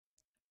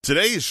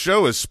Today's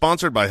show is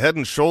sponsored by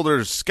Head &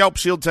 Shoulders Scalp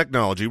Shield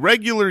technology.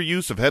 Regular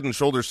use of Head &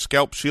 Shoulders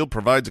Scalp Shield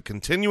provides a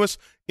continuous,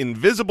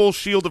 invisible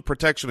shield of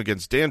protection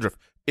against dandruff,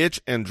 itch,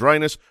 and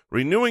dryness,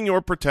 renewing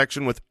your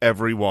protection with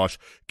every wash.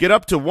 Get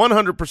up to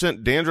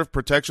 100% dandruff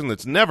protection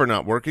that's never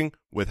not working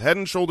with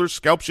Head & Shoulders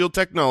Scalp Shield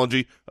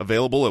technology,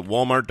 available at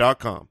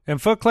Walmart.com. And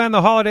Foot Clan,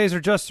 the holidays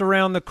are just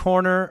around the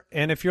corner,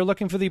 and if you're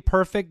looking for the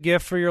perfect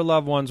gift for your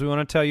loved ones, we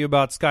want to tell you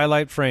about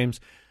Skylight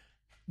Frames.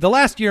 The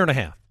last year and a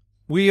half,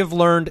 we have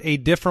learned a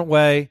different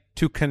way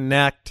to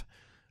connect.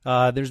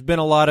 There's been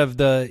a lot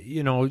of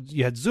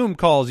you had Zoom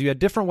calls, you had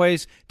different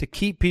ways to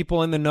keep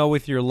people in the know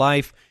with your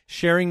life,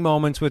 sharing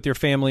moments with your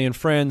family and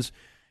friends.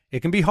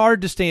 It can be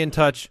hard to stay in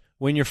touch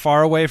when you're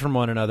far away from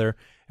one another.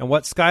 And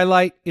what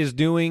Skylight is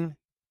doing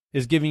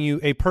is giving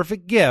you a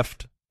perfect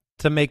gift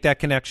to make that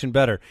connection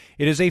better.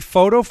 It is a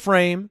photo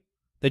frame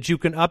that you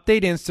can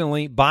update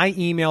instantly by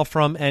email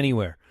from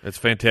anywhere. It's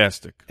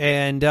fantastic.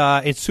 And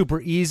it's super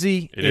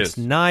easy. It's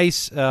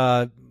nice.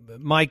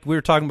 Mike, we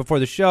were talking before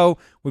the show.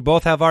 We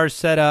both have ours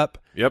set up.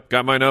 Yep,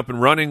 got mine up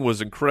and running.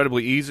 Was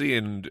incredibly easy,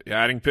 and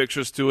adding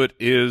pictures to it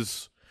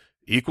is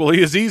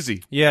equally as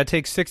easy. Yeah, it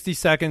takes 60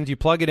 seconds. You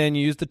plug it in,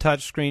 you use the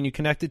touch screen, you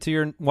connect it to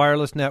your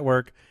wireless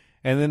network,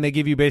 and then they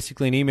give you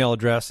basically an email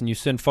address, and you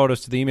send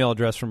photos to the email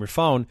address from your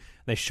phone.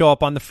 They show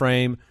up on the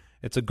frame.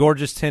 It's a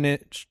gorgeous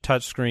 10-inch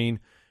touch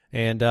screen.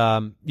 And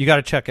you got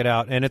to check it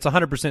out. And it's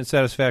 100%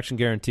 satisfaction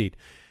guaranteed.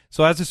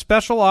 So as a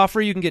special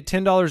offer, you can get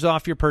 $10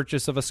 off your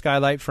purchase of a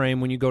Skylight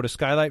frame when you go to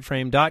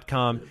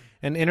skylightframe.com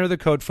and enter the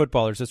code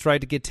Footballers. That's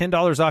right. To get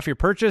 $10 off your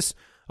purchase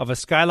of a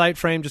Skylight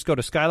frame, just go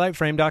to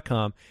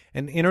skylightframe.com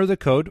and enter the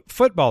code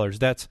Footballers.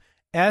 That's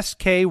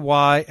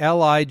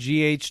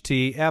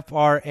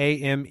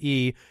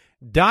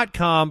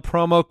SKYLIGHTFRAME.com,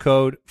 promo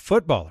code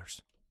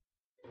Footballers.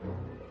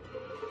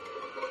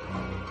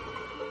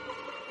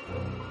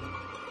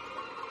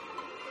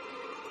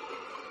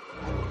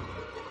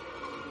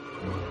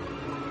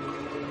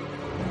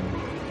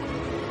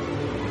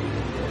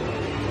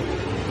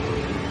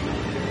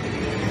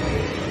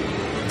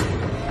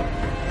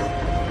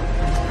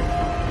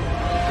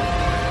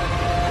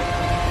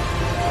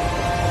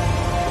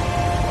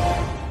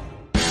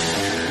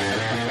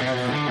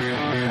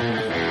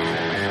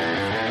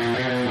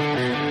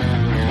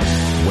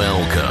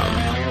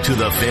 Welcome to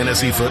the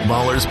Fantasy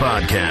Footballers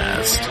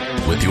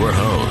Podcast with your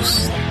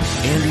hosts,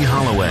 Andy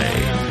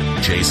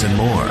Holloway, Jason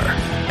Moore,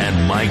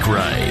 and Mike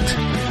Wright.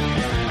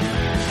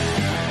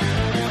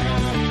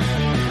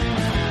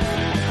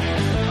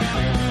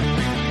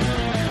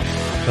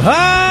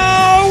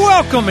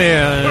 Welcome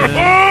in.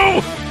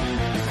 Oh,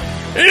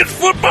 it's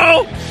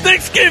football,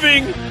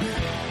 Thanksgiving,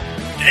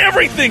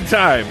 everything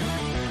time.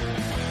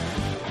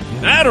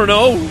 I don't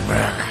know.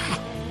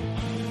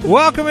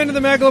 Welcome into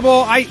the Megalo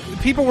Bowl.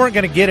 People weren't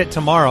going to get it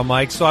tomorrow,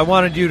 Mike, so I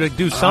wanted you to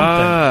do something.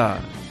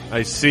 Ah,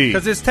 I see.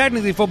 Because it's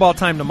technically football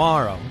time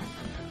tomorrow.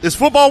 It's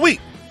football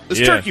week. It's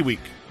turkey week.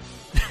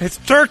 It's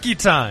turkey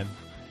time.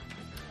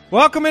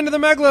 Welcome into the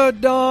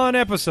Megalodon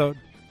episode.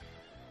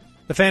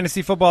 The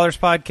Fantasy Footballers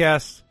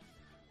Podcast.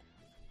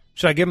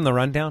 Should I give them the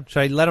rundown? Should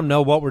I let them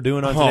know what we're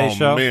doing on today's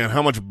show? Oh, man,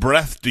 how much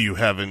breath do you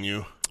have in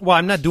you? Well,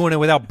 I'm not doing it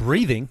without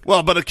breathing.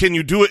 Well, but can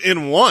you do it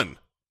in one?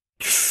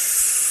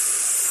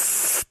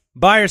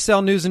 Buy or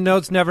sell news and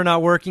notes, never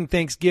not working,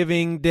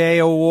 Thanksgiving Day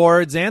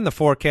awards, and the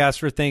forecast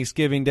for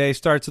Thanksgiving Day.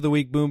 Starts of the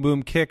week, boom,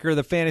 boom, kicker,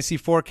 the fantasy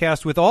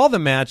forecast with all the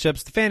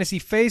matchups, the fantasy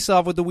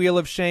face-off with the Wheel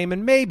of Shame,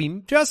 and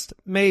maybe, just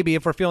maybe,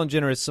 if we're feeling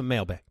generous, some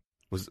mailbag.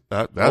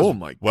 Oh,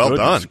 my well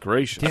done.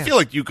 Gracious. I feel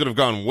like you could have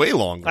gone way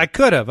longer. I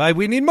could have.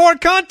 We need more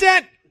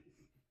content.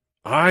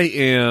 I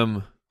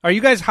am. Are you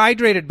guys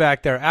hydrated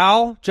back there?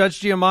 Al, Judge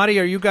Giamatti,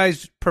 are you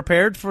guys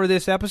prepared for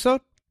this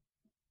episode?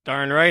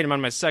 Darn right. I'm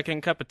on my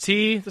second cup of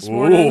tea this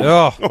morning.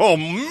 Oh,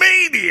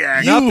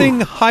 maniac.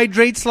 Nothing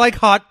hydrates like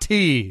hot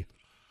tea.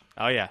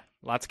 Oh, yeah.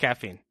 Lots of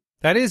caffeine.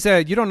 That is,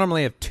 you don't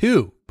normally have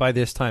two by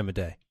this time of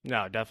day.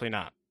 No, definitely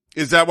not.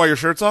 Is that why your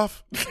shirt's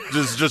off?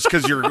 just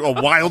because you're a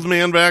wild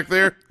man back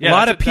there? Yeah, a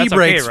lot of pee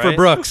breaks okay, right? for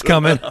Brooks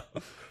coming.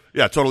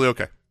 Yeah, totally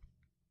okay.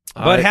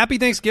 But happy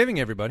Thanksgiving,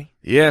 everybody.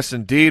 Yes,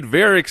 indeed.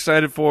 Very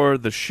excited for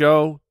the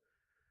show.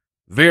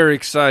 Very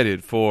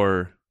excited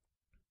for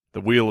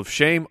the Wheel of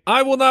Shame.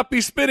 I will not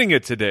be spinning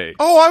it today.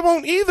 Oh, I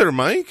won't either,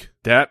 Mike.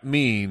 That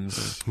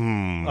means...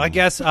 I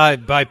guess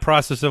by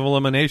process of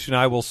elimination,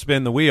 I will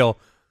spin the wheel,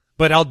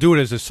 but I'll do it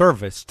as a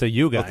service to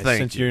you guys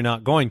since you're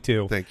not going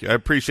to. Thank you. I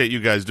appreciate you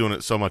guys doing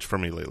it so much for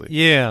me lately.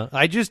 Yeah,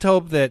 I just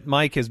hope that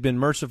Mike has been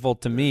merciful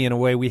to me in a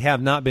way we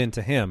have not been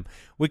to him.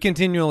 We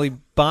continually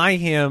buy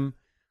him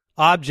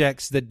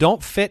objects that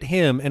don't fit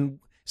him and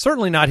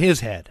certainly not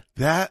his head.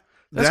 That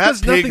That's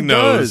 'cause nothing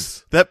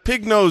does. That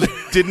pig nose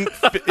didn't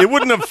fit, it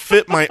wouldn't have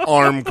fit my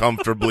arm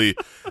comfortably.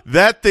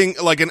 That thing,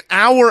 like an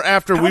hour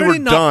after How we did were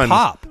it not done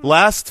pop?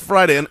 last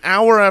Friday, an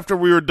hour after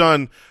we were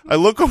done, I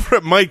look over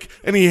at Mike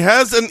and he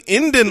has an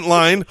indent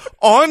line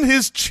on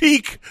his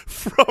cheek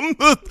from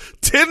the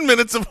 10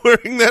 minutes of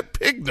wearing that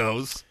pig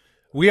nose.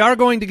 We are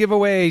going to give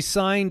away a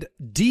signed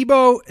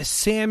Deebo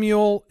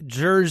Samuel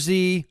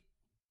jersey.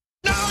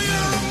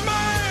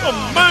 A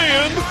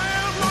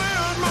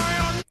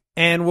man.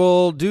 And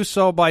we'll do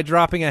so by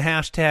dropping a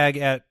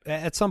hashtag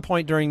at some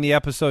point during the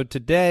episode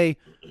today.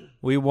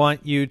 We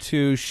want you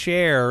to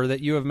share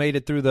that you have made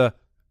it through the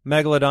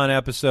Megalodon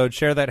episode.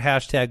 Share that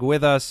hashtag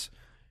with us,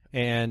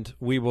 and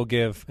we will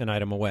give an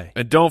item away.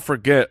 And don't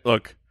forget,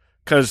 look,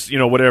 because,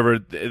 whatever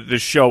the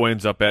show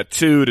ends up at,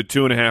 2 to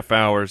 2.5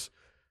 hours,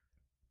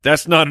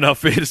 that's not enough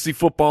fantasy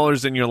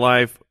footballers in your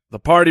life. The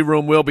Party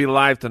Room will be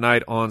live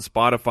tonight on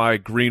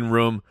Spotify, Green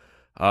Room,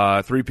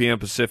 3 p.m.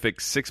 Pacific,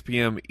 6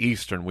 p.m.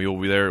 Eastern. We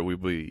will be there. We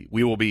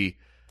will be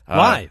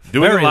live,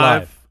 doing very it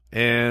live, live.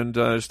 And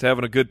just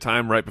having a good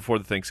time right before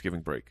the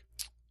Thanksgiving break.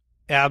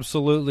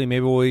 Absolutely.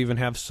 Maybe we'll even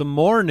have some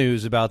more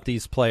news about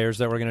these players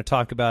that we're going to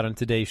talk about on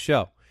today's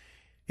show.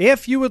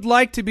 If you would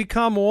like to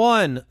become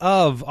one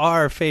of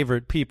our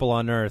favorite people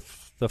on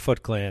earth, the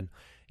Foot Clan,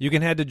 you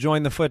can head to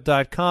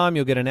jointhefoot.com.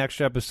 You'll get an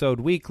extra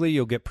episode weekly.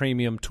 You'll get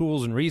premium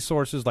tools and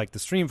resources like the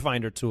Stream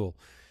Finder tool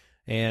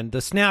and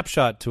the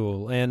Snapshot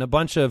tool and a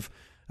bunch of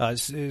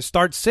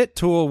Start-Sit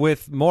tool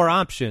with more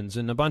options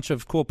and a bunch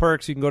of cool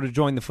perks. You can go to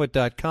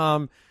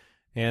jointhefoot.com,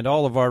 and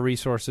all of our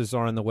resources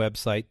are on the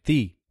website,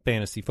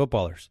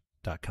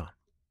 thefantasyfootballers.com.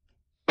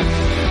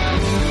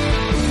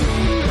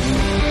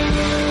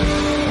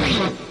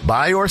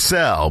 Buy or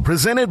Sell,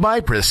 presented by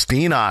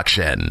Pristine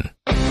Auction.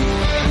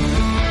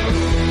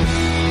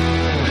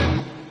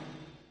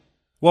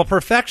 Well,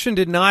 perfection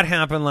did not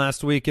happen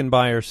last week in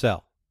Buy or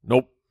Sell.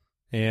 Nope.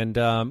 And,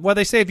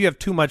 they say if you have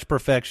too much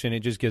perfection, it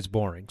just gets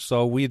boring.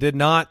 So we did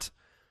not.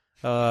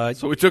 So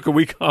we took a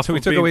week off. So we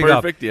of took a being week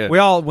perfect. off. Yeah. We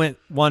all went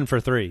 1 for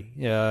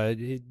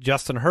 3.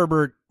 Justin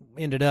Herbert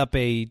ended up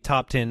a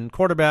top 10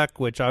 quarterback,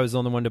 which I was the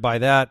only one to buy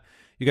that.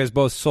 You guys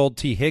both sold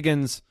T.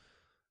 Higgins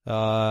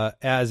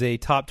as a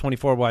top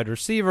 24 wide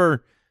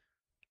receiver.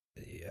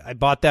 I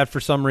bought that for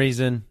some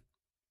reason,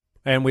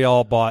 and we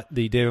all bought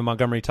the David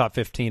Montgomery top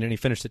 15, and he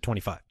finished at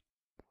 25.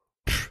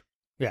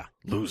 Yeah.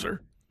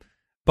 Loser.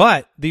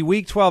 But the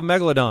Week 12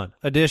 Megalodon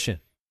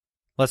edition,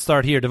 let's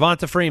start here.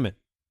 Devonta Freeman.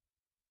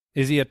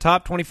 Is he a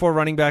top 24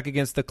 running back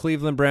against the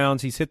Cleveland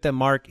Browns? He's hit that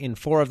mark in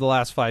 4 of the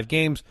last 5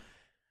 games.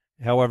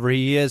 However,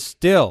 he is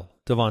still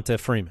Devonta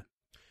Freeman.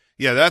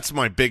 Yeah, that's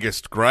my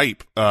biggest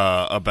gripe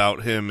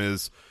about him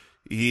is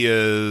he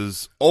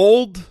is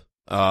old,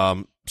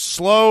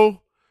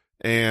 slow,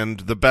 and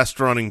the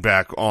best running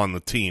back on the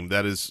team.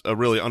 That is a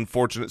really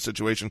unfortunate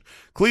situation.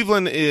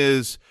 Cleveland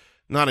is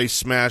not a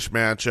smash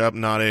matchup,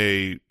 not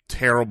a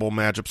terrible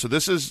matchup. So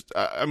this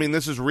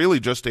is really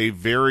just a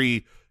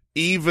very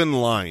even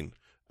line.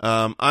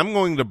 I'm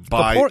going to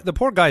buy the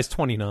poor guy's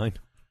 29.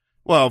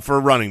 Well, for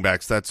running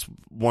backs, that's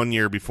 1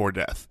 year before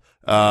death.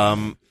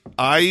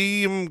 I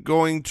am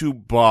going to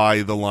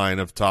buy the line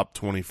of top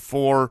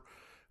 24.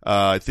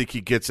 I think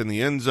he gets in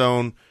the end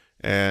zone,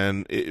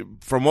 and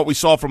from what we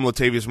saw from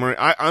Latavius Murray,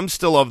 I'm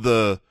still of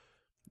the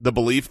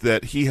belief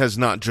that he has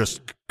not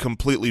just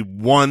completely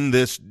won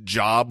this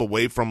job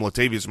away from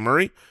Latavius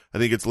Murray. I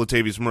think it's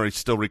Latavius Murray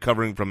still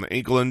recovering from the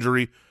ankle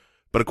injury.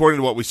 But according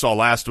to what we saw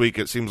last week,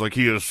 it seems like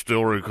he is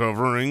still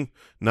recovering,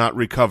 not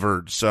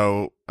recovered.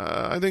 So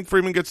I think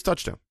Freeman gets a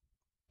touchdown.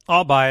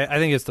 I'll buy it. I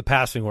think it's the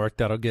passing work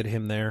that'll get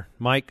him there.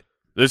 Mike?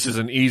 This is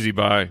an easy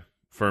buy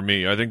for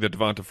me. I think that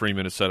Devonta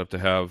Freeman is set up to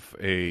have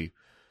a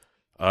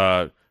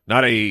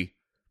not a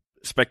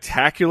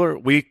spectacular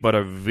week, but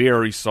a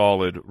very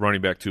solid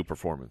running back 2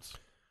 performance.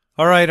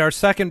 All right, our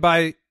second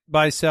buy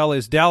sell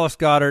is Dallas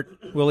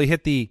Goedert. Will he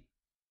hit the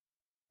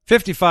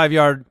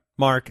 55-yard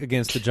mark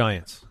against the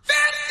Giants?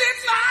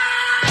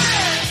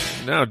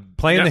 Now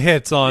Playing the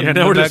hits on the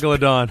now we're just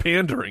Megalodon.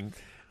 pandering.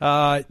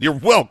 You're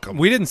welcome.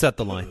 We didn't set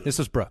the line. This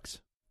was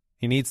Brooks.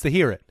 He needs to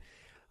hear it.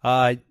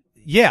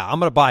 Yeah, I'm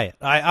going to buy it.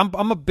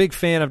 I'm a big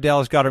fan of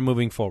Dallas Goedert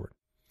moving forward.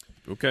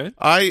 Okay.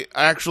 I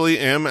actually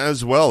am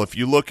as well. If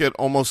you look at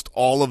almost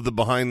all of the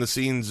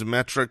behind-the-scenes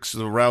metrics,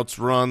 the routes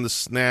run, the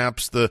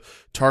snaps, the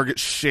target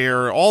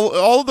share,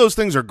 all of those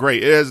things are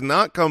great. It has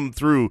not come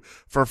through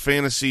for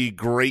fantasy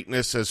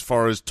greatness as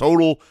far as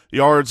total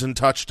yards and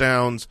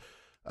touchdowns,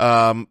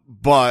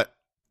 but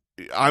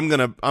I'm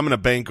gonna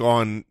bank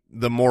on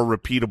the more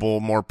repeatable,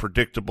 more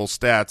predictable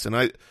stats,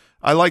 and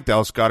I like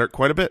Dallas Goedert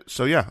quite a bit.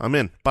 So yeah, I'm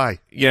in. Bye.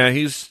 Yeah,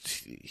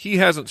 he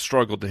hasn't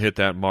struggled to hit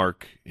that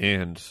mark,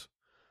 and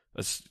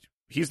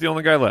he's the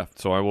only guy left,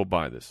 so I will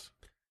buy this.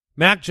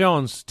 Mac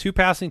Jones, 2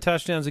 passing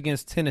touchdowns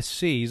against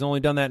Tennessee. He's only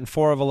done that in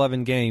 4 of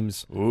 11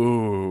 games.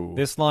 Ooh.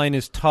 This line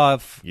is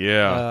tough.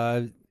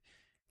 Yeah.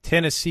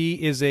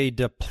 Tennessee is a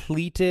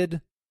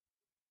depleted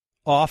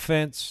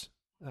offense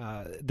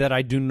that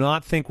I do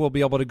not think will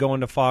be able to go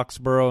into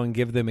Foxborough and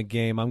give them a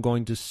game. I'm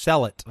going to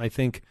sell it. I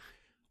think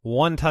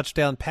 1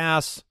 touchdown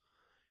pass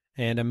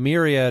and a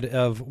myriad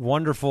of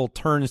wonderful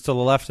turns to the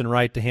left and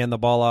right to hand the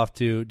ball off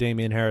to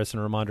Damian Harris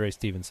and Ramondre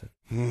Stevenson.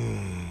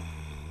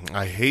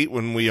 I hate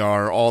when we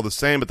are all the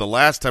same, but the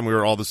last time we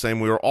were all the same,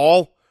 we were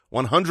all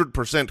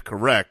 100%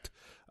 correct.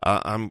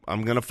 I'm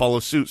going to follow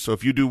suit. So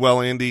if you do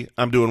well, Andy,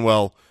 I'm doing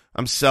well.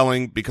 I'm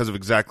selling because of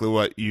exactly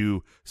what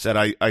you said.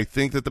 I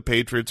think that the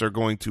Patriots are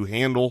going to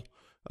handle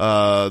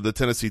the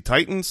Tennessee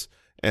Titans,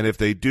 and if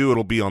they do,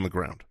 it'll be on the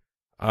ground.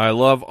 I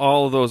love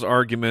all of those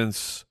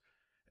arguments,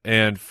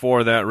 and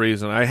for that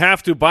reason, I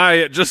have to buy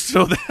it just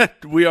so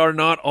that we are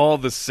not all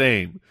the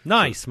same.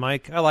 Nice,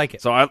 Mike. I like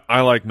it. So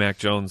I like Mac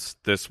Jones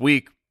this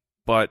week,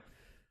 but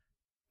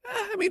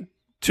I mean,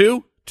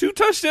 two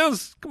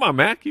touchdowns. Come on,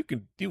 Mac, you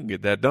can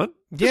get that done.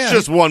 Yeah. It's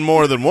just one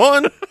more than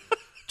one.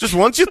 Just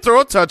once you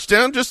throw a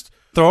touchdown, just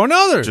throw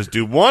another. Just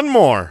do one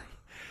more.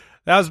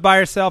 That was buy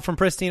or sell from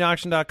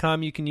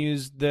pristineauction.com. You can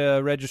use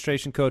the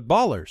registration code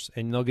BALLERS,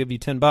 and they'll give you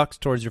 $10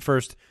 towards your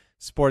first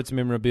sports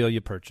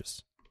memorabilia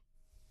purchase.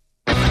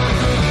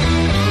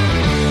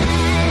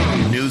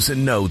 News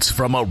and notes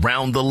from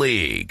around the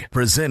league,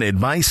 presented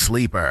by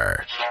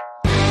Sleeper.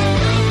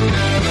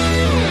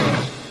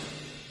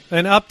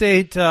 An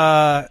update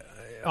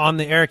on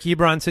the Eric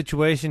Ebron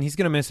situation. He's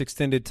going to miss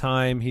extended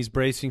time. He's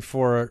bracing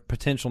for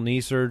potential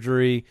knee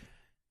surgery.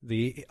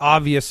 The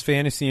obvious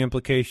fantasy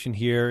implication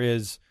here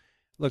is,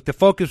 look, the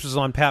focus was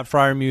on Pat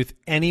Freiermuth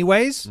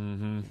anyways.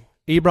 Mm-hmm.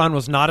 Ebron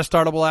was not a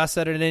startable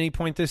asset at any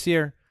point this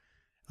year,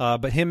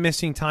 but him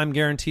missing time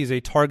guarantees a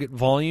target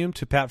volume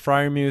to Pat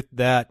Freiermuth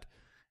that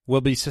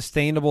will be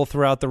sustainable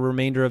throughout the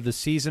remainder of the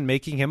season,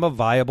 making him a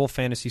viable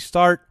fantasy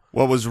start.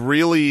 What was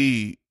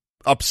really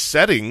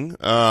upsetting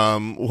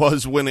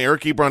was when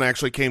Eric Ebron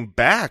actually came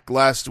back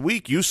last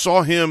week. You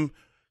saw him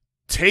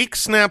take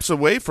snaps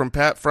away from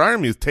Pat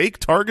Freiermuth, take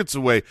targets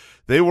away.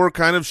 They were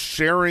kind of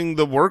sharing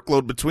the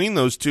workload between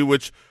those two,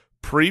 which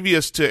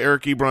previous to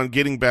Eric Ebron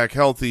getting back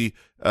healthy,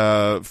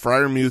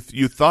 Freiermuth,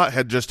 you thought,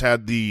 had just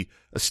had the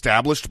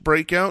established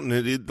breakout, and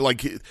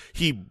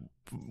he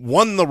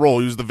won the role.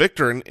 He was the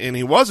victor, and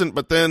he wasn't.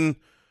 But then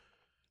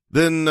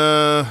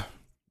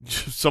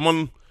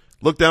someone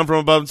looked down from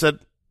above and said,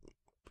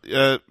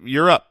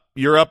 "You're up.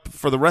 You're up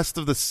for the rest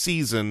of the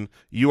season.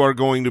 You are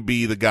going to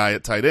be the guy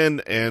at tight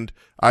end, and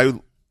I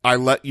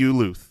let you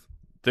loose."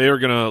 They're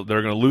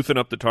gonna loosen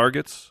up the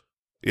targets.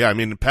 Yeah, I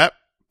mean Pat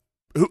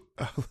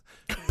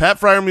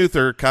Freiermuth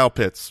or Kyle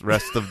Pitts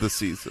rest of the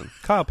season.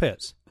 Kyle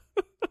Pitts.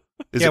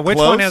 Is yeah, it which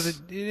close? one has it?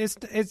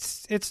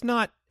 It's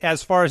not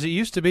as far as it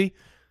used to be,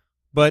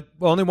 but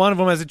only one of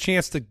them has a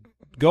chance to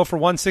go for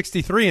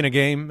 163 in a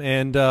game,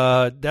 and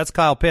that's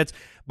Kyle Pitts.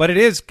 But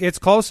it's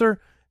closer.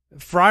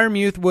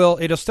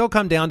 Freiermuth it'll still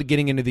come down to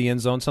getting into the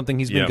end zone, something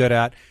he's been good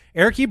at.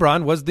 Eric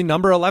Ebron was the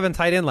number 11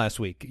 tight end last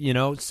week,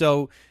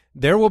 so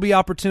there will be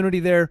opportunity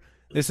there.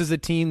 This is a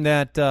team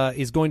that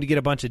is going to get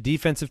a bunch of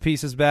defensive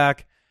pieces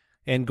back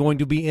and going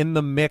to be in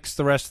the mix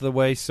the rest of the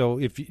way. So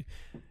if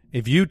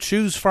you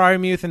choose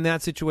Freiermuth in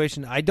that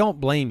situation, I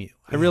don't blame you.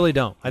 I really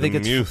don't. I think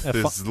Muth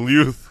is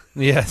youth.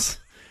 Yes.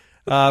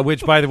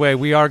 Which, by the way,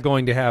 we are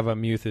going to have a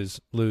Muth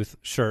is Luth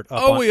shirt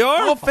up. We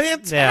are? Oh,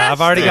 fantastic. Yeah, I've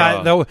already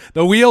got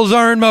the wheels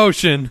are in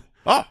motion.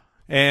 Oh,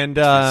 and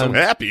I'm so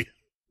happy.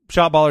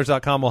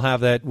 Shopballers.com will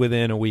have that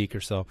within a week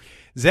or so.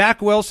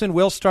 Zach Wilson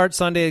will start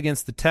Sunday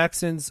against the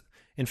Texans.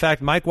 In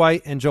fact, Mike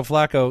White and Joe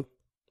Flacco,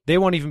 they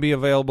won't even be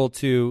available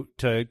to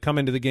come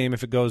into the game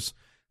if it goes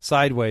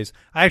sideways.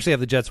 I actually have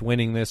the Jets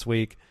winning this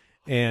week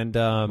and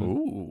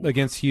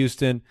against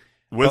Houston.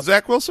 With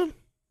Zach Wilson?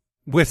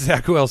 With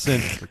Zach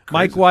Wilson.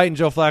 Mike White and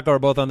Joe Flacco are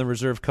both on the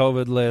reserve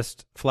COVID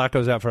list.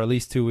 Flacco's out for at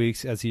least 2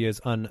 weeks as he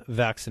is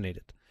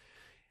unvaccinated.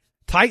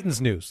 Titans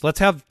news. Let's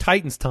have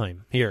Titans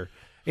time here.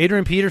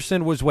 Adrian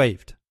Peterson was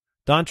waived.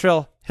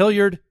 Dontrell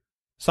Hilliard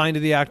signed to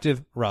the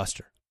active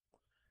roster.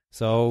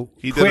 So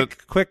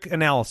quick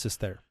analysis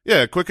there.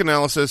 Yeah, quick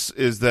analysis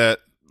is that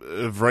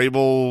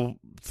Vrabel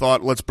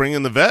thought, let's bring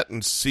in the vet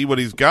and see what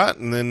he's got,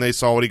 and then they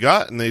saw what he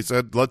got, and they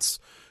said, let's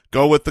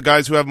go with the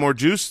guys who have more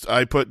juice.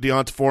 I put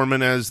Deonta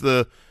Foreman as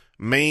the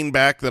main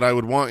back that I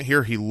would want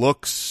here. He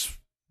looks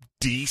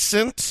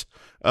decent.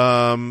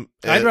 I'd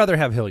rather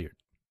have Hilliard.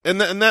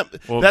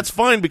 That's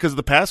fine because of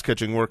the pass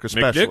catching work,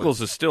 especially.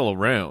 McNichols is still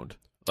around.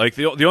 Like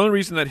the only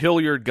reason that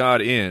Hilliard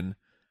got in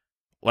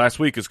last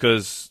week is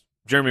because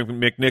Jeremy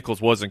McNichols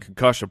was in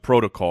concussion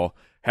protocol.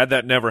 Had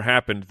that never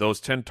happened,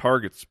 those 10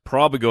 targets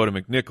probably go to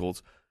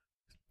McNichols.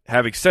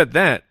 Having said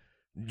that,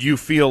 you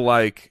feel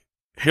like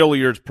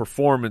Hilliard's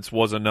performance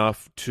was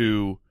enough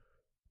to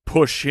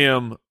push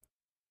him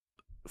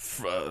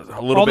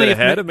a little bit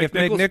ahead of McNichols? If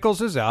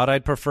McNichols is out,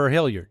 I'd prefer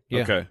Hilliard.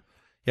 Yeah. Okay.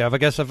 Yeah,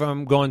 if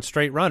I'm going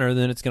straight runner,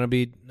 then it's going to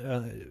be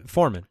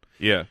Foreman.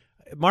 Yeah.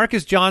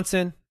 Marcus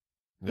Johnson,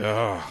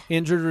 Ugh.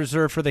 injured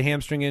reserve for the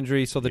hamstring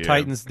injury, so the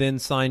Titans then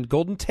signed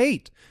Golden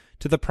Tate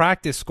to the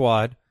practice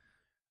squad.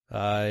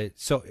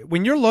 So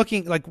when you're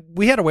looking, like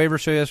we had a waiver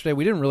show yesterday,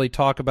 we didn't really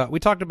talk about. We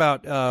talked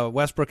about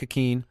Westbrook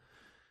Akine.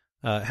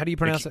 How do you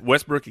pronounce it?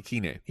 Westbrook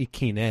Akine.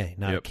 Akine,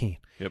 not Akine.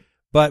 Yep.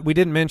 But we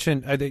didn't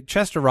mention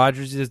Chester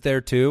Rogers is there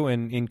too,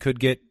 and could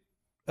get.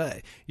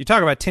 You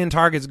talk about 10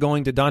 targets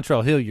going to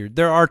Dontrell Hilliard.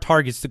 There are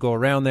targets to go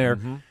around there.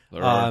 Mm-hmm.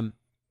 There are.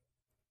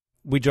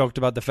 We joked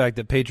about the fact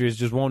that Patriots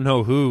just won't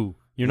know who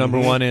your number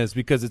one is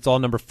because it's all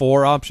number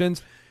 4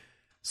 options.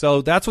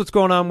 So that's what's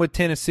going on with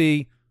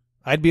Tennessee.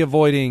 I'd be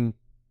avoiding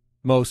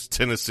most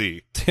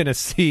Tennessee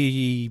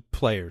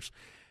players.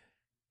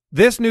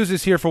 This news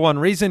is here for one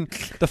reason.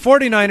 The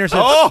 49ers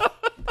have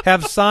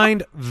have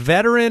signed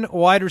veteran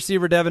wide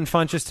receiver Devin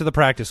Funchess to the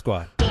practice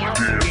squad.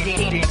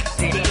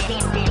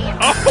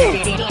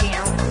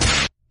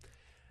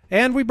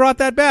 And we brought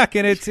that back,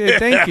 and it's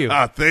thank you.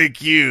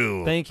 Thank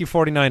you. Thank you,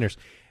 49ers.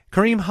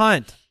 Kareem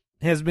Hunt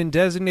has been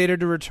designated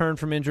to return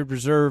from injured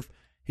reserve.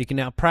 He can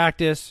now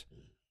practice.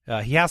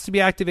 He has to be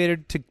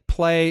activated to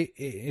play.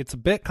 It's a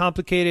bit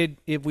complicated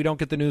if we don't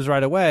get the news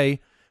right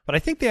away, but I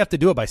think they have to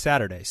do it by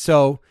Saturday.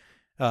 So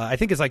I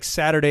think it's like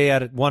Saturday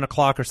at 1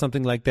 o'clock or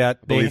something like that.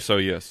 I believe so,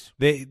 yes.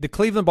 The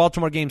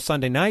Cleveland-Baltimore game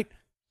Sunday night,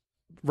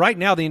 right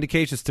now the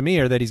indications to me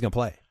are that he's going to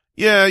play.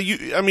 Yeah,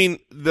 I mean,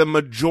 the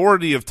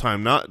majority of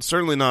time,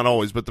 certainly not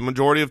always, but the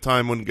majority of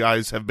time when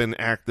guys have been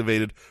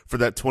activated for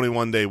that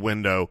 21-day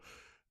window,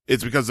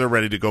 it's because they're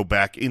ready to go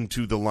back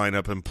into the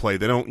lineup and play.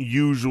 They don't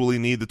usually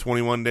need the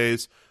 21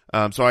 days,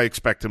 so I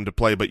expect him to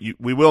play, but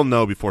we will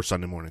know before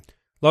Sunday morning.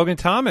 Logan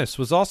Thomas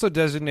was also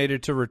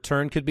designated to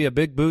return. Could be a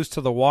big boost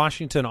to the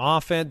Washington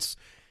offense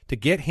to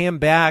get him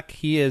back.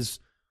 He is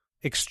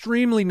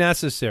extremely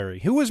necessary.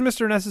 Who was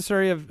Mr.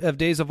 Necessary of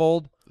days of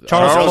old?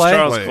 Charles Clay?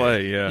 Charles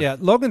Clay, yeah. Yeah,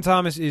 Logan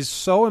Thomas is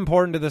so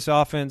important to this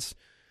offense.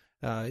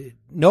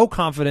 No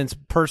confidence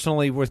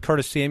personally with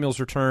Curtis Samuel's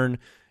return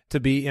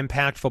to be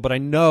impactful, but I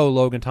know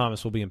Logan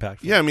Thomas will be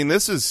impactful. Yeah, I mean,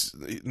 this is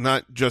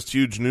not just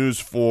huge news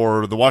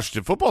for the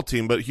Washington football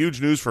team, but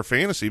huge news for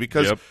fantasy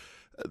because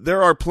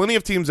there are plenty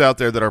of teams out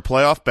there that are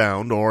playoff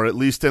bound or at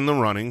least in the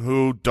running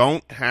who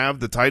don't have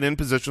the tight end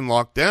position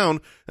locked down,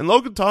 and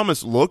Logan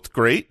Thomas looked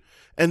great.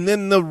 And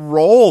then the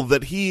role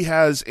that he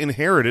has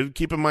inherited,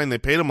 keep in mind they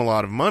paid him a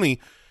lot of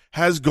money,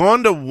 has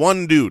gone to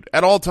one dude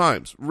at all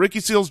times. Ricky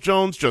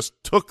Seals-Jones just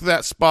took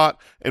that spot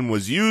and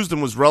was used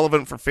and was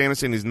relevant for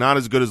fantasy, and he's not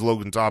as good as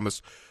Logan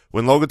Thomas.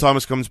 When Logan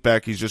Thomas comes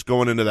back, he's just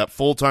going into that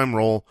full-time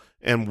role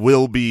and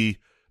will be,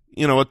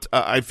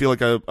 I feel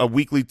like a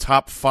weekly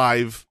top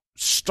 5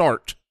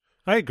 start.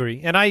 I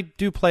agree. And I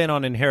do plan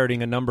on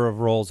inheriting a number of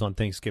roles on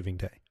Thanksgiving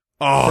Day.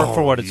 Oh,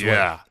 for what it's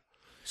worth.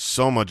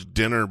 So much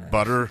dinner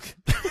butter.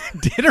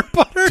 Dinner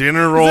butter?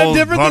 Dinner rolls, is that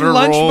different butter than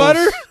lunch rolls.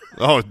 butter?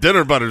 Oh,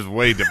 dinner butter's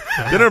way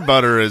different. Dinner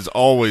butter is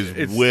always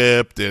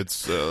whipped.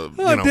 It's,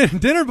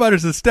 dinner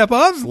butter's a step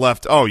up. It's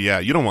left. Oh, yeah.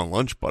 You don't want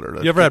lunch butter.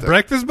 You ever had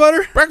breakfast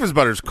butter? Breakfast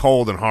butter's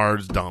cold and hard.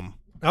 It's dumb.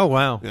 Oh,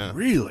 wow. Yeah.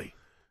 Really?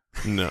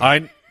 No.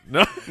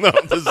 No. No,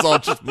 this is all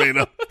just made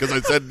up because I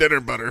said dinner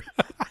butter.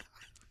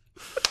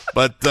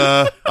 But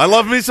I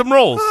love me some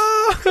rolls.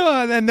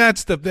 And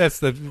that's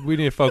the we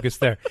need to focus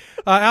there.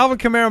 Alvin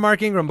Kamara,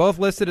 Mark Ingram, both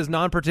listed as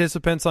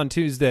non-participants on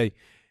Tuesday.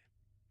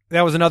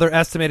 That was another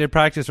estimated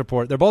practice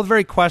report. They're both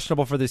very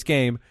questionable for this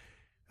game.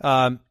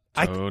 Tony.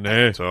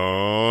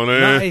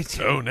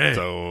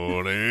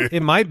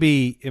 It might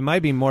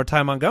be more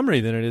Ty Montgomery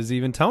than it is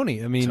even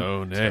Tony. I mean,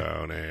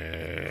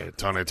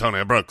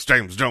 Tony Brooks,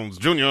 James Jones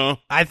Jr.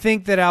 I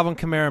think that Alvin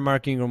Kamara and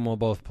Mark Ingram will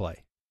both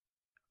play.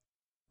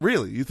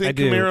 Really? You think I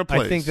do. Kamara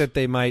plays? I think that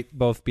they might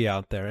both be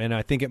out there, and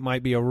I think it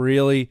might be a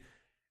really,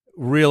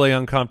 really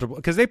uncomfortable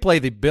because they play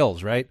the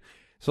Bills, right?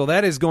 So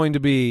that is going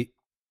to be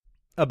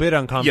a bit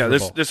uncomfortable.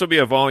 Yeah, this will be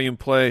a volume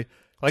play.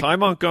 Ty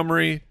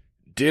Montgomery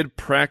did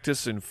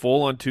practice in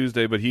full on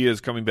Tuesday, but he is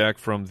coming back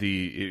from if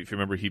you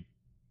remember, he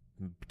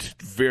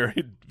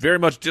very, very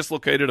much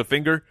dislocated a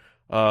finger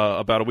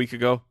about a week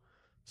ago.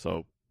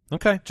 So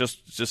okay,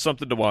 just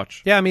something to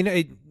watch. Yeah, I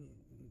mean,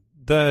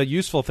 the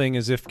useful thing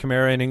is if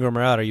Kamara and Ingram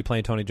are out, are you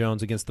playing Tony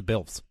Jones against the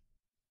Bills?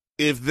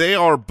 If they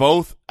are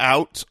both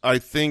out, I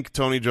think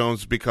Tony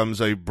Jones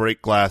becomes a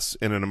break glass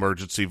in an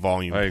emergency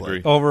volume play. I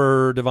agree.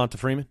 Over Devonta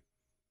Freeman?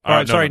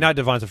 No. Not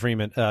Devonta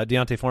Freeman.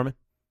 Deontay Foreman?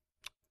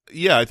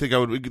 Yeah, I think I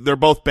would. They're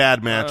both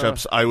bad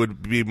matchups. I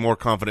would be more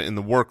confident in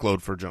the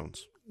workload for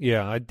Jones.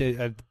 Yeah, I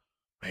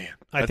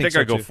think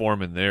I go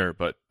Foreman there,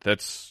 but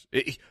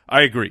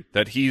I agree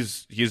that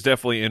he's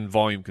definitely in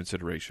volume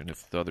consideration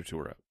if the other two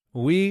are out.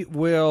 We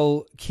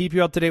will keep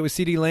you up to date with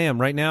CeeDee Lamb.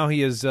 Right now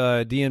he is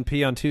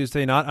DNP on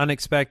Tuesday, not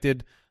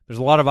unexpected. There's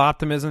a lot of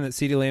optimism that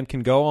CeeDee Lamb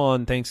can go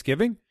on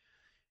Thanksgiving.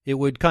 It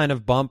would kind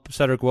of bump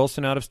Cedric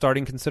Wilson out of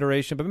starting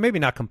consideration, but maybe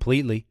not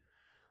completely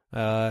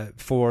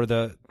for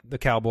the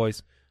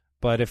Cowboys.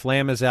 But if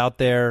Lamb is out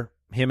there,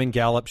 him and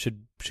Gallup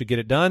should get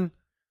it done.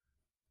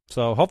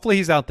 So hopefully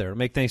he's out there. It'll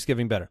make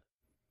Thanksgiving better.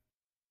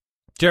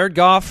 Jared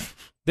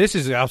Goff, this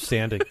is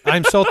outstanding.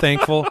 I'm so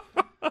thankful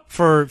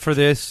for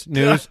this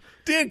news.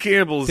 Dan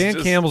Campbell's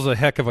a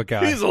heck of a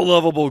guy. He's a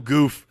lovable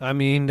goof. I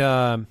mean,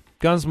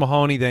 Guns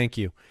Mahoney, thank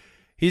you.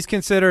 He's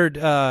considered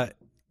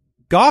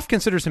Goff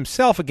considers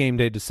himself a game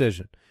day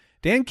decision.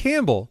 Dan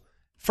Campbell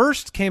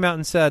first came out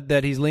and said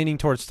that he's leaning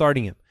towards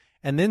starting him,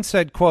 and then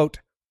said, quote,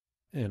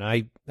 and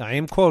I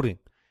am quoting,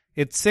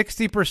 it's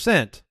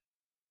 60%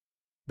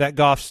 that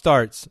Goff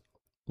starts,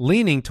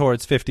 leaning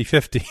towards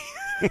 50-50.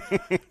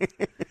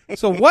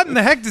 So what in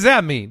the heck does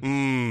that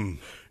mean?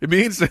 It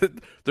means that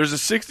there's a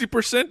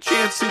 60%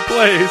 chance he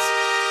plays,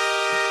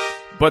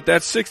 but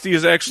that 60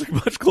 is actually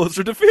much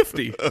closer to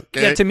 50.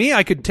 Okay. Yeah, to me,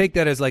 I could take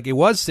that as like it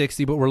was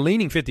 60, but we're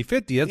leaning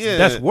 50-50.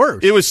 That's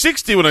worse. It was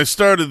 60 when I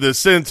started this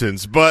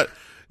sentence, but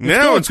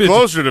now it's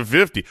closer to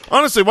 50.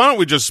 Honestly, why don't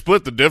we just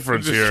split the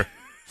difference here?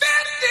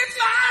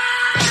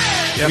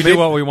 Yeah, we do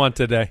what we want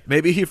today.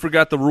 Maybe he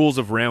forgot the rules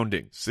of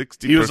rounding.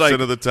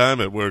 60% of the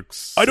time it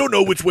works. I don't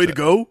know which way to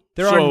go.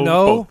 There are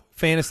no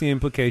fantasy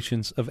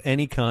implications of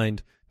any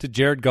kind to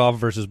Jared Goff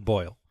versus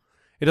Boyle.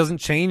 It doesn't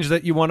change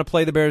that you want to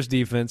play the Bears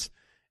defense.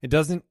 It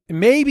doesn't.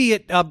 Maybe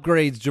it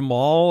upgrades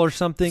Jamal or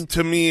something.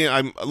 To me,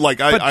 I'm like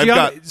I've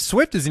got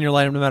Swift is in your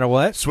lineup no matter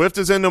what. Swift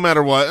is in no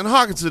matter what, and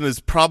Hawkinson is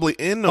probably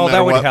in no matter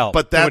that would what. help.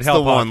 But that's the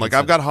one. Hawkinson. Like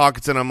I've got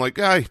Hawkinson. I'm like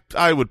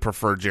I would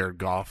prefer Jared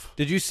Goff.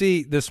 Did you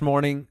see this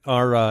morning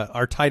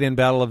our tight end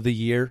battle of the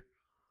year?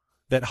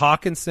 That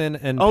Hawkinson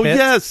and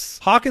Pitts,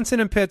 Hawkinson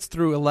and Pitts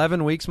through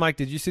 11 weeks. Mike,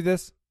 did you see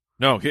this?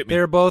 No, hit me.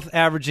 They're both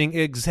averaging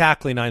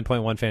exactly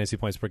 9.1 fantasy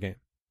points per game.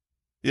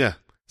 Yeah.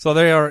 So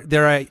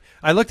they're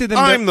I looked at them.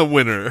 I'm the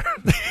winner.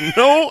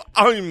 No,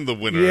 I'm the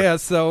winner. Yeah,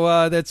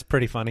 so that's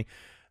pretty funny.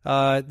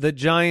 The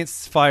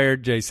Giants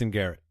fired Jason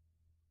Garrett.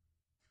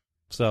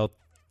 So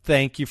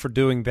thank you for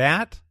doing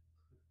that.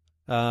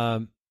 Yeah,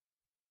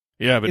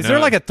 but is there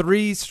like a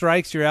 3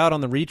 strikes you're out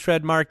on the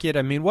retread market?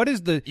 I mean,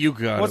 what's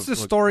the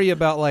story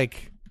about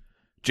like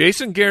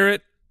Jason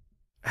Garrett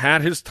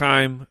had his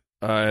time,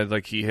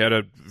 like he had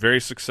a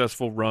very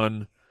successful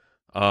run.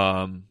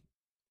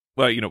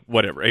 Well,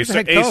 whatever. A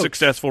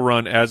successful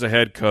run as a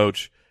head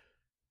coach.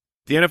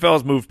 The NFL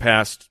has moved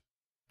past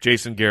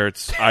Jason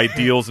Garrett's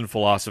ideals and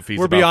philosophies.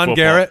 We're about beyond football.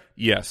 Garrett.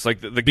 Yes,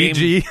 like the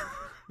BG. game.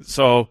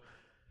 So,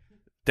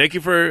 thank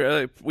you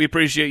for. We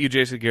appreciate you,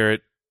 Jason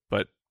Garrett,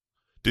 but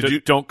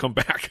don't come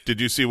back.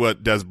 Did you see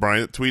what Des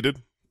Bryant tweeted?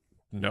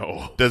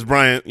 No. Des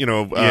Bryant,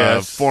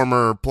 Yes.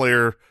 former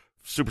player,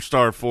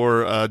 superstar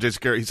for Jason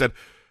Garrett.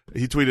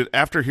 He tweeted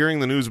after hearing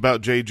the news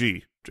about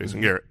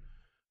Jason Garrett.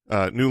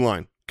 New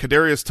line.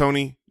 Kadarius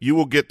Toney, you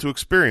will get to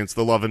experience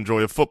the love and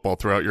joy of football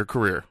throughout your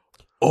career.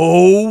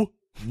 Oh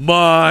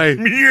my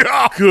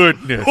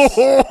goodness!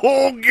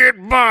 Oh,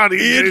 get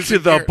body into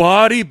the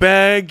body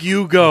bag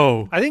you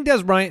go. I think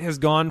Des Bryant has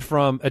gone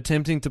from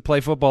attempting to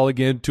play football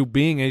again to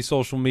being a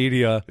social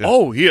media. Yeah.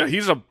 Oh yeah,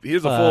 he's a full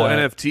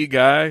NFT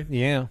guy.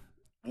 Yeah.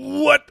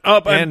 What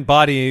up? And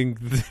bodying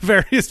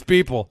various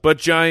people. But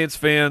Giants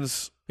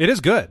fans, it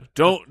is good.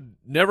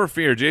 Never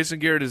fear. Jason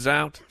Garrett is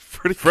out.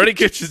 Freddie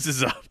Kitchens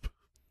is up.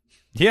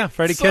 Yeah,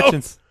 Freddie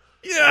Kitchens.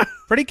 Yeah.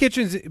 Freddie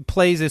Kitchens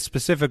plays a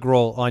specific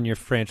role on your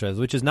franchise,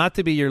 which is not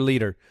to be your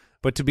leader,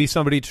 but to be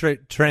somebody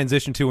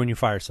transition to when you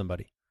fire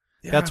somebody.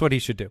 Yeah. That's what he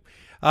should do.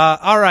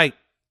 All right.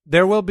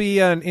 There will be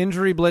an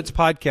Injury Blitz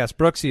podcast.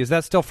 Brooksy, is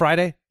that still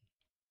Friday?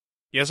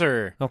 Yes,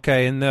 sir.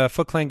 Okay, and the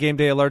Foot Clan Game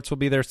Day alerts will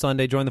be there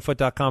Sunday.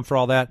 JoinTheFoot.com for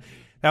all that.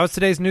 That was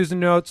today's news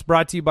and notes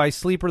brought to you by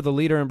Sleeper, the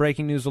leader in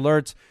breaking news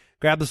alerts.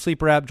 Grab the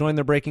Sleeper app, join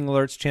their breaking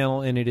alerts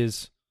channel, and it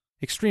is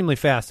extremely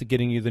fast at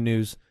getting you the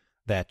news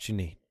that you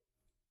need.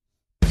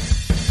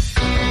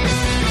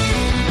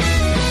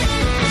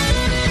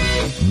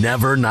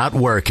 Never not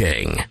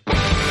working.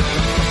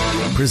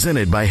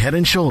 Presented by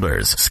Head &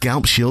 Shoulders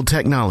Scalp Shield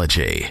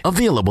Technology.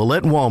 Available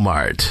at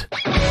Walmart.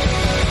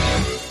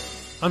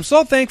 I'm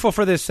so thankful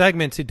for this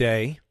segment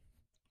today,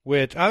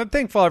 which I'm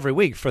thankful every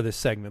week for this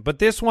segment, but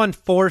this one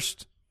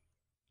forced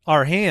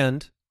our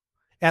hand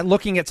at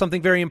looking at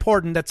something very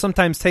important that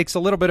sometimes takes a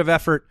little bit of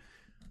effort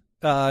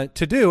to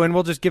do, and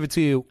we'll just give it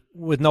to you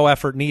with no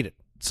effort needed.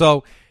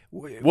 So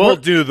we'll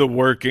do the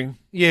working.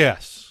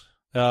 Yes.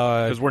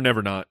 Because we're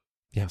never not.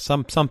 Yeah,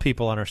 some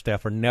people on our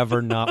staff are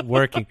never not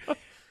working.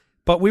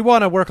 But we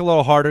want to work a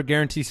little harder,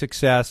 guarantee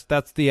success.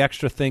 That's the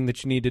extra thing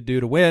that you need to do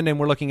to win, and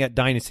we're looking at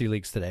Dynasty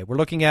Leagues today. We're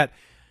looking at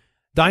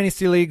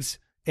Dynasty Leagues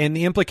and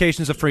the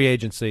implications of free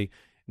agency,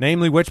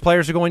 namely which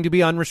players are going to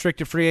be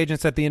unrestricted free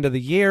agents at the end of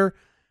the year.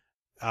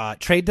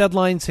 Trade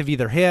deadlines have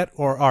either hit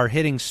or are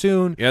hitting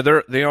soon. Yeah,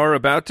 they are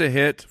about to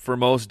hit for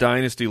most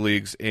Dynasty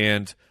Leagues,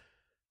 and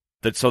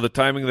so the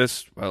timing of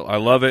this, I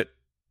love it.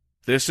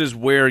 This is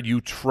where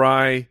you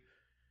try –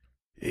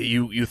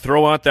 you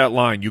throw out that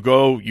line.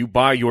 You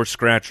buy your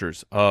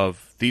scratchers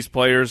of these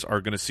players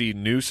are going to see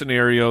new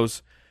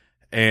scenarios,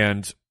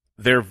 and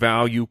their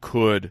value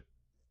could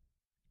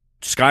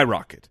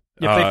skyrocket.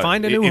 If they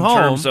find a new home.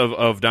 In terms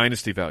of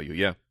dynasty value,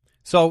 yeah.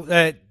 So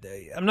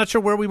I'm not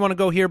sure where we want to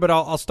go here, but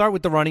I'll start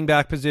with the running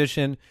back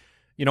position.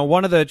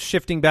 One of the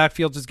shifting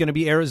backfields is going to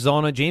be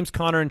Arizona. James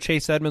Conner and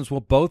Chase Edmonds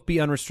will both be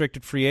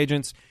unrestricted free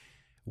agents.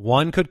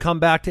 One could come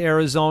back to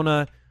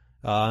Arizona.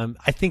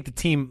 I think the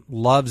team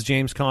loves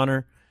James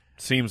Conner.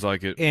 Seems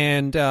like it.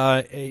 And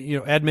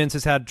Edmonds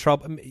has had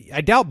trouble.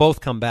 I doubt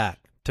both come back,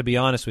 to be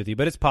honest with you,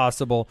 but it's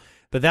possible.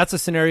 But that's a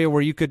scenario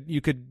where you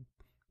could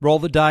roll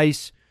the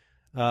dice.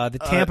 The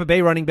Tampa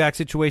Bay running back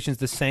situation is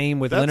the same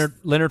with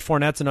Leonard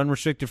Fournette's an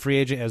unrestricted free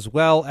agent as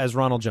well as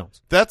Ronald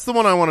Jones. That's the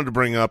one I wanted to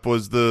bring up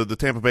was the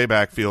Tampa Bay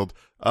backfield.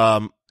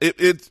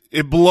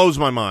 It blows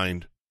my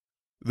mind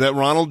that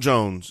Ronald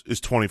Jones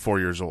is 24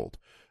 years old.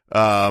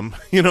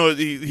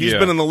 He's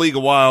been in the league a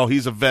while.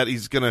 He's a vet.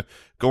 He's going to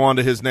go on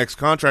to his next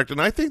contract.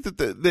 And I think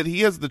that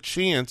he has the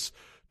chance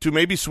to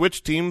maybe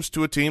switch teams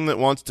to a team that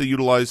wants to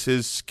utilize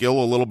his skill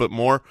a little bit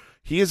more.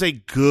 He is a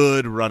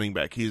good running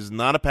back. He's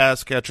not a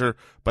pass catcher,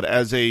 but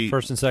as a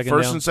first and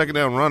second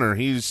down runner,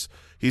 he's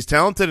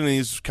talented, and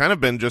he's kind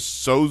of been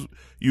just so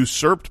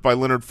usurped by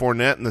Leonard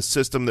Fournette and the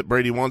system that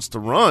Brady wants to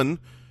run,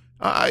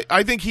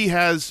 I think he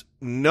has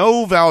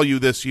no value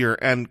this year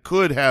and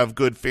could have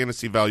good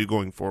fantasy value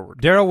going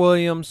forward. Darrell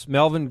Williams,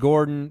 Melvin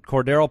Gordon,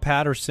 Cordero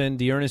Patterson,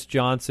 Dearness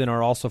Johnson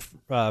are also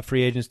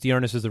free agents.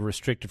 Dearness is a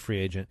restricted free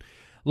agent.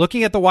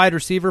 Looking at the wide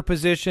receiver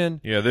position.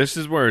 Yeah, this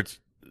is where it's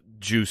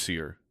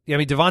juicier. I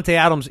mean, Devontae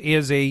Adams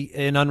is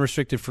an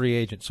unrestricted free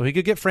agent, so he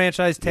could get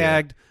franchise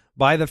tagged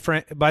by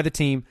the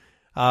team.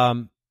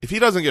 If he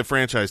doesn't get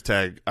franchise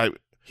tagged,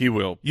 he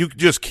will. You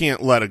just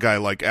can't let a guy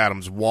like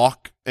Adams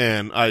walk,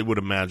 and I would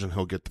imagine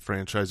he'll get the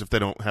franchise if they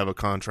don't have a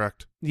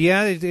contract.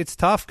 Yeah, it's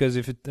tough because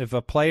if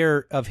a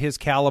player of his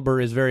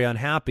caliber is very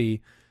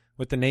unhappy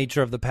with the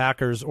nature of the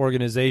Packers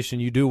organization,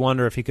 you do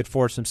wonder if he could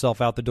force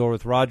himself out the door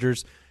with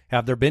Rodgers.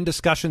 Have there been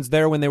discussions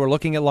there when they were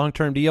looking at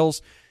long-term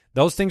deals?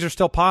 Those things are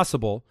still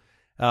possible.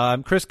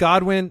 Chris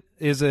Godwin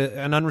is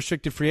an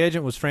unrestricted free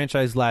agent, was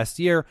franchised last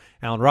year.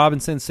 Allen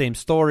Robinson, same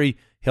story.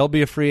 He'll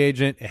be a free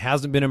agent. It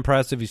hasn't been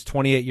impressive. He's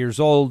 28 years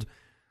old.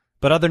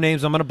 But other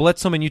names, I'm going to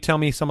blitz them and you tell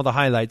me some of the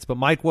highlights. But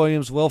Mike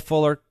Williams, Will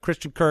Fuller,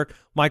 Christian Kirk,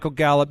 Michael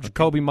Gallup,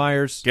 Jacoby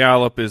Myers.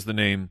 Gallup is the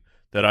name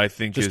that I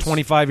think just is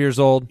 25 years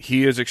old.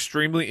 He is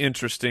extremely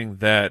interesting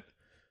that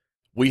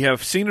we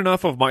have seen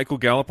enough of Michael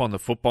Gallup on the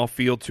football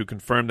field to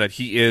confirm that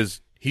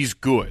he's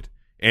good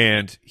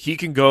and he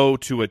can go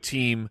to a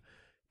team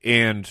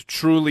and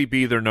truly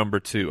be their number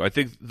two. I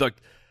think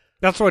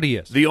that's what he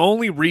is. The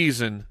only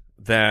reason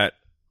that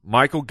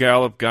Michael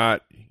Gallup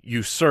got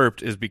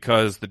usurped is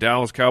because the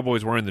Dallas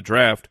Cowboys were in the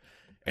draft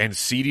and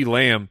CeeDee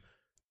Lamb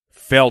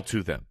fell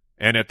to them.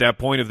 And at that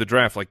point of the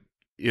draft,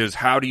 is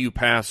how do you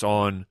pass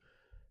on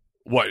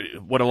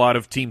what a lot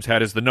of teams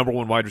had as the number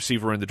one wide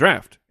receiver in the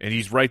draft? And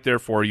he's right there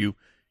for you.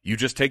 You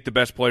just take the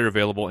best player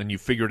available and you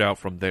figure it out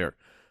from there.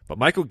 But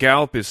Michael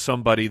Gallup is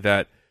somebody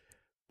that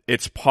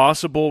it's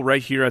possible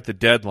right here at the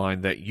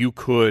deadline that you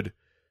could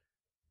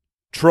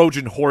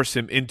Trojan horse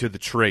him into the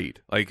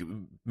trade. Like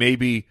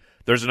maybe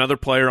there's another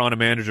player on a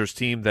manager's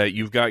team that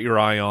you've got your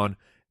eye on,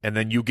 and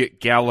then you get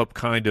Gallup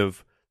kind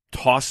of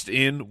tossed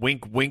in,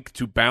 wink, wink,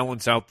 to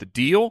balance out the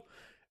deal,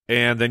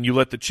 and then you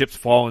let the chips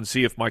fall and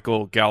see if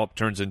Michael Gallup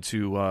turns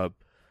into a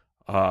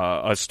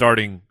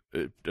starting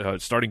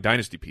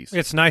dynasty piece.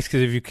 It's nice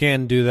because if you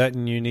can do that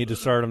and you need to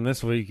start him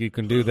this week, you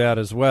can do that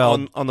as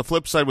well. On the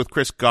flip side with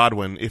Chris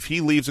Godwin, if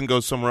he leaves and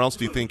goes somewhere else,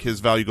 do you think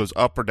his value goes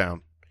up or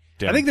down?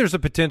 I think there's a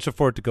potential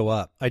for it to go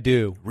up. I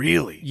do.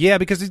 Really? Yeah,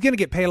 because he's going to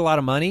get paid a lot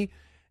of money,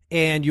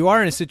 and you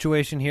are in a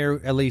situation here,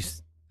 at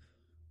least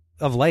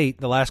of late,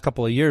 the last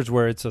couple of years,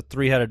 where it's a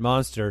three-headed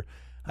monster.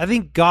 I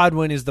think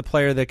Godwin is the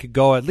player that could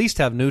go at least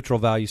have neutral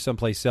value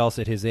someplace else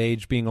at his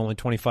age, being only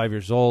 25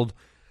 years old.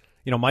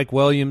 Mike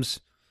Williams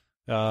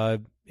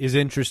is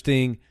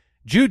interesting.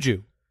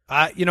 Juju,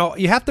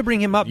 you have to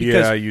bring him up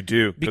because you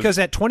do, because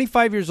at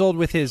 25 years old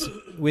with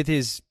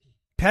his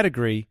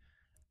pedigree,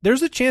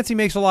 there's a chance he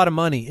makes a lot of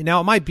money. Now,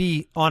 it might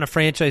be on a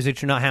franchise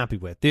that you're not happy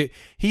with.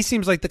 He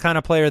seems like the kind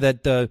of player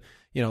that the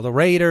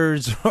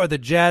Raiders or the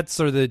Jets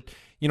or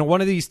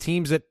one of these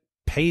teams that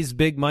pays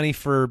big money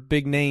for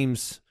big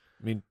names.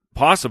 I mean,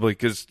 possibly,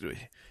 because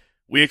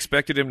we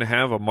expected him to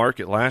have a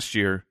market last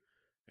year,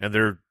 and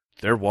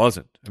there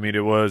wasn't. I mean,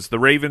 it was the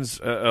Ravens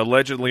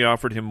allegedly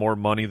offered him more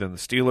money than the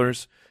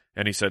Steelers,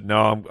 and he said,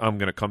 no, I'm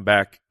going to come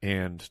back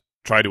and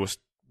try to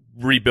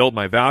rebuild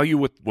my value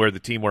with the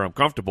team where I'm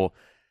comfortable.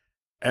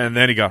 And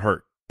then he got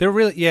hurt. There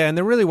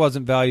really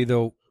wasn't value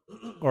though,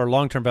 or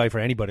long-term value for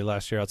anybody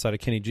last year outside of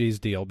Kenny G's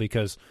deal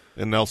because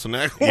and Nelson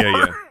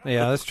Aguilar.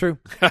 Yeah, that's true.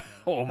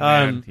 Oh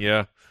man,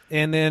 yeah.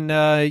 And then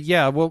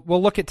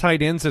we'll look at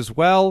tight ends as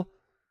well.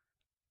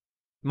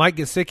 Mike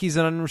Gesicki's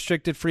an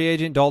unrestricted free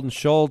agent. Dalton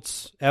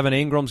Schultz, Evan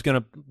Ingram's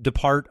going to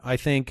depart, I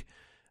think.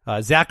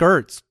 Zach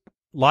Ertz,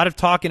 a lot of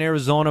talk in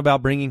Arizona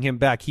about bringing him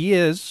back. He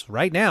is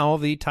right now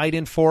the tight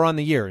end 4 on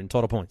the year in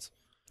total points.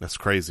 That's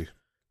crazy.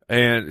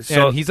 And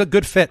he's a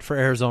good fit for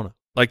Arizona.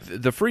 Like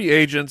the free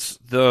agents,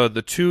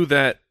 the two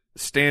that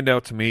stand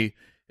out to me,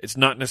 it's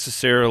not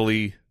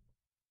necessarily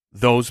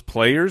those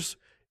players.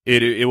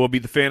 It will be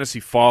the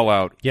fantasy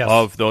fallout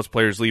of those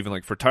players leaving.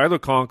 Like for Tyler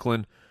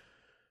Conklin,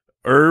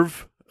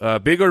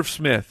 Big Irv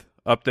Smith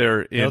up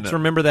there let's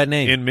remember that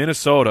name. In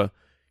Minnesota,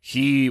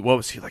 he had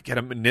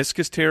a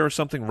meniscus tear or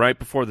something right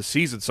before the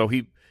season, so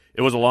it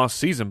was a lost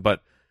season,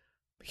 but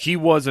he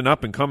was an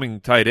up-and-coming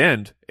tight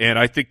end, and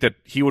I think that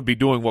he would be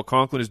doing what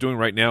Conklin is doing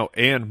right now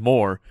and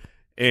more.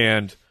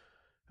 And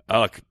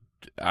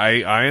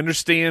I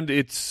understand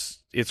it's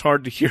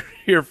hard to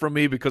hear from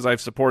me because I've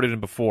supported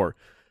him before.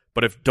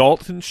 But if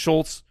Dalton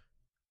Schultz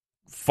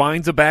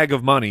finds a bag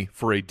of money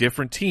for a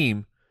different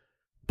team,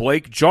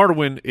 Blake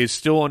Jarwin is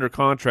still under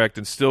contract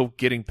and still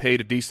getting paid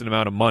a decent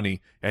amount of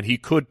money, and he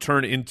could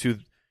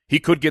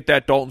get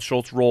that Dalton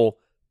Schultz role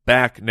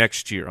back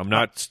next year. I'm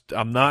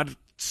not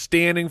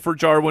standing for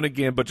Jarwin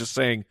again, but just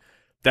saying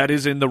that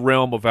is in the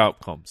realm of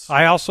outcomes.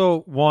 I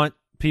also want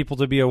people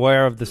to be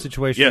aware of the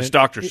situation. Yes,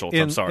 Dr. Schultz,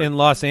 I'm sorry. In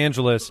Los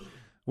Angeles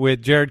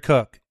with Jared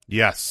Cook.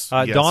 Yes.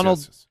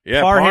 Donald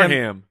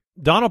Parham.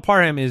 Donald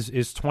Parham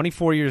is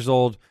 24 years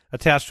old,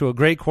 attached to a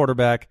great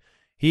quarterback.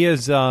 He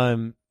is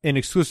an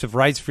exclusive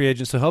rights free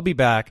agent, so he'll be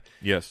back.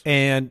 Yes.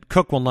 And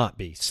Cook will not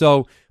be.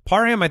 So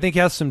Parham, I think,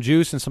 has some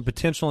juice and some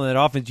potential in that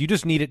offense. You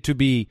just need it to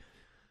be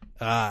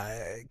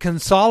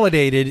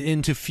consolidated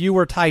into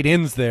fewer tight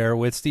ends there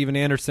with Steven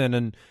Anderson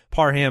and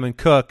Parham and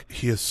Cook.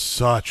 He is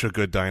such a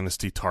good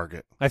dynasty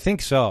target. I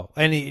think so.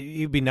 And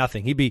he'd be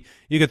nothing.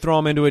 You could throw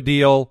him into a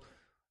deal.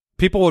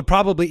 People would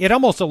probably, it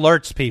almost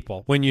alerts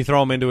people when you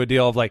throw him into a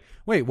deal of like,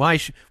 wait, why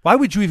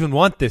would you even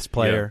want this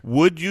player? Yeah.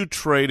 Would you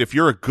trade, if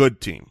you're a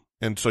good team,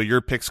 and so your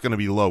pick's going to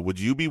be low, would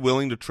you be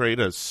willing to trade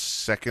a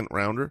second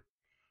rounder?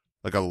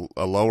 Like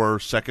a lower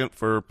second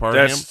for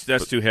Parham?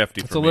 That's too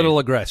hefty for me. It's a little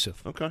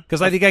aggressive. Okay.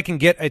 Because I think I can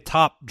get a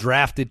top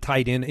drafted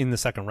tight end in the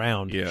second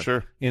round. Yeah.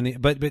 Sure.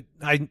 But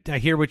I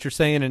hear what you're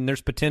saying, and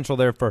there's potential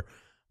there for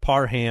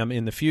Parham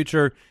in the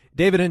future.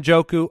 David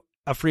Njoku,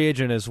 a free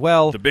agent as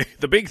well.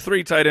 The big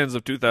three tight ends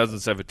of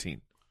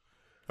 2017.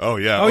 Oh,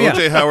 yeah. Oh, yeah.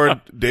 O.J.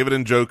 Howard, David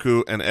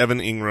Njoku, and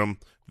Evan Ingram.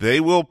 They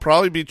will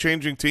probably be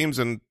changing teams,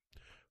 and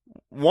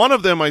one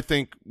of them, I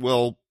think,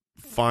 will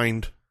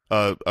find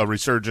a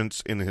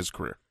resurgence in his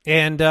career.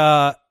 And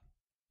that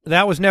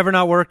was never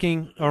not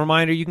working. A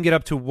reminder, you can get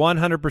up to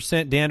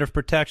 100% dandruff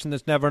protection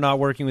that's never not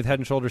working with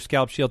Head & Shoulders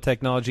Scalp Shield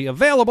technology,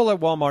 available at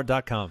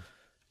Walmart.com.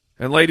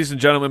 And ladies and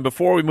gentlemen,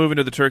 before we move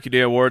into the Turkey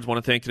Day Awards, I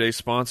want to thank today's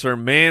sponsor,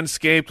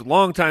 Manscaped,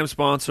 longtime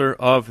sponsor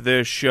of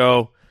this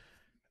show.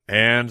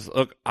 And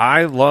look,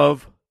 I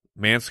love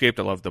Manscaped.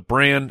 I love the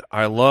brand.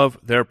 I love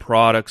their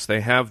products.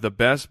 They have the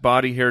best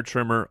body hair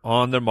trimmer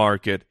on the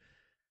market.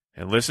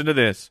 And listen to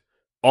this.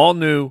 All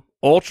new,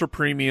 ultra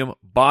premium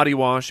body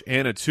wash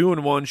and a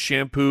 2-in-1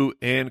 shampoo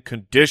and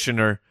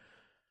conditioner.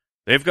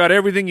 They've got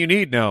everything you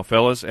need now,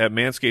 fellas, at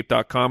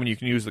manscaped.com, and you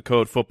can use the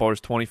code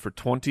footballers20 for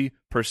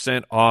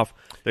 20% off.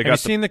 Have you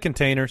seen the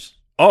containers?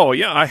 Oh,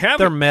 yeah, I have.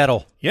 They're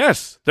metal.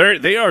 Yes,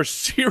 they are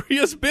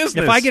serious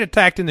business. If I get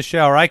attacked in the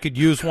shower, I could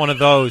use one of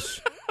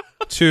those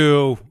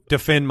to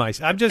defend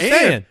myself. I'm just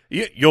saying.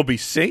 You'll be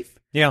safe.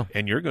 Yeah.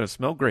 And you're going to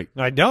smell great.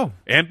 I know.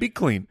 And be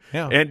clean.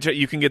 Yeah. And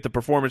you can get the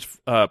Performance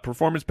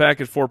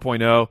Package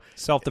 4.0.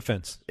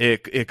 Self-defense.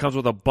 It comes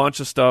with a bunch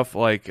of stuff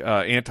like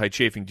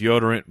anti-chafing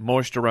deodorant,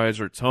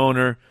 moisturizer,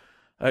 toner.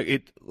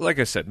 Like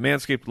I said,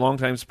 Manscaped,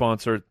 longtime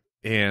sponsor,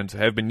 and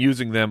have been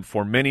using them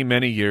for many,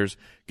 many years.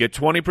 Get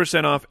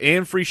 20% off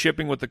and free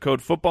shipping with the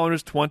code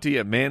footballers20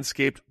 at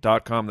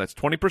manscaped.com. That's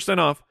 20%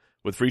 off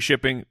with free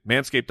shipping.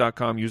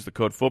 Manscaped.com. Use the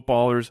code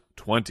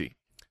footballers20.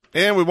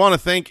 And we want to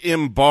thank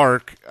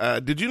Embark.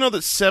 Did you know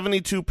that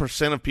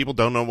 72% of people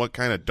don't know what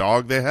kind of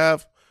dog they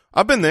have?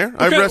 I've been there.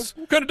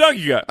 What kind of dog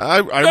you got? I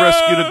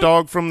rescued a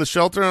dog from the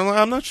shelter, and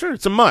I'm not sure.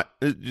 It's a mutt.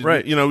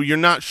 Right. You know, you're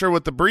not sure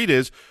what the breed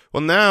is.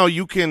 Well, now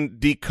you can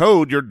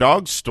decode your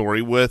dog's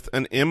story with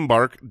an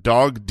Embark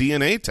dog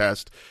DNA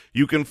test.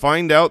 You can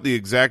find out the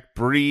exact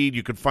breed.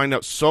 You can find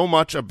out so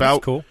much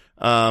about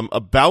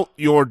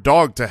your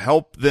dog to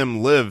help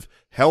them live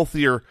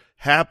healthier,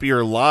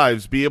 happier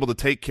lives, be able to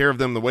take care of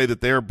them the way that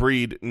their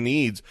breed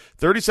needs.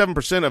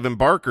 37% of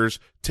Embarkers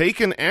take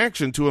an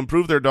action to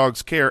improve their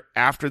dog's care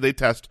after they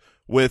test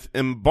with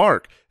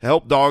Embark.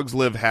 Help dogs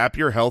live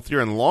happier, healthier,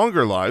 and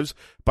longer lives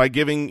by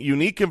giving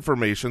unique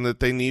information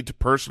that they need to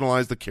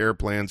personalize the care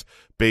plans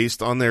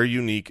based on their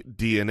unique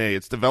DNA.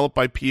 It's developed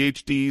by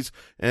PhDs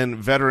and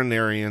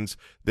veterinarians.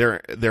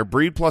 Their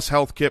Breed Plus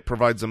Health Kit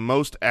provides the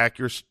most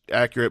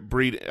accurate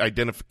breed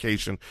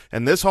identification.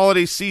 And this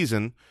holiday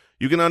season,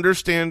 you can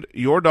understand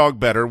your dog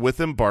better with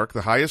Embark,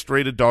 the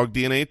highest-rated dog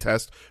DNA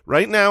test.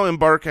 Right now,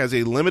 Embark has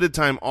a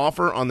limited-time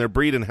offer on their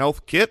Breed and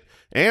Health Kit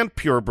and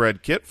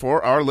Purebred Kit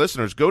for our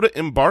listeners. Go to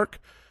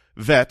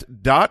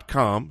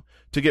embarkvet.com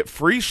to get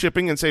free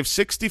shipping and save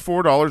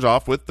 $64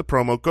 off with the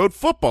promo code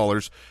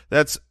FOOTBALLERS.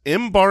 That's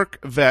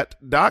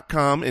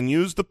embarkvet.com and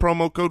use the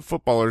promo code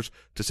FOOTBALLERS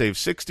to save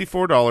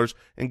 $64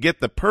 and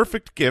get the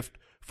perfect gift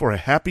for a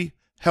happy,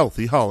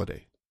 healthy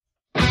holiday.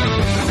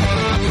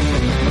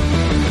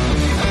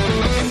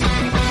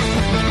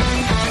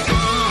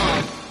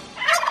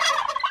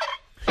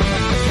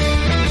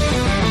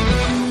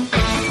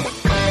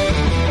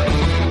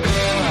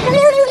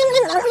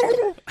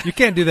 You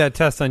can't do that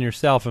test on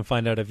yourself and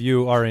find out if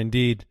you are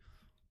indeed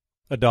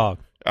a dog.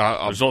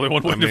 There's only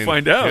one way to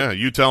find out. Yeah,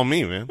 you tell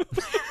me, man.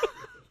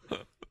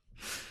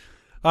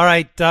 All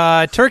right,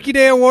 Turkey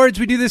Day Awards.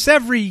 We do this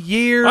every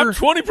year. I'm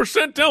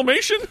 20%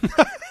 Dalmatian.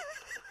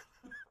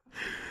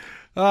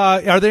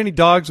 Are there any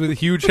dogs with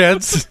huge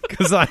heads?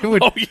 Because I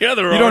would. Oh yeah,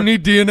 there are. You don't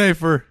need DNA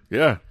for.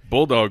 Yeah,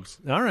 bulldogs.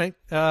 All right,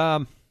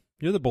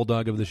 you're the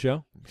bulldog of the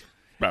show.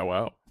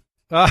 Wow.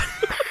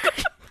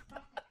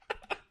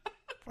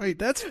 Wait,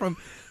 that's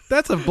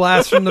a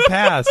blast from the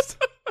past.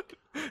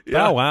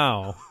 Yeah. Oh,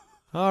 wow.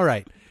 All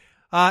right.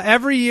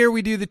 Every year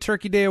we do the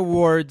Turkey Day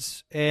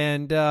Awards,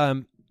 and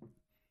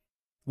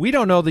we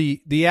don't know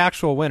the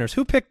actual winners.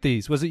 Who picked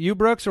these? Was it you,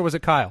 Brooks, or was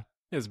it Kyle?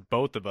 It's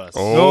both of us.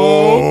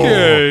 Oh,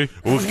 okay.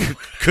 Well,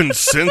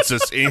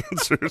 consensus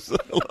answers.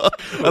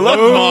 I love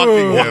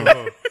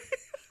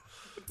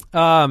mocking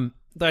him.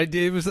 I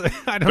don't know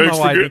Thanks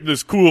why. for getting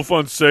this cool,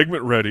 fun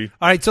segment ready.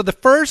 All right, so the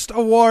first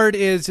award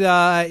is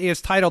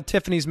titled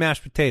Tiffany's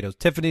Mashed Potatoes.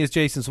 Tiffany is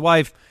Jason's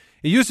wife.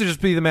 It used to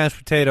just be the mashed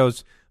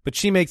potatoes, but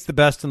she makes the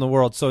best in the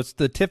world. So it's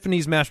the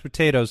Tiffany's Mashed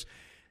Potatoes.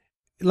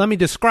 Let me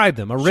describe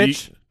them.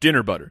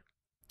 Dinner butter.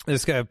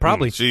 This guy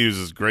probably She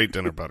uses great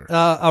dinner butter.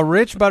 a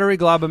rich, buttery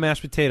glob of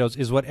mashed potatoes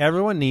is what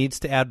everyone needs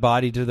to add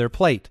body to their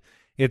plate.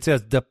 It's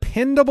as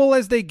dependable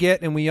as they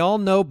get, and we all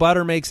know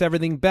butter makes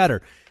everything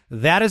better.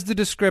 That is the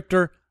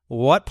descriptor.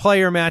 What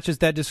player matches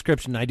that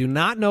description? I do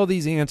not know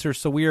these answers,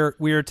 so we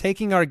are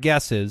taking our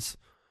guesses.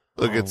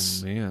 Look,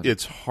 man.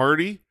 it's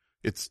hearty,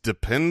 it's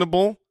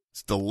dependable,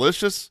 it's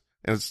delicious,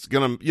 and it's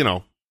gonna,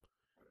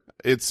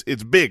 it's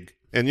big.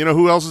 And you know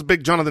who else is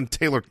big? Jonathan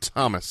Taylor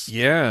Thomas.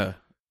 Yeah.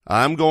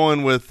 I'm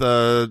going with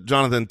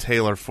Jonathan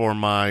Taylor for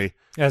my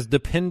As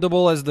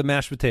dependable as the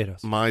mashed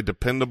potatoes.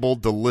 dependable,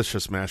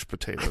 delicious mashed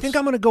potatoes. I think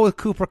I'm going to go with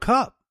Cooper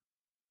Kupp.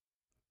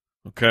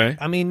 Okay.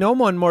 I mean, no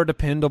one more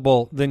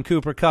dependable than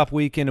Cooper Kupp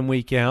week in and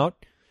week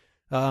out.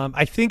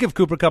 I think of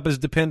Cooper Kupp as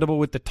dependable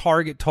with the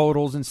target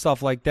totals and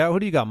stuff like that. Who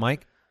do you got,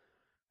 Mike?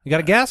 You got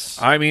a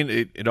guess? I mean,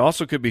 it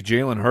also could be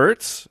Jalen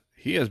Hurts.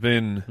 He has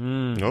been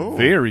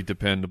very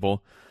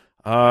dependable.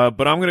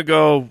 But I'm going to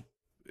go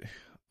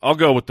 – I'll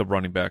go with the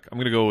running back. I'm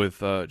going to go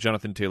with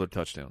Jonathan Taylor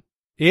touchdown.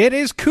 It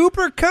is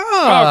Cooper Kupp.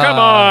 Oh, come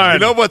on. You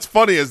know what's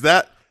funny is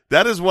that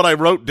is what I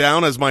wrote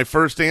down as my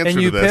first answer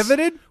And you to this.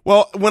 pivoted?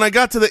 Well, when I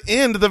got to the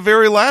end, the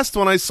very last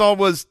one I saw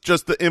was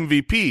just the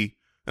MVP,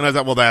 and I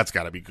thought, well, that's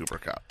got to be Cooper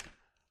Kupp.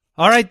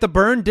 All right, the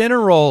burned dinner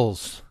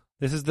rolls.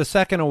 This is the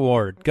second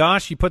award.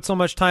 Gosh, you put so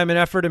much time and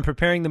effort in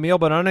preparing the meal,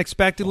 but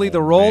unexpectedly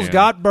the rolls man.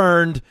 got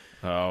burned.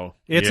 Oh,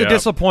 It's yeah. a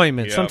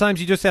disappointment. Yep.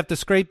 Sometimes you just have to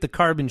scrape the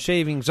carbon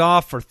shavings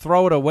off or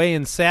throw it away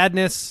in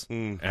sadness.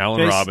 Allen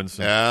Jason-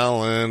 Robinson.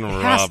 Allen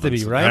Robinson. has to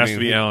be, right? It has to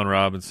be Allen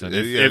Robinson.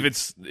 If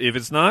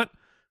it's not,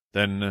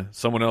 then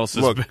someone else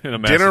has Look, been a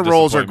massive dinner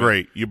rolls are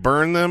disappointment. great. You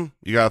burn them,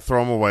 you got to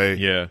throw them away.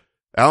 Yeah.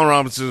 Allen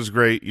Robinson is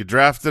great. You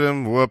drafted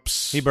him,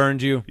 whoops. He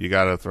burned you. You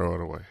got to throw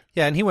it away.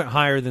 Yeah, and he went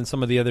higher than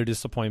some of the other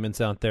disappointments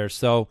out there.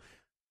 So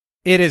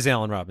it is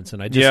Allen Robinson.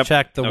 I just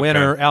checked. The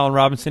winner, Allen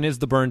Robinson, is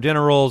the burned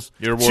dinner rolls.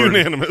 Your It's word.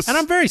 unanimous. And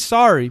I'm very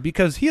sorry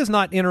because he is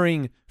not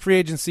entering free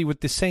agency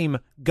with the same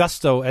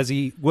gusto as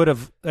he would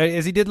have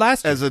as he did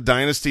last year. As a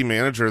dynasty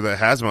manager that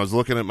has him, I was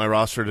looking at my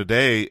roster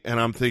today, and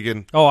I'm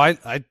thinking, Oh,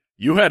 I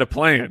You had a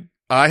plan.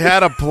 I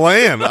had a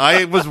plan.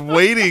 I was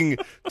waiting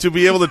to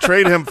be able to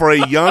trade him for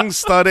a young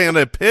stud and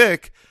a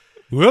pick.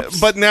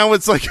 whoops. But now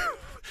it's like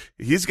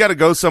he's got to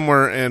go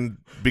somewhere, and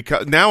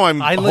because now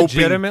I'm I hoping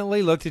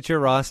legitimately looked at your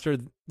roster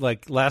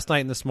like last night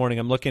and this morning.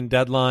 I'm looking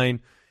deadline,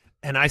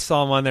 and I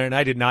saw him on there, and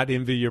I did not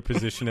envy your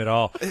position at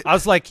all. I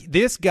was like,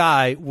 this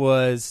guy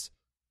was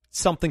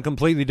something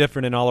completely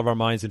different in all of our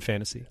minds in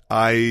fantasy.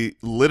 I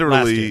Last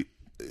literally,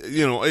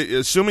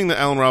 assuming that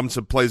Allen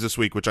Robinson plays this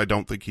week, which I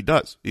don't think he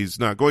does. He's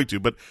not going to,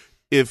 but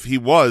if he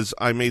was,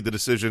 I made the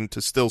decision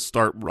to still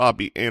start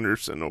Robbie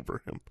Anderson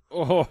over him.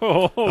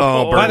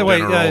 Oh, By the way,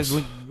 dinner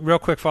rolls. real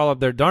quick follow up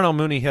there. Darnell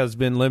Mooney has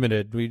been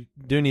limited. We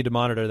do need to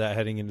monitor that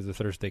heading into the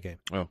Thursday game.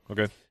 Oh,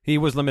 okay. He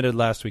was limited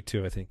last week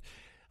too, I think.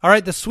 All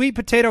right, the sweet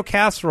potato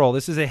casserole.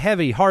 This is a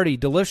heavy, hearty,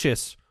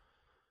 delicious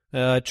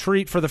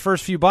treat for the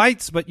first few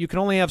bites, but you can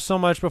only have so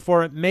much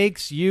before it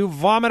makes you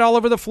vomit all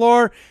over the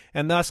floor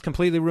and thus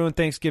completely ruin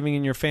Thanksgiving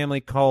and your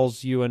family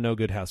calls you a no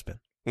good husband.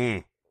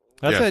 That's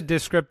Yeah. a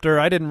descriptor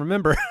I didn't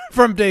remember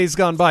from days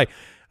gone by.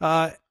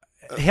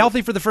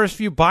 Healthy for the first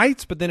few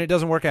bites, but then it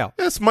doesn't work out.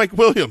 That's Mike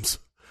Williams.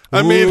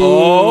 I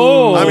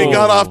mean,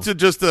 got off to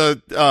just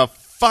a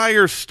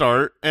fire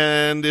start,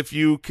 and if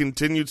you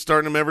continued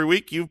starting him every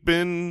week, you've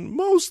been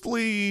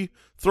mostly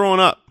throwing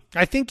up.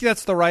 I think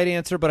that's the right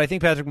answer, but I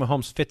think Patrick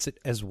Mahomes fits it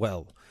as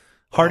well.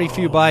 Hearty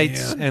few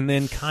bites, and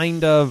then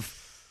kind of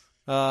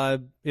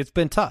it's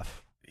been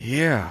tough.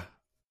 Yeah.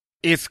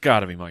 It's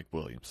got to be Mike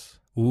Williams.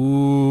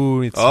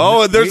 Ooh, it's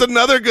And there's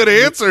another good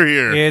answer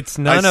here. It's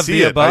none I of see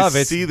the it. above. I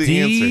It's see the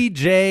answer.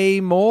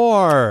 DJ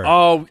Moore.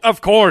 Oh, of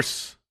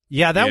course.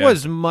 Yeah, that Yeah.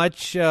 was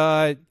much.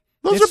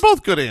 Those it's- are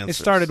both good answers. It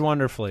started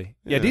wonderfully.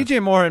 Yeah, Yeah. DJ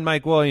Moore and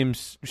Mike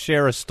Williams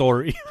share a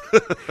story.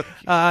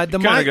 Kind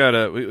of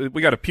got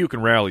we got a puke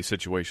and rally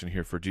situation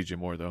here for DJ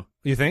Moore, though.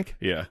 You think?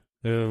 Yeah.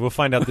 We'll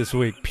find out this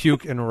week.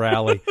 Puke and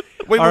rally.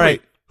 Wait, All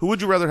right, Who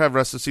would you rather have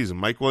rest of the season,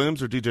 Mike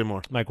Williams or DJ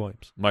Moore? Mike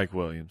Williams. Mike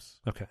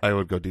Williams. Okay. I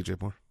would go DJ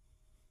Moore.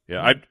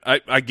 Yeah,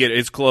 I get it.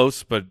 It's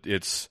close, but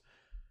it's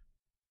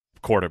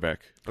quarterback.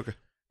 Okay.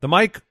 The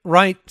Mike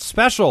Wright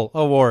Special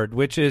Award,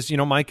 which is,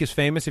 Mike is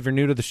famous. If you're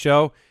new to the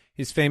show,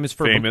 he's famous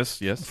for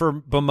Yes. for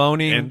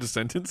bemoaning End the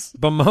sentence.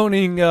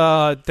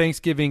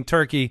 Thanksgiving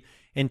turkey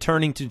and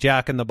turning to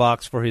Jack in the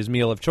Box for his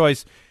meal of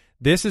choice.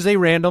 This is a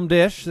random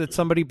dish that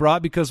somebody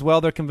brought because, well,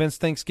 they're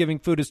convinced Thanksgiving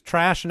food is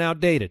trash and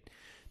outdated.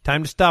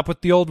 Time to stop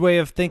with the old way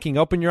of thinking.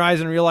 Open your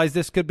eyes and realize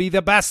this could be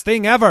the best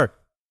thing ever.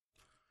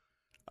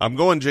 I'm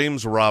going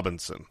James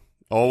Robinson.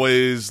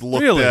 Always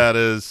looked Really? at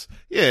as,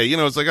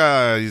 it's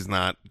like, he's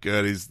not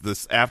good. He's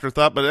this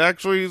afterthought, but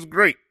actually he's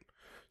great.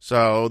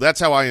 So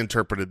that's how I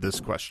interpreted this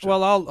question.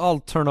 Well, I'll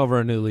turn over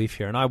a new leaf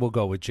here, and I will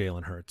go with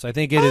Jalen Hurts. I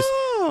think it is.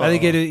 I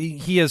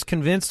think he has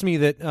convinced me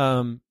that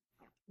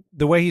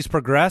the way he's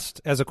progressed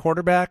as a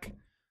quarterback,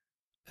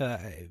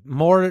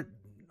 more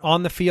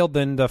on the field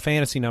than the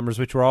fantasy numbers,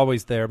 which were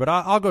always there. But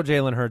I'll go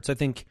Jalen Hurts. I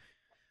think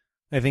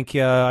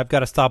I've got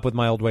to stop with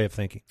my old way of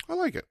thinking. I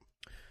like it.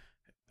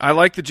 I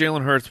like the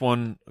Jalen Hurts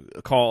one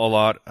call a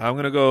lot. I'm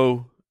going to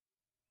go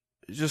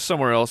just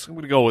somewhere else. I'm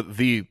going to go with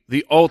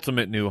the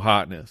ultimate new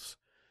hotness,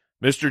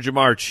 Mr.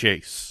 Jamar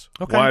Chase,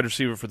 wide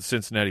receiver for the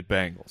Cincinnati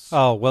Bengals.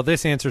 Oh, well,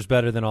 this answer is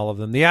better than all of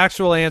them. The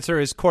actual answer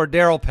is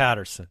Cordero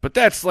Patterson. But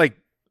that's like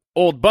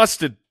old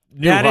busted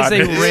new That is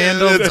hotness. a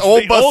random. It's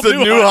old busted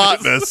new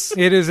hotness.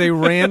 It is a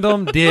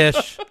random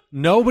dish.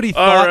 Nobody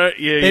thought right.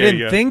 they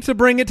didn't think to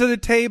bring it to the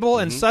table,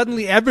 and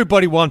suddenly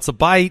everybody wants a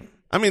bite.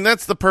 I mean,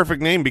 that's the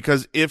perfect name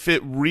because if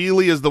it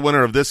really is the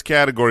winner of this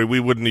category,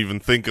 we wouldn't even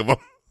think of him.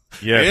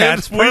 Yeah, and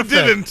that's we perfect.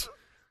 didn't.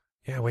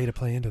 Yeah, way to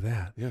play into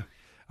that. Yeah.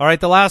 All right,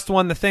 the last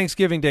one, the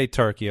Thanksgiving Day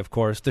turkey, of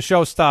course. The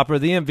showstopper,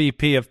 the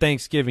MVP of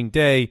Thanksgiving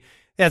Day,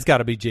 that's got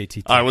to be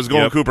JT. I was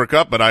going Cooper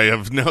Kupp, but I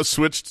have now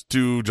switched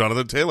to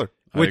Jonathan Taylor.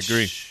 Which I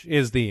agree.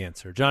 is the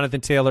answer. Jonathan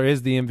Taylor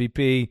is the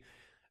MVP.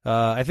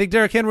 I think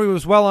Derrick Henry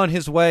was well on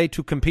his way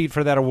to compete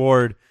for that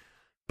award,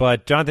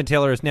 but Jonathan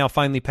Taylor has now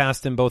finally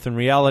passed him both in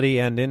reality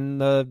and in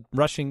the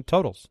rushing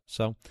totals.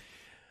 So,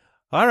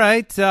 all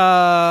right,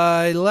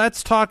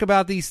 let's talk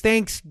about these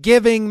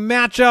Thanksgiving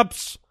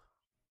matchups.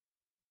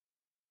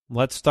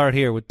 Let's start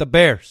here with the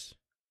Bears.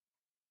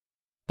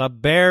 The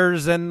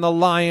Bears and the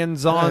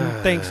Lions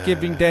on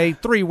Thanksgiving Day.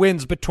 3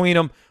 wins between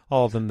them.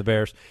 All of them the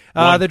Bears.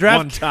 One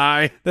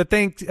tie. The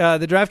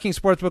DraftKings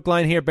Sportsbook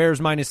line here, Bears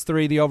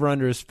 -3. The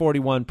over-under is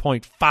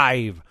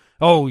 41.5.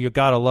 Oh, you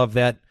got to love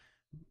that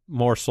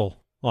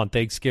morsel on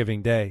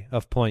Thanksgiving Day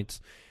of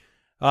points.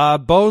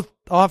 Both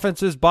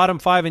offenses bottom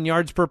 5 in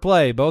yards per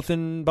play, both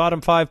in bottom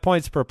 5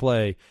 points per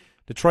play.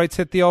 Detroit's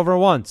hit the over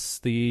once.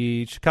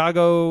 The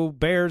Chicago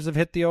Bears have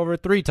hit the over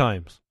 3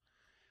 times.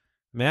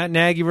 Matt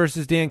Nagy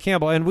versus Dan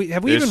Campbell. And we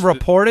even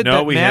reported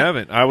that we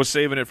haven't. I was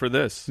saving it for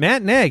this.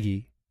 Matt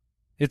Nagy,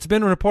 it's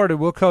been reported,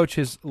 will coach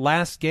his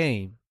last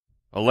game.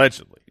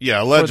 Allegedly.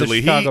 Yeah,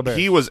 allegedly. Chicago Bears.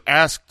 He was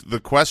asked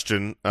the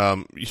question,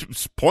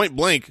 point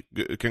blank,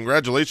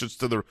 congratulations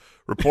to the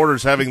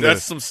reporters having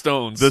That's some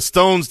stones. the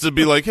stones to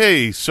be like,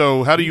 hey,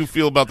 so how do you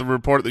feel about the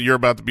report that you're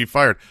about to be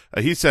fired?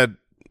 He said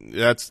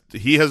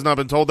he has not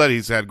been told that.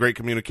 He's had great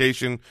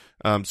communication.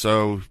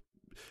 So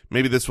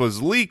maybe this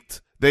was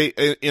leaked. They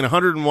in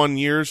 101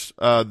 years,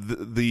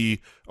 the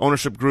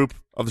ownership group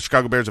of the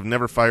Chicago Bears have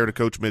never fired a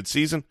coach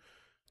midseason.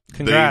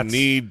 Congrats. They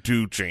need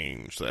to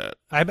change that.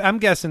 I'm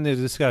guessing the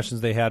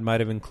discussions they had might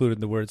have included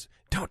the words,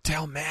 "Don't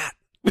tell Matt."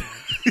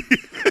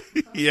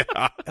 Yeah.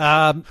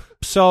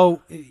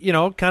 So,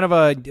 kind of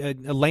a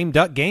lame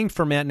duck game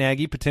for Matt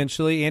Nagy,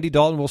 potentially. Andy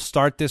Dalton will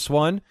start this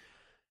one.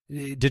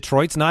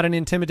 Detroit's not an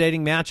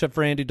intimidating matchup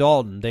for Andy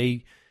Dalton.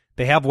 They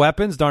have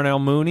weapons, Darnell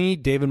Mooney,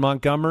 David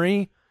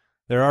Montgomery.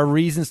 There are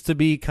reasons to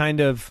be kind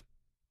of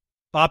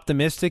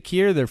optimistic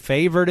here. They're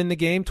favored in the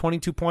game.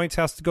 22 points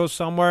has to go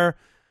somewhere.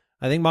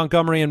 I think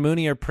Montgomery and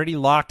Mooney are pretty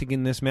locked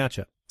in this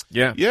matchup.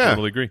 Yeah,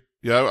 totally agree.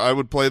 Yeah, I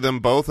would play them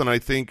both, and I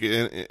think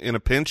in a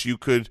pinch you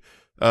could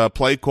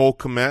play Cole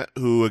Kmet,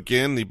 who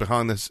again the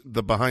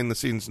behind the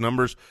scenes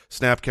numbers,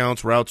 snap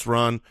counts, routes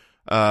run.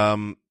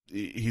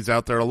 He's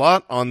out there a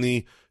lot on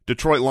the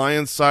Detroit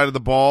Lions side of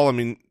the ball. I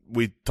mean,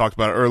 we talked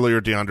about it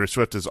earlier. DeAndre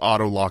Swift is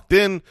auto locked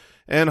in,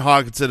 and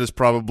Hockenson is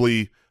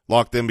probably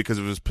locked in because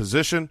of his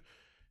position.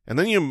 And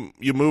then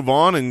you move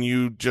on and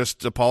you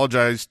just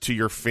apologize to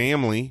your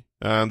family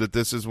that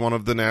this is one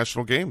of the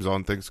national games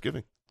on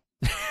Thanksgiving.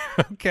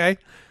 Okay.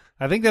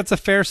 I think that's a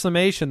fair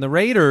summation. The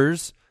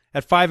Raiders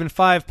at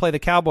 5-5 play the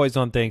Cowboys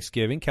on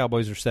Thanksgiving.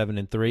 Cowboys are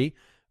 7-3.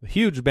 A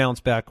huge bounce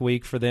back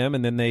week for them,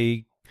 and then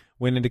they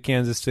went into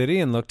Kansas City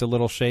and looked a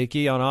little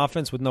shaky on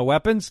offense with no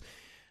weapons.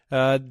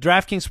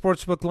 DraftKings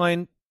Sportsbook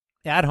line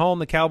at home,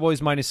 the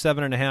Cowboys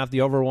 -7.5.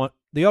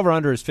 The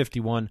over-under is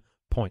 51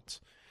 points.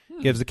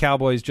 Gives the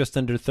Cowboys just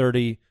under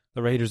 30,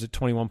 the Raiders at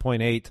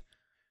 21.8.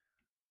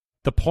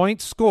 The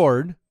points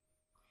scored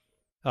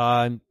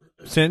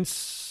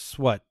since,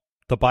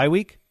 the bye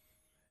week?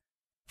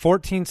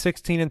 14,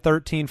 16, and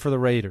 13 for the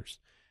Raiders.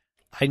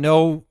 I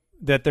know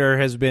that there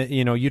has been,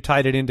 you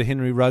tied it into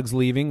Henry Ruggs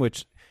leaving,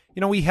 which,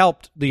 we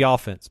helped the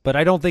offense. But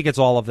I don't think it's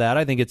all of that.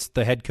 I think it's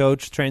the head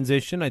coach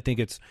transition. I think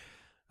it's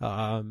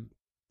a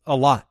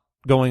lot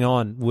going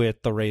on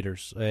with the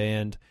Raiders.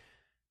 And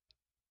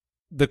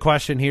the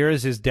question here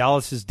is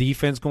Dallas's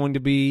defense going to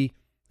be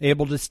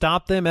able to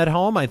stop them at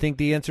home? I think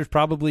the answer is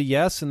probably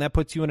yes, and that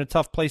puts you in a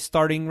tough place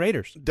starting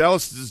Raiders.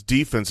 Dallas's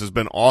defense has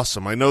been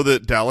awesome. I know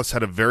that Dallas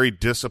had a very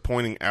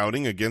disappointing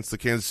outing against the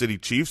Kansas City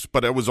Chiefs,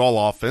 but it was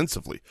all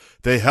offensively.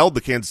 They held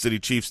the Kansas City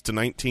Chiefs to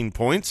 19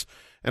 points,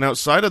 and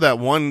outside of that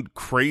one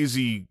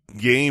crazy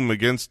game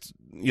against,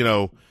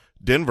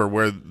 Denver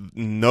where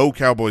no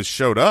Cowboys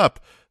showed up,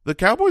 the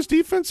Cowboys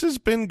defense has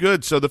been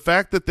good. So the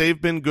fact that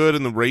they've been good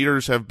and the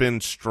Raiders have been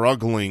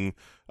struggling,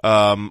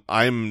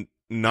 I'm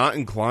not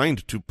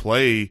inclined to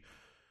play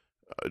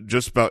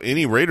just about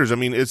any Raiders. I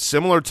mean, it's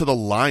similar to the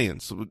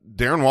Lions.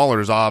 Darren Waller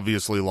is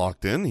obviously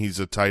locked in. He's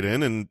a tight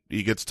end, and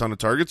he gets a ton of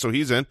targets, so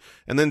he's in.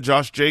 And then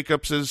Josh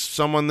Jacobs is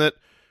someone that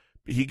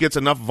he gets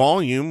enough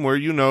volume where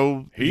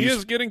he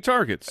is getting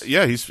targets.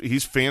 Yeah,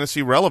 he's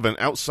fantasy relevant.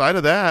 Outside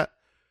of that,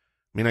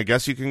 I mean, I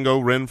guess you can go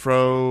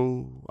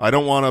Renfro. I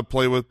don't want to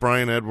play with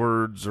Brian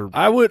Edwards or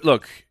I would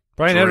look.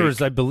 Brian Drake.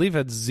 Edwards, I believe,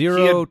 had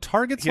zero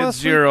targets He had last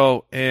zero,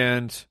 week.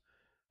 and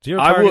Zero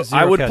targets,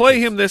 I would zero play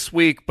catches. him this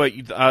week, but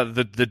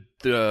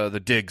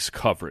the Diggs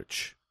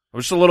coverage. I'm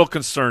just a little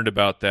concerned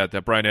about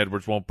that Brian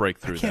Edwards won't break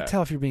through I can't that.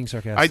 tell if you're being I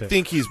sarcastic.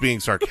 think he's being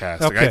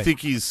sarcastic. Okay. I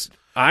think he's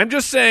I'm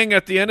just saying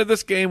at the end of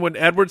this game when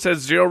Edwards has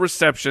 0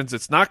 receptions,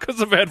 it's not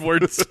because of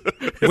Edwards.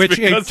 It's Which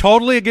because,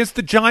 totally against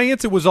the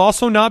Giants, it was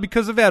also not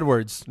because of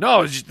Edwards.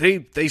 no,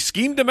 they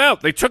schemed him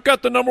out. They took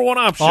out the number one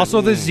option.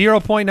 Also, the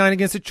 0.9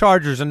 against the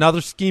Chargers,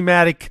 another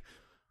schematic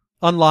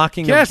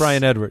unlocking Yes. of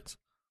Brian Edwards.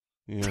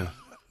 yeah.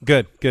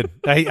 Good.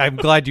 I'm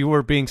glad you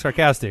were being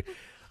sarcastic.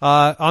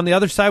 On the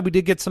other side, we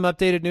did get some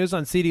updated news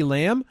on CeeDee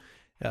Lamb.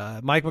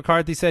 Mike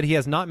McCarthy said he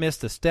has not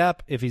missed a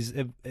step. If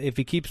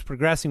he keeps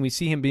progressing, we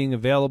see him being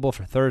available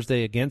for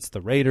Thursday against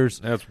the Raiders.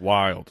 That's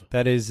wild.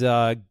 That is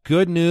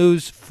good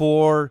news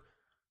for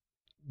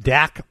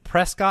Dak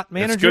Prescott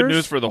managers. It's good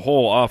news for the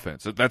whole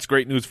offense. That's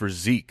great news for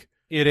Zeke.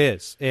 It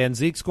is. And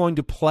Zeke's going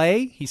to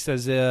play. He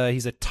says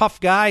he's a tough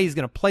guy. He's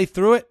going to play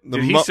through it.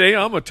 Did he say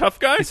I'm a tough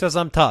guy? He says,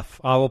 I'm tough.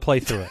 I will play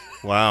through it.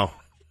 Wow.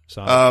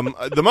 So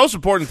The most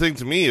important thing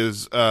to me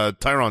is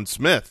Tyron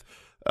Smith,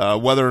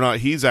 whether or not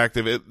he's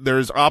active.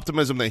 There's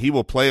optimism that he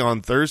will play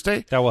on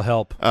Thursday. that will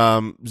help.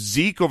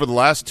 Zeke over the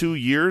last 2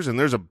 years, and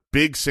there's a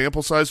big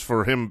sample size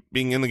for him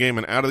being in the game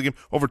and out of the game,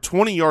 over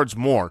 20 yards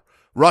more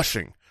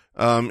rushing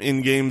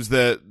in games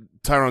that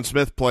Tyron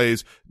Smith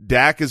plays.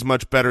 Dak is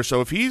much better. So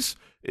if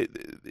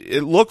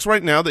it looks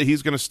right now that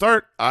he's going to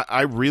start,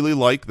 I really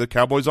like the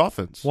Cowboys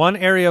offense. One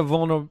area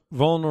of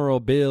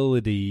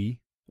vulnerability.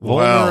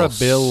 Well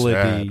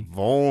said.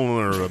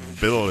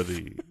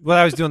 Vulnerability. Well,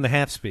 I was doing the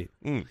half speed.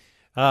 Mm.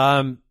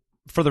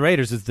 For the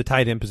Raiders is the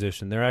tight end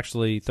position. They're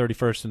actually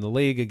 31st in the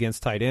league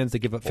against tight ends. They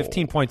give up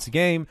 15 points a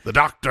game. The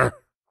doctor.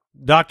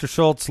 Dr.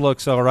 Schultz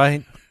looks all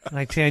right.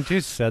 I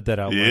just said that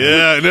out loud.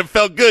 Yeah, and it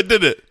felt good,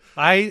 didn't it?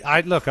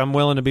 I look, I'm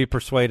willing to be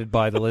persuaded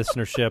by the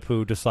listenership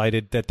who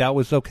decided that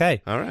was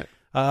okay. All right.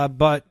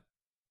 But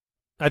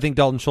I think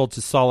Dalton Schultz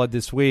is solid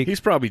this week. He's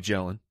probably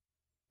gelling.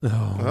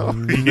 Oh,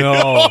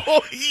 no.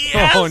 Oh,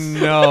 yes. Oh,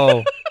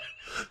 no.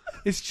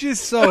 It's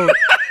just so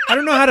 – I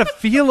don't know how to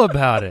feel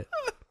about it.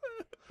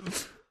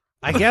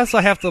 I guess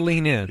I have to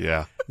lean in.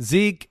 Yeah.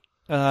 Zeke,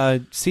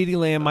 CeeDee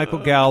Lamb, Michael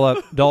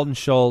Gallup, Dalton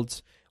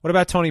Schultz. What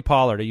about Tony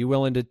Pollard? Are you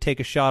willing to take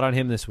a shot on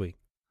him this week?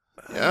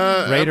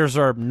 Raiders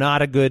are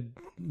not a good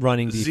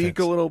running defense. Zeke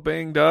a little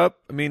banged up.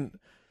 I mean,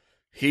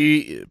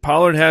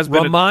 Pollard has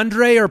been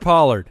Ramondre or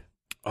Pollard?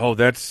 Oh,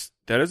 that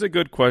is a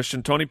good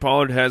question. Tony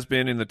Pollard has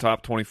been in the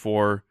top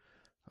 24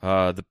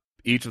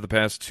 each of the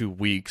past 2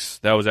 weeks.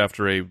 That was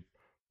after a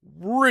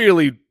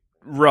really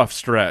rough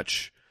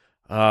stretch.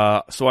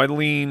 So I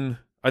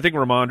think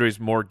Ramondre is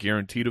more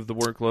guaranteed of the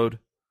workload.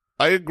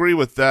 I agree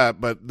with that,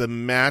 but the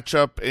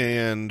matchup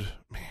and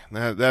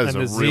man, that is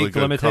And a the really Zeke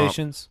good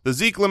limitations? comp. The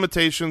Zeke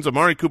limitations,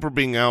 Amari Cooper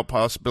being out,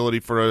 possibility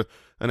for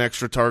an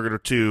extra target or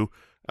two.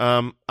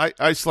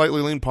 I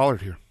slightly lean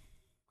Pollard here.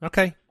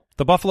 Okay.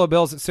 The Buffalo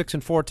Bills at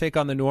 6-4 take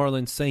on the New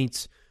Orleans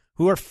Saints,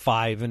 who are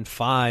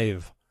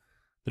 5-5.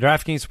 The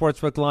DraftKings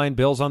Sportsbook line,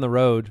 Bills on the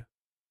road,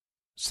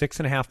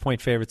 6.5-point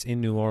favorites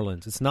in New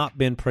Orleans. It's not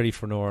been pretty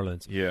for New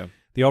Orleans. Yeah.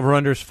 The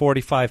over-under is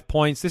 45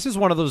 points. This is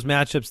one of those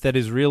matchups that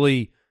is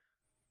really –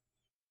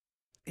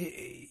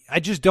 I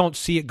just don't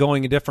see it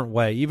going a different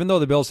way, even though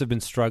the Bills have been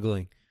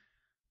struggling.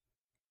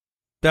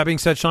 That being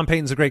said, Sean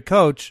Payton's a great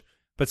coach,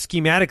 but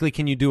schematically,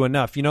 can you do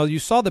enough? You know, you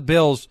saw the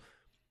Bills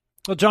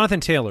 – well, Jonathan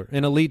Taylor,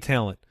 an elite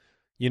talent.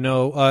 You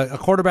know, a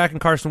quarterback in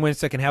Carson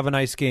Wentz that can have a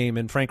nice game,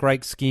 and Frank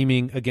Reich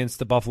scheming against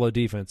the Buffalo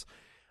defense.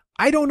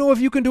 I don't know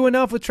if you can do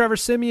enough with Trevor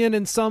Siemian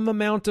and some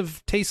amount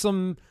of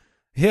Taysom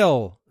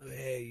Hill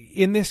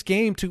in this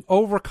game to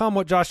overcome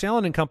what Josh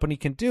Allen and company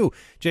can do.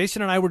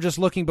 Jason and I were just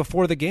looking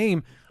before the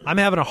game. I'm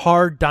having a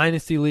hard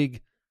Dynasty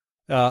League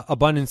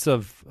abundance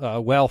of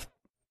wealth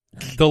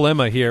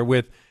dilemma here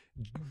with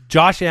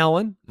Josh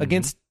Allen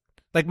against,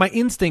 like, my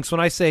instincts when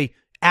I say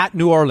at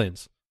New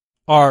Orleans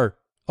are,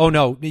 oh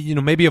no, you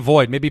know, maybe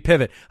avoid, maybe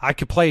pivot. I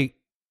could play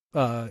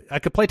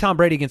Tom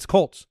Brady against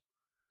Colts.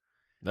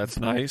 That's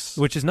nice.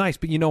 Which is nice,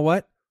 but you know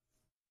what?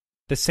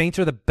 The Saints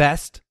are the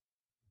best.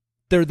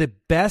 They're the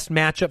best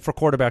matchup for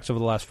quarterbacks over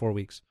the last 4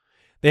 weeks.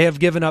 They have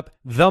given up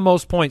the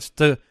most points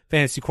to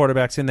fantasy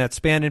quarterbacks in that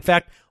span. In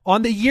fact,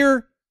 on the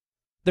year,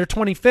 they're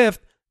 25th,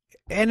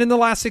 and in the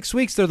last 6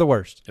 weeks, they're the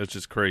worst. It's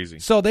just crazy.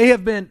 So they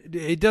have been,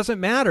 it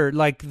doesn't matter.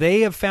 Like,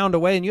 they have found a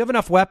way, and you have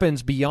enough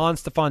weapons beyond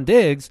Stephon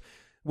Diggs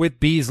with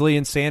Beasley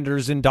and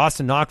Sanders and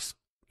Dawson Knox.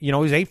 You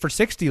know, he was 8 for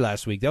 60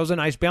 last week. That was a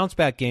nice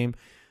bounce-back game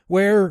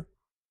where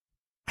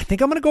I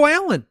think I'm going to go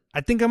Allen.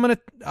 I think I'm going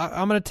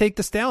to take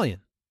the Stallion.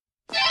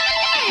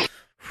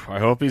 I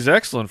hope he's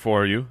excellent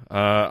for you.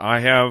 I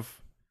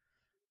have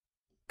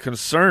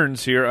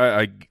concerns here.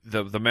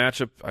 The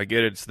matchup, I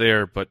get it's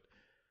there, but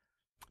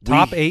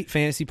top 8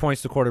 fantasy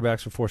points to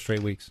quarterbacks for 4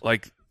 straight weeks.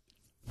 Like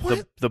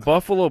the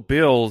Buffalo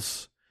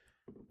Bills,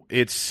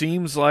 it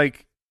seems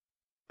like,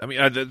 I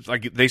mean,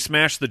 like they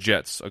smashed the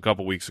Jets a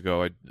couple weeks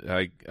ago.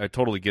 I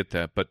totally get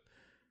that, but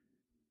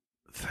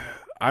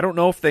I don't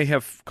know if they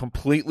have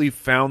completely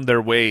found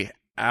their way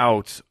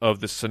out of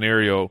the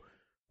scenario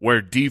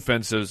where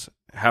defenses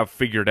have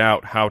figured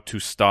out how to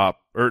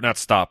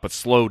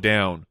slow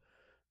down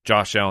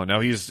Josh Allen. Now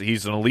he's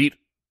an elite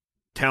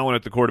talent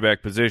at the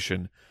quarterback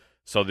position,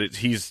 so that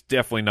he's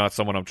definitely not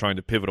someone I'm trying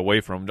to pivot away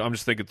from. I'm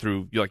just thinking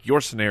through like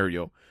your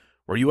scenario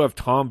where you have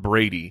Tom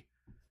Brady.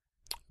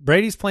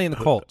 Brady's playing the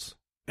Colts.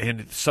 And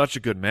it's such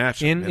a good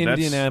matchup. In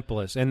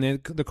Indianapolis. And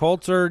the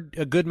Colts are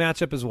a good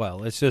matchup as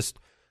well. It's just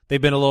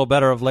they've been a little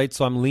better of late,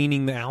 so I'm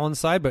leaning the Allen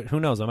side, but who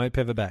knows? I might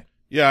pivot back.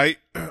 Yeah,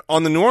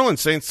 on the New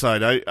Orleans Saints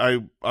side, I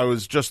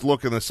was just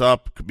looking this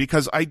up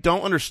because I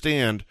don't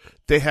understand.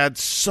 They had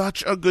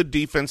such a good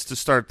defense to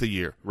start the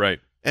year. Right.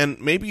 And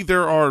maybe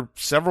there are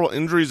several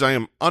injuries I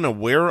am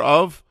unaware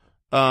of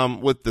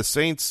with the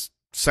Saints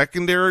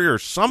secondary or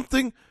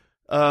something.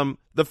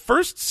 The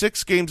first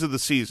 6 games of the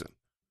season,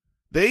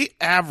 they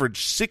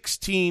averaged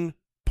 16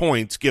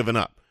 points given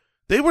up.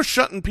 They were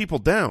shutting people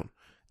down.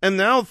 And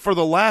now for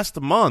the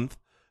last month,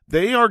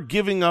 they are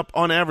giving up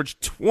on average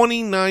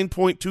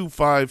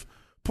 29.25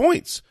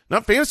 points.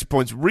 Not fantasy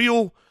points,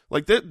 real,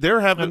 like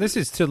they're having. And this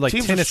is to like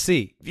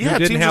Tennessee. Yeah,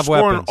 didn't teams have are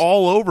scoring weapons.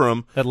 all over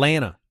them.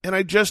 Atlanta. And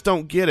I just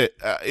don't get it.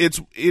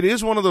 It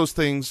is one of those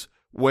things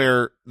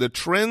where the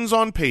trends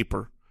on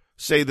paper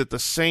say that the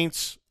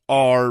Saints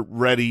are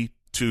ready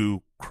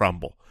to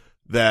crumble,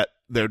 that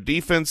their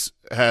defense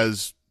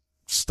has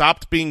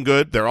stopped being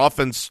good. Their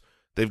offense,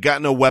 they've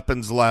got no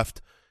weapons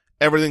left.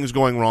 Everything's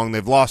going wrong.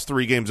 They've lost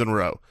 3 games in a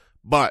row.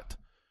 But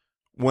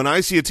when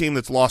I see a team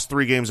that's lost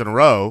 3 games in a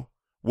row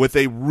with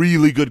a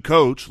really good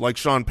coach like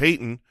Sean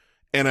Payton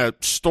and a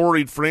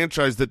storied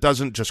franchise that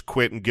doesn't just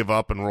quit and give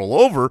up and roll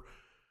over,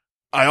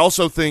 I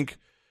also think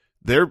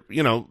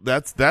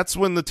that's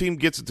when the team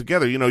gets it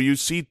together. You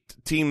see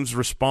teams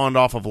respond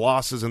off of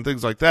losses and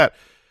things like that.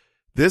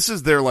 This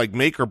is their like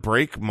make or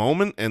break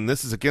moment, and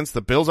this is against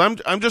the Bills.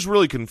 I'm just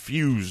really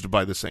confused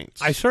by the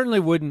Saints. I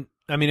certainly wouldn't.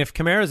 I mean, if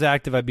Kamara's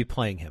active, I'd be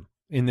playing him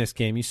in this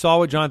game. You saw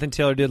what Jonathan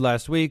Taylor did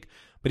last week,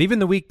 but even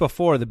the week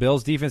before, the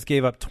Bills defense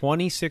gave up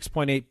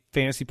 26.8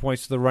 fantasy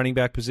points to the running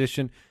back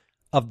position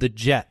of the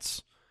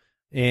Jets.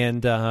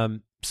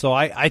 And so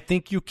I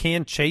think you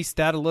can chase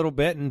that a little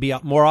bit and be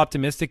more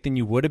optimistic than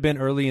you would have been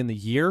early in the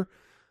year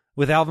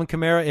with Alvin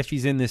Kamara if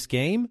he's in this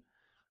game.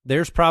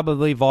 There's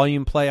probably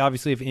volume play.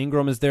 Obviously, if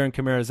Ingram is there and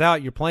Kamara's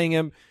out, you're playing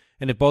him.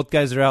 And if both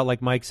guys are out,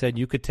 like Mike said,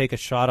 you could take a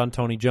shot on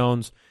Tony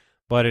Jones,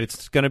 but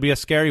it's going to be a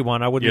scary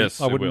one. I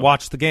wouldn't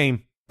watch the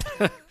game.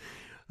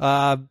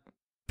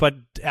 But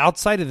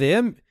outside of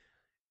them,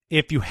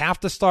 if you have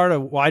to start a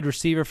wide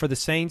receiver for the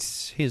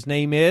Saints, his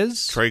name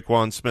is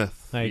Traquan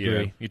Smith. I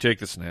agree. Yeah, you take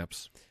the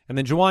snaps. And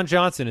then Juwan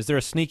Johnson, is there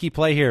a sneaky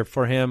play here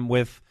for him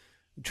with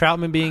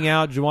Troutman being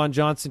out? Juwan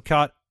Johnson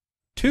caught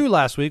 2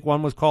 last week.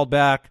 One was called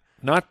back.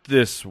 Not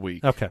this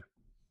week. Okay.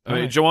 I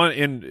mean,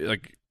 Juwan,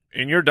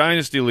 in your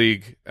dynasty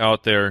league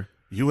out there,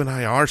 you and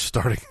I are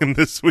starting him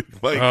this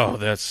week, Mike. Oh,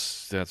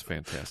 that's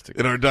fantastic.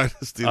 In our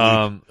dynasty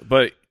league.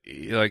 But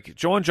like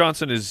Juwan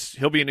Johnson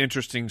he'll be an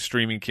interesting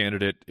streaming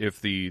candidate if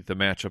the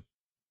matchup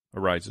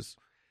arises.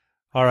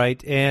 All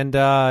right, and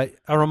a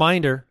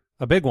reminder,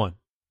 a big one.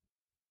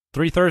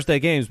 3 Thursday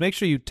games. Make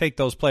sure you take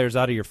those players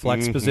out of your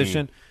flex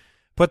position.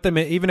 Put them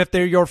in, even if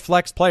they're your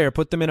flex player,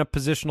 put them in a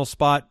positional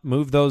spot.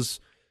 Move those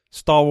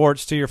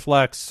stalwarts to your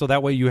flex, so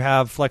that way you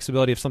have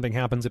flexibility if something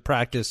happens at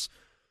practice.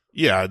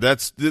 Yeah,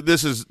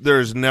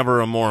 there's never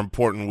a more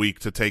important week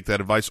to take that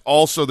advice.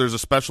 Also, there's a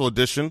special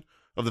edition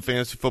of the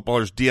Fantasy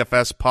Footballers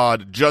DFS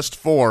pod just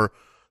for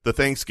the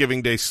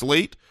Thanksgiving Day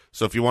slate.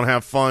 So if you want to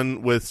have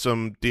fun with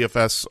some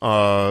DFS,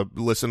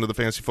 listen to the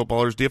Fantasy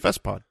Footballers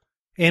DFS pod.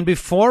 And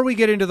before we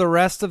get into the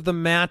rest of the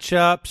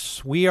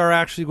matchups, we are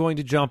actually going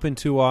to jump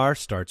into our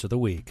starts of the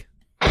week.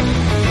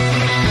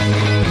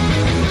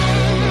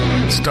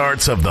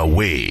 Starts of the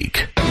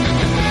week.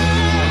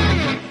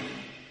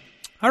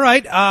 All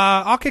right,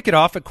 I'll kick it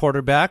off at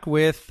quarterback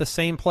with the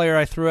same player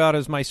I threw out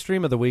as my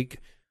stream of the week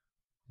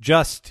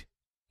just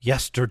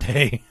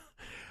yesterday,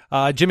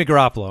 Jimmy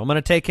Garoppolo. I'm going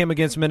to take him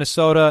against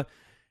Minnesota.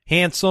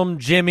 Handsome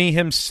Jimmy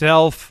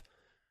himself,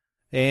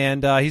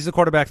 and he's the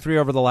quarterback 3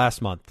 over the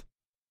last month.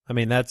 I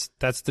mean, that's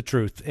the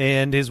truth.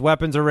 And his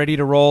weapons are ready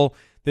to roll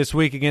this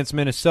week against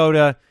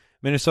Minnesota.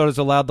 Minnesota's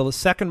allowed the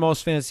second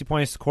most fantasy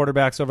points to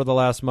quarterbacks over the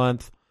last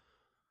month.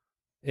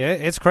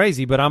 It's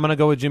crazy, but I'm going to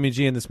go with Jimmy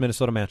G in this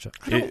Minnesota matchup.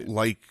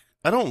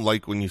 I don't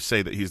like when you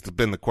say that he's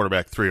been the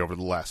quarterback 3 over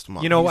the last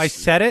month. You know, I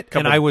said it,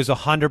 and I was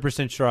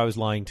 100% sure I was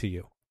lying to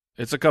you.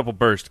 It's a couple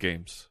burst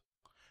games.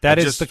 That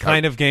is the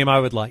kind of game I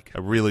would like. I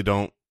really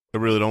don't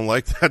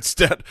like that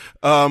stat.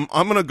 I'm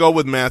going to go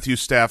with Matthew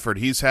Stafford.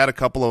 He's had a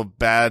couple of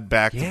bad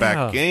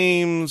back-to-back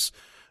games.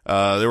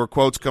 There were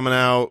quotes coming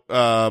out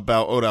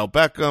about Odell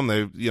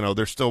Beckham.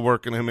 They're still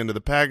working him into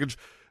the package.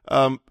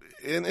 And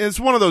it's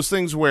one of those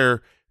things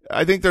where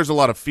I think there's a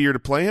lot of fear to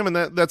play him, and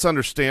that's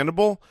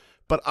understandable.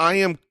 But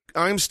I'm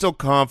still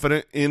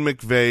confident in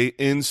McVay,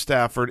 in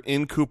Stafford,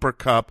 in Cooper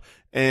Kupp.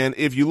 And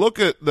if you look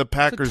at the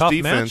Packers'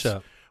 defense,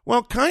 matchup.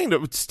 well, kind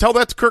of. Tell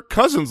that to Kirk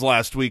Cousins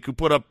last week, who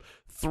put up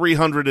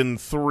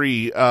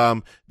 303.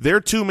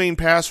 Their two main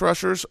pass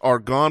rushers are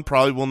gone,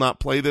 probably will not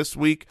play this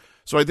week.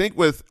 So I think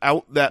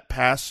without that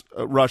pass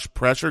rush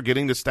pressure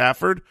getting to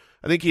Stafford,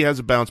 I think he has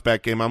a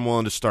bounce-back game. I'm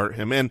willing to start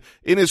him. And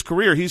in his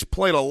career, he's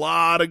played a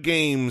lot of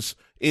games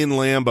in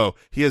Lambeau.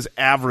 He has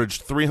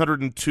averaged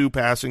 302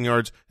 passing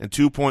yards and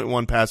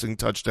 2.1 passing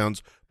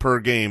touchdowns per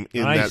game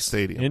in that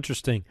stadium.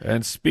 Interesting.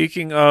 And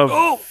speaking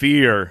of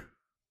fear.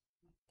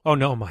 Oh,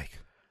 no, Mike.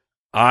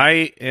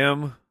 I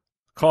am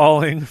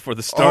calling for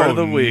the start of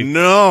the week.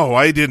 No,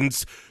 I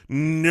didn't.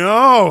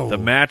 No. The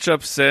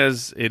matchup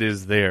says it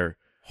is there.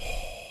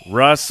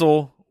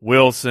 Russell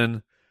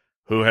Wilson,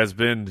 who has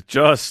been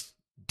just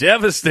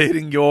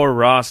devastating your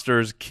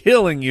rosters,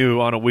 killing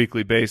you on a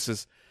weekly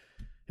basis.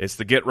 It's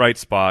the get-right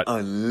spot.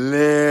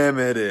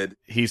 Unlimited.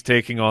 He's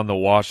taking on the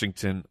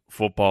Washington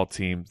football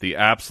team, the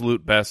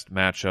absolute best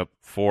matchup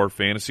for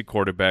fantasy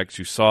quarterbacks.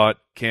 You saw it.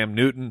 Cam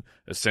Newton,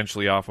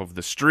 essentially off of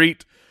the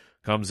street,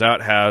 comes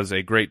out, has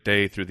a great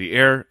day through the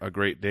air, a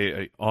great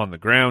day on the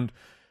ground.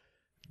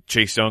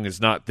 Chase Young is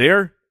not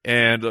there,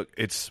 and look,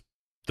 it's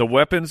the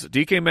weapons.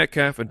 DK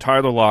Metcalf and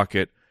Tyler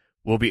Lockett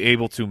will be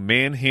able to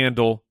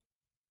manhandle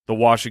the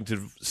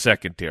Washington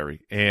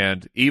secondary.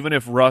 And even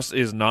if Russ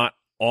is not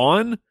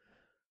on,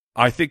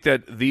 I think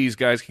that these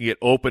guys can get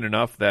open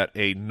enough that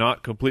a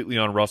not completely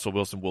on Russell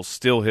Wilson will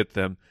still hit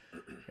them.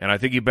 And I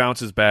think he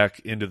bounces back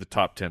into the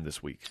top 10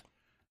 this week.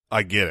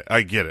 I get it.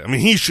 I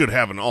mean, he should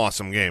have an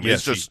awesome game.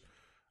 Yes, it's just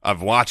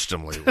I've watched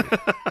him lately.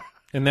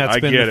 And that's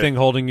been the thing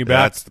holding you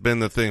back? That's been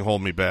the thing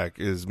holding me back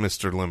is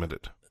Mr.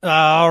 Limited.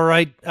 All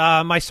right.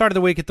 My start of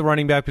the week at the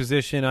running back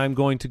position, I'm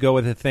going to go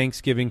with a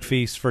Thanksgiving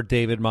feast for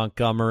David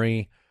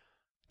Montgomery.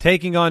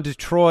 Taking on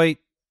Detroit,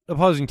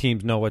 opposing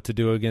teams know what to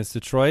do against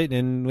Detroit,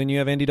 and when you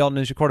have Andy Dalton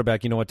as your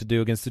quarterback, you know what to do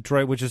against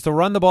Detroit, which is to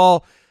run the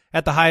ball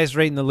at the highest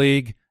rate in the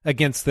league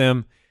against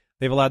them.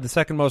 They've allowed the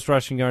second most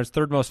rushing yards,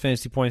 third most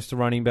fantasy points to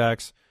running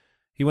backs.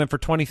 He went for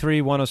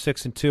 23,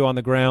 106, and 2 on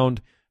the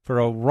ground for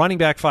a running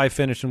back 5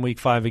 finish in week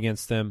 5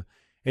 against them.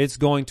 It's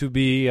going to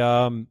be,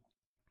 you'll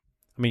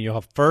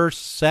have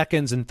first,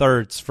 seconds, and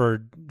thirds for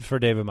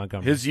David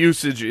Montgomery. His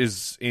usage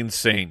is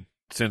insane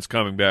since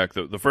coming back.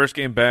 The first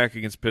game back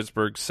against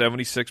Pittsburgh,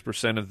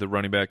 76% of the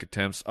running back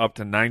attempts, up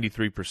to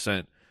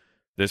 93%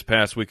 this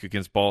past week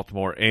against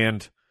Baltimore,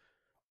 and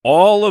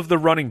all of the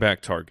running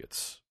back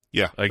targets.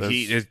 Yeah. Like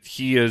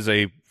he is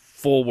a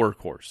full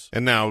workhorse.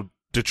 And now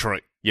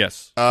Detroit.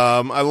 Yes.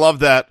 I love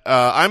that.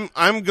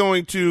 I'm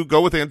going to go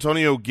with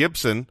Antonio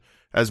Gibson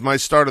as my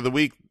start of the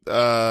week.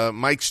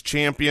 Mike's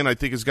champion, I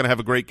think, is going to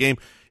have a great game.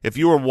 If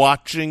you were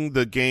watching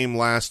the game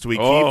last week,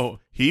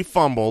 he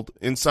fumbled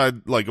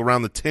inside, like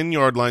around the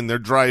 10-yard line. They're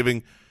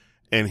driving,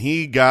 and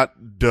he got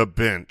the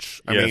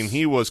bench. I mean,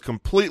 he was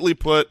completely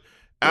put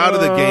out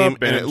of the game,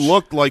 and it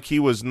looked like he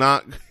was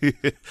not.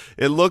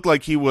 It looked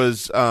like he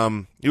was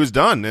done.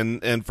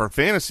 And for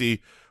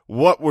fantasy,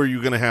 what were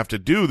you going to have to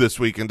do this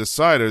week and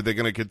decide, are they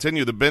going to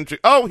continue the bench?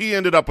 Oh, he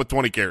ended up with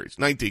 20 carries,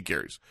 19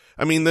 carries.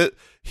 I mean,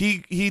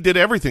 he did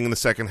everything in the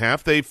second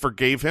half. They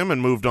forgave him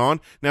and moved on.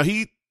 Now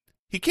he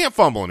can't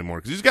fumble anymore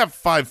because he's got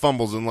 5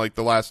 fumbles in like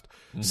the last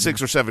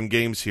 6 or 7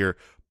 games here.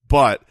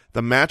 But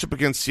the matchup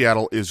against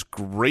Seattle is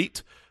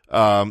great.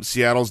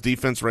 Seattle's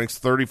defense ranks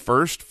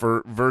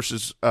 31st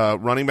versus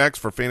running backs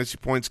for fantasy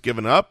points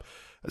given up.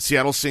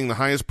 Seattle's seeing the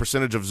highest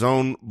percentage of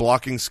zone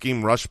blocking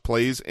scheme rush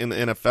plays in the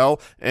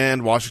NFL,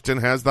 and Washington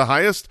has the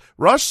highest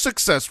rush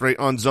success rate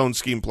on zone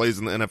scheme plays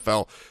in the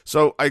NFL.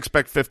 So I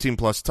expect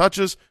 15-plus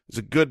touches. It's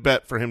a good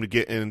bet for him to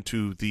get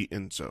into the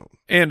end zone.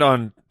 And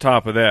on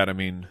top of that, I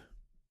mean,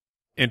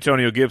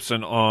 Antonio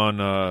Gibson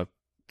on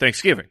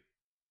Thanksgiving.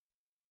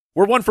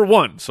 We're 1 for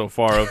 1 so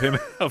far of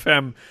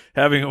him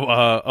having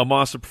a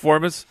monster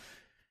performance.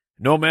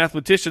 No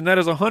mathematician, that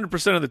is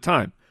 100% of the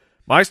time.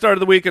 My start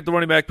of the week at the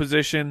running back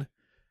position,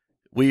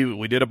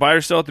 we did a buy or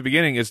sell at the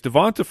beginning. It's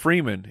Devonta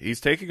Freeman. He's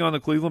taking on the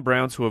Cleveland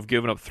Browns, who have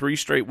given up 3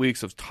 straight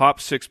weeks of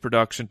top 6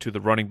 production to the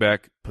running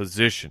back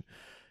position.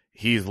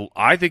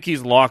 I think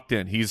he's locked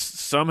in. He's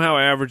somehow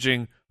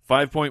averaging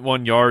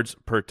 5.1 yards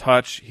per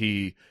touch.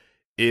 He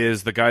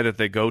is the guy that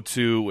they go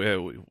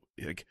to.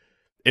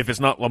 If it's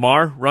not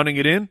Lamar running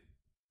it in,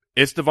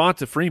 it's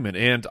Devonta Freeman.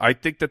 And I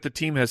think that the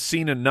team has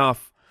seen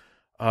enough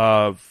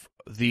of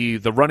the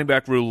running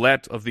back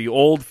roulette of the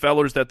old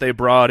fellers that they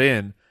brought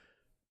in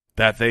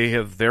that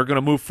they're going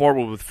to move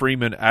forward with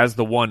Freeman as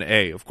the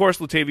 1A. Of course,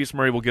 Latavius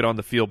Murray will get on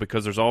the field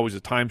because there's always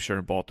a timeshare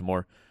in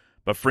Baltimore.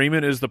 But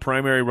Freeman is the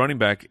primary running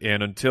back,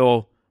 and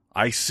until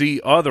I see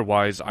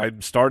otherwise,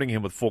 I'm starting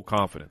him with full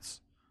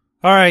confidence.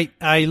 All right,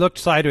 I looked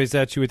sideways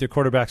at you with your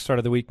quarterback start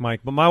of the week,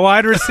 Mike, but my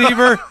wide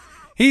receiver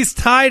He's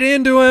tied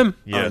into him.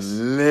 Yes.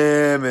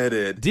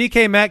 Unlimited.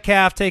 DK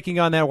Metcalf taking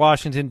on that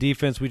Washington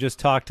defense we just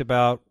talked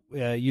about.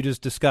 You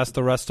just discussed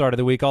the rest start of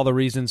the week, all the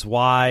reasons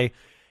why.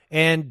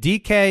 And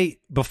DK,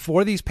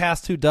 before these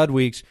past 2 dud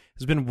weeks,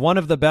 has been one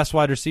of the best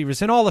wide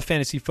receivers in all of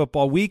fantasy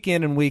football, week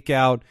in and week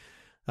out.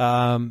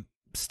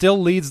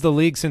 Still leads the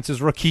league since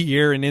his rookie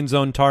year in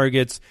end-zone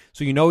targets,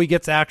 so you know he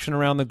gets action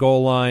around the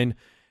goal line.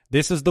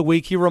 This is the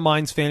week he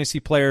reminds fantasy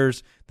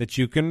players that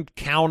you can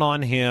count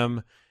on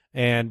him,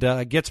 and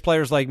gets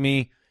players like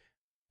me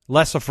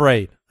less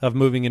afraid of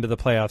moving into the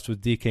playoffs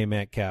with DK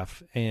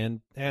Metcalf,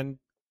 and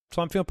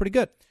so I'm feeling pretty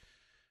good.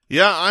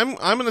 Yeah, I'm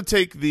going to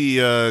take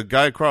the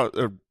guy across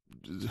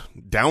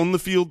down the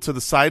field to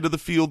the side of the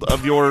field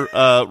of your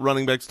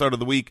running back start of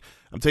the week.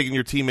 I'm taking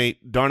your teammate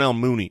Darnell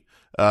Mooney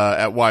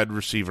at wide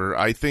receiver.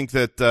 I think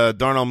that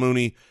Darnell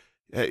Mooney,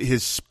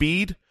 his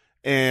speed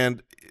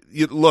and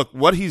look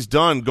what he's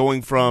done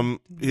going from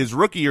his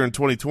rookie year in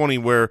 2020,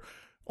 where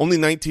only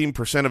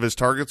 19% of his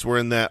targets were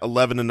in that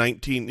 11 to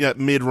 19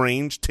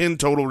 mid-range, 10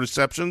 total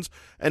receptions.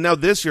 And now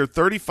this year,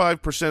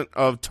 35%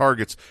 of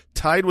targets,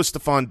 tied with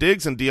Stephon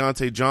Diggs and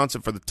Deontay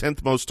Johnson for the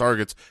 10th most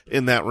targets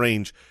in that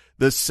range.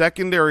 The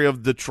secondary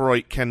of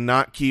Detroit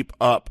cannot keep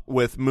up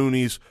with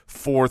Mooney's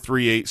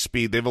 4.38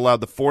 speed. They've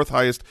allowed the 4th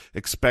highest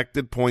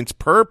expected points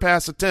per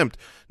pass attempt.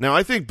 Now,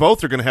 I think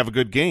both are going to have a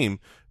good game,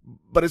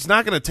 but it's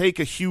not going to take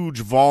a huge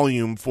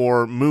volume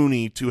for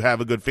Mooney to have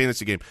a good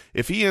fantasy game.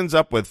 If he ends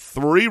up with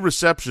 3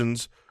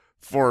 receptions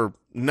for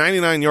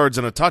 99 yards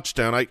and a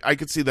touchdown, I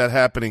could see that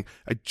happening.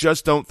 I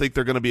just don't think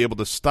they're going to be able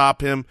to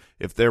stop him.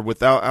 If they're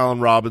without Allen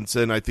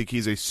Robinson, I think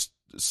he's a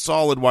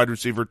solid wide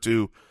receiver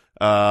too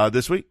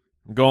this week.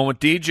 I'm going with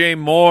DJ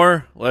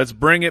Moore. Let's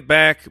bring it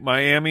back.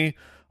 Miami,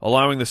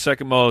 allowing the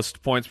 2nd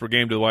most points per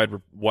game to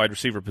the wide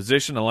receiver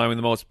position, allowing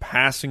the most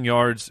passing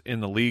yards in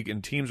the league,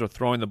 and teams are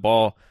throwing the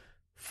ball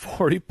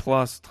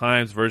 40-plus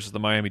times versus the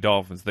Miami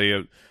Dolphins.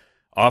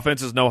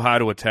 Offenses know how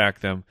to attack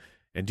them,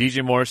 and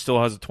DJ Moore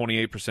still has a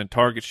 28%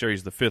 target share.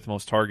 He's the 5th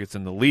most targets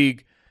in the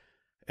league,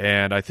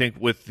 and I think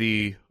with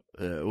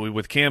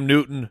Cam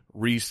Newton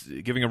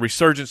giving a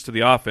resurgence to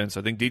the offense,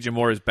 I think DJ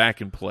Moore is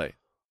back in play.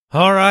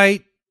 All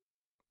right.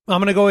 I'm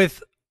going to go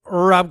with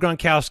Rob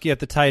Gronkowski at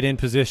the tight end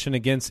position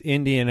against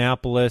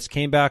Indianapolis.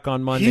 Came back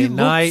on Monday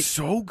night. He looked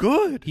so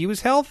good. He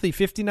was healthy,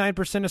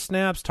 59% of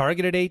snaps,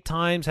 targeted 8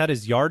 times, had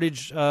his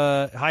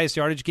highest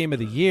yardage game of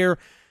the year,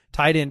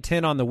 tight end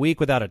 10 on the week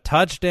without a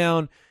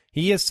touchdown.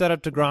 He is set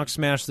up to Gronk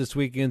smash this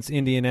week against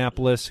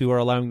Indianapolis, who are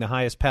allowing the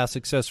highest pass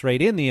success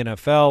rate in the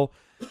NFL.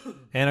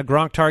 And a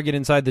Gronk target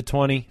inside the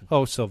 20,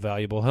 so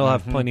valuable. He'll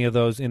have plenty of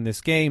those in this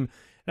game.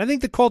 And I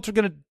think the Colts are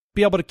going to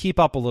be able to keep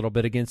up a little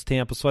bit against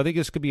Tampa. So I think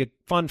this could be a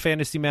fun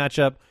fantasy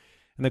matchup.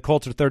 And the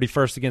Colts are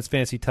 31st against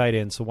fantasy tight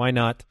ends, so why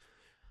not?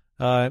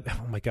 Oh,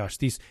 my gosh.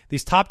 These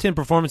top 10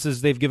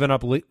 performances they've given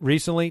up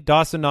recently,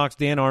 Dawson Knox,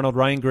 Dan Arnold,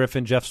 Ryan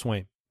Griffin, Jeff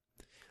Swain.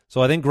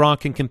 So I think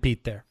Gronk can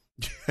compete there.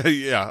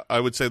 Yeah,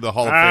 I would say the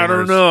Hall of Famers. I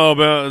don't know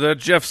about that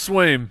Jeff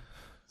Swain.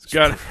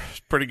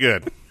 It's pretty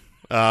good.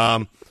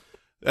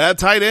 At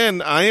tight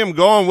end, I am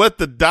going with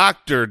the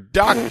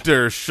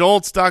Dr.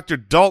 Schultz, Dr.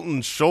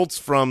 Dalton Schultz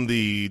from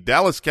the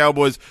Dallas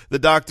Cowboys. The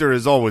doctor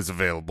is always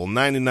available.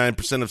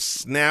 99% of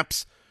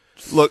snaps.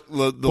 Look,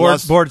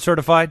 board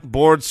certified?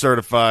 Board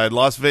certified.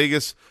 Las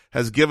Vegas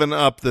has given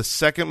up the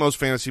 2nd most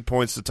fantasy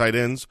points to tight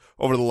ends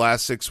over the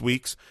last 6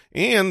 weeks.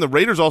 And the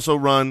Raiders also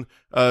run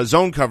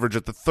zone coverage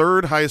at the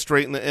 3rd highest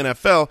rate in the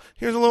NFL.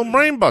 Here's a little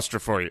brain buster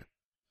for you.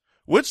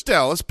 Which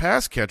Dallas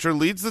pass catcher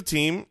leads the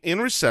team in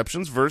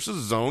receptions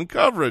versus zone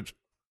coverage?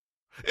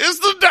 It's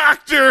the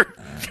doctor.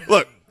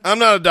 Look, I'm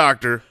not a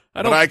doctor,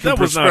 but I can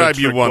prescribe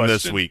you one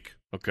this week.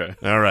 Okay.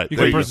 All right. You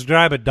can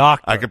prescribe a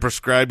doctor. I can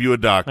prescribe you a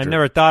doctor. I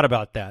never thought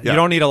about that. Yeah. You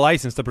don't need a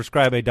license to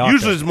prescribe a doctor.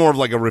 Usually it's more of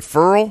like a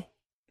referral.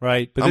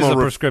 Right, but this is a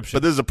prescription.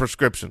 But this is a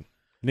prescription.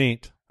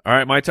 Neat. All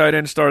right, my tight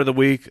end start of the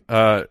week,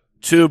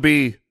 to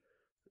be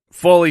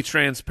fully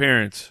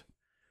transparent,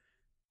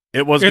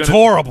 it's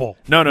horrible.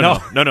 No.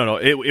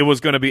 It was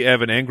going to be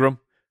Evan Engram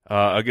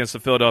against the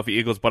Philadelphia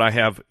Eagles, but I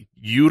have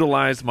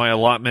utilized my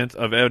allotment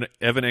of Evan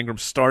Engram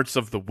starts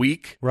of the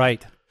week.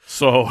 Right.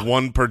 So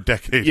one per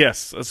decade.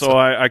 Yes. So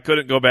I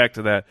couldn't go back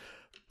to that.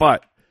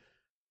 But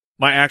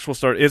my actual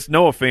start is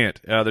Noah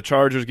Fant. The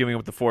Chargers giving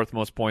up the 4th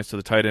most points to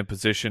the tight end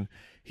position.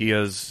 He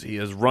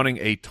is running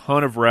a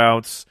ton of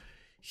routes.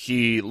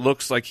 He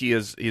looks like he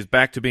is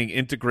back to being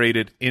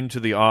integrated into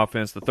the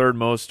offense. The 3rd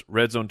most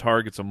red zone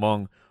targets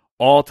among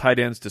all tight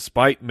ends,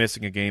 despite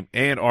missing a game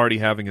and already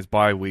having his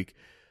bye week.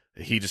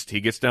 He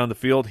gets down the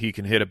field. He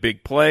can hit a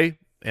big play,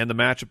 and the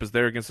matchup is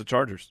there against the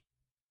Chargers.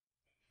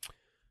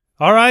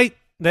 All right.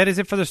 That is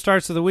it for the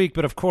starts of the week,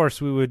 but of course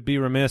we would be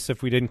remiss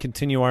if we didn't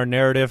continue our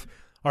narrative,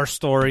 our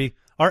story,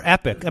 our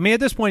epic. I mean,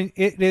 at this point,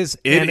 it is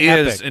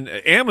epic. And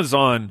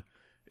Amazon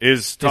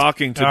is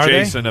talking to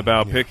Jason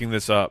about picking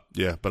this up.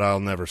 Yeah, but I'll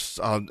never it's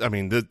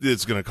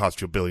going to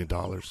cost you $1 billion.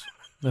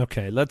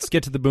 Okay, let's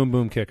get to the boom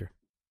boom kicker.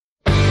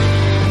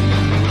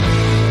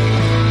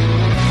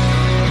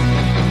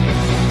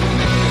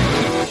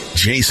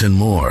 Jason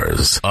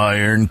Moore's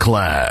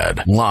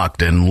ironclad,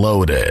 locked and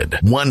loaded,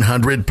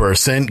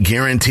 100%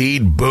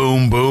 guaranteed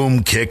boom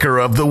boom kicker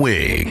of the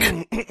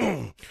week.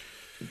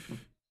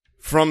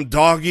 From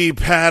doggy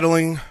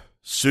paddling,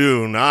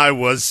 soon I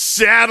was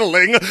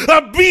saddling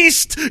a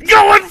beast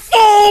going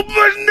full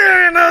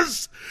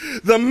bananas.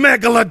 The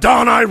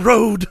megalodon I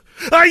rode,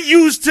 I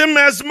used him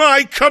as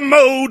my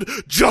commode,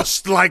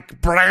 just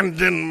like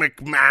Brandon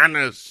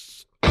McManus.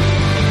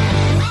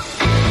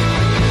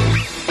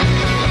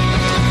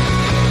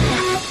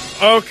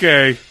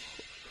 Okay.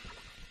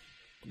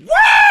 Woo!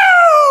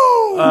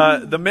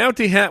 The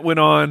Mountie hat went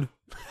on.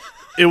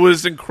 It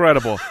was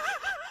incredible.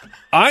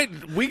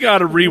 We got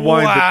to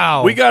rewind.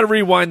 Wow. We got to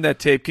rewind that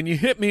tape. Can you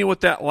hit me with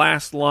that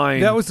last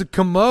line? That was a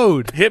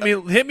commode. Hit me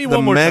The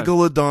one more time.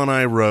 megalodon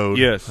I rode,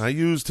 Yes. I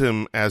used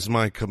him as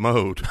my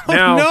commode,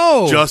 Now,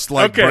 Oh, no. just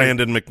like Okay.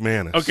 Brandon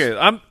McManus.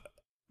 Okay,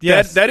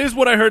 Yes. that is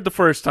what I heard the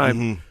first time.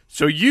 Mhm.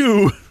 So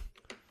you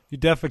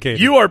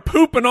defecated. are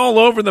pooping all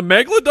over the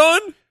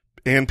megalodon?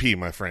 And P,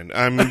 my friend.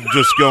 I'm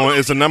just going,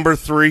 it's a number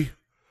 3.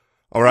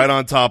 All right,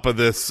 on top of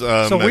this. So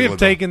we have megalodon.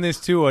 taken this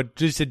to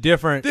just a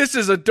different. This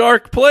is a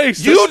dark place.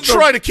 You This is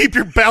try to keep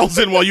your bells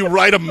in while you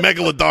ride a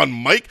megalodon,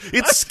 Mike.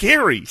 It's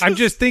scary. I'm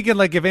just thinking,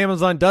 like, if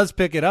Amazon does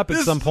pick it up at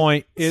some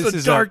point, This this is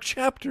is a dark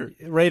chapter.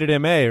 rated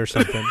MA or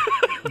something.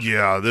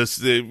 Yeah,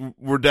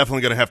 we're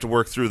definitely going to have to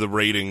work through the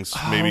ratings.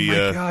 Maybe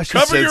oh my gosh!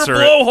 Cover your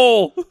censor it.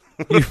 blowhole.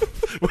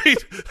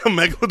 Wait, a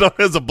megalodon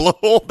has a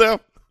blowhole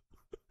now?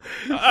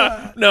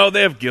 No,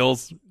 they have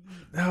gills.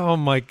 Oh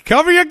my!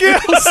 Cover your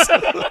gills!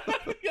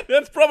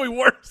 That's probably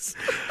worse.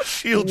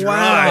 Shield your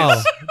Wow,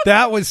 eyes.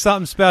 that was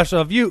something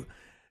special.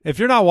 If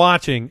you're not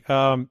watching,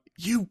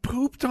 You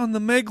pooped on the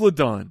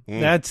megalodon.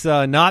 that's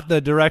not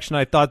the direction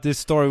I thought this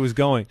story was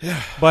going.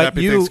 But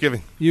Happy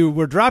Thanksgiving. you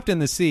were dropped in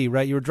the sea,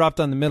 right? You were dropped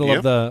on the middle Yep.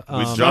 of the.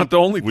 We not the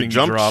only we thing you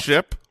jumped dropped.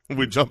 ship.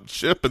 We jumped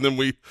ship, and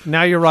then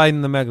Now you're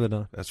riding the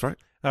megalodon. That's right.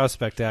 That was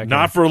spectacular.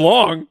 Not for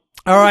long.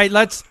 All right,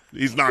 let's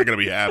He's not going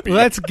to be happy.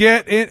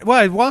 get in.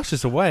 Well, it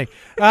washes away.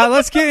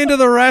 Let's get into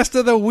the rest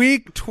of the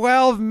Week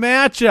 12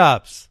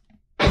 matchups.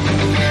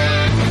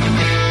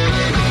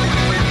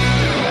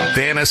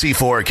 Fantasy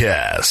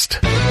Forecast.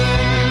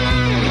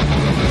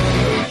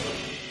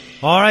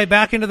 All right,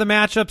 back into the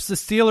matchups. The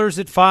Steelers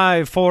at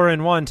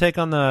 5-4-1 take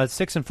on the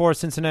 6-4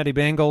 Cincinnati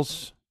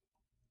Bengals.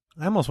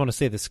 I almost want to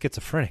say the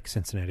schizophrenic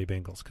Cincinnati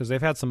Bengals because they've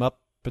had some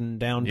up and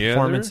down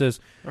performances.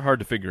 They're hard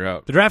to figure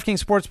out. The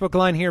DraftKings Sportsbook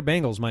line here,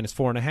 Bengals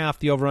 -4.5.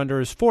 The over-under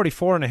is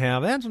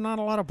 44.5. That's not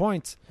a lot of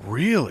points.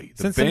 Really?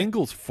 The Cincinnati-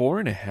 Bengals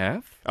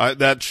 4.5?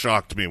 That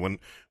shocked me when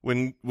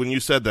you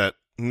said that,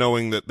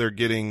 knowing that they're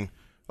getting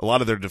a lot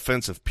of their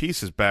defensive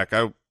pieces back.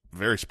 I'm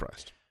very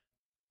surprised.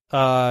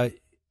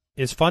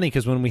 It's funny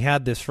because when we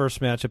had this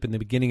first matchup in the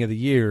beginning of the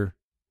year,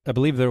 I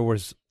believe there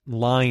was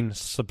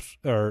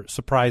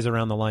surprise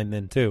around the line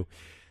then too.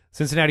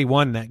 Cincinnati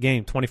won that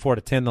game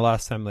 24-10 the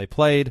last time they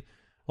played.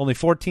 Only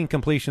 14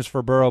 completions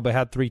for Burrow, but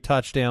had 3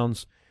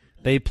 touchdowns.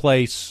 They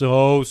play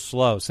so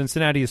slow.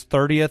 Cincinnati is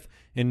 30th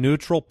in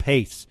neutral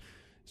pace.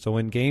 So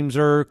when games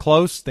are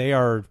close, they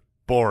are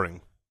Boring.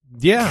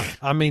 yeah.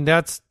 I mean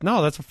that's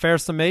a fair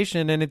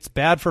summation, and it's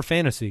bad for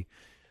fantasy.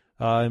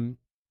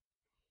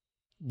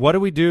 What do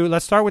we do?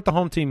 Let's start with the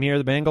home team here.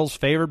 The Bengals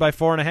favored by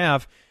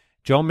 4.5.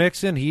 Joe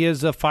Mixon, he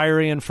is a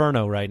fiery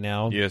inferno right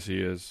now. Yes, he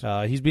is.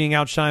 He's being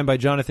outshined by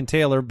Jonathan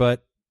Taylor,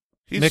 but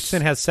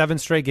Mixon has 7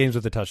 straight games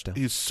with a touchdown.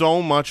 He's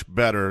so much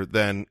better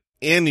than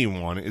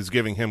anyone is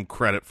giving him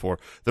credit for.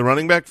 The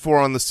running back 4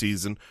 on the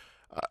season.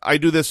 I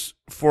do this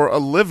for a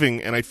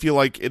living, and I feel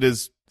like it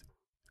is.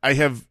 I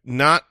have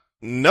not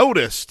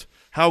noticed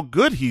how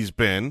good he's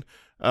been.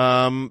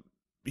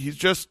 He's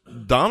just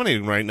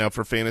dominating right now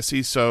for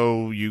fantasy.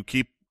 So you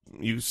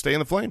stay in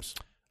the flames.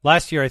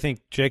 Last year, I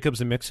think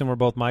Jacobs and Mixon were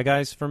both my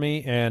guys for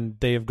me, and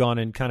they have gone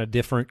in kind of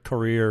different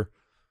career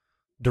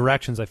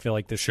directions, I feel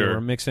like, this year.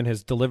 Where Mixon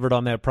has delivered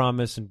on that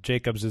promise, and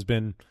Jacobs has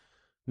been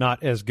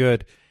not as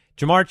good.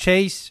 Jamar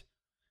Chase,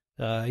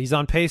 he's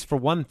on pace for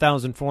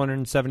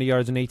 1,470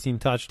 yards and 18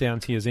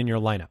 touchdowns. He is in your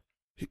lineup.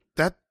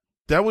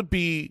 That would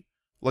be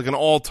like an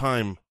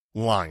all-time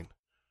line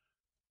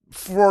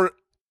for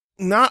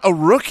not a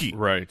rookie.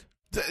 Right.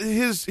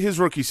 His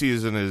rookie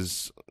season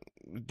is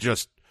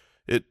just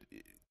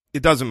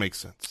it doesn't make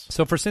sense.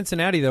 So for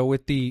Cincinnati, though,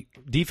 with the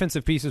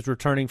defensive pieces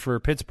returning for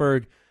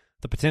Pittsburgh,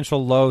 the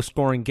potential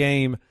low-scoring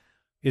game,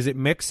 is it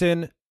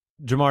Mixon,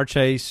 Jamar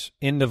Chase,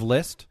 end of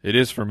list? It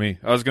is for me.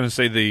 I was going to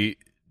say the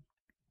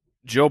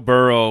Joe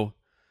Burrow,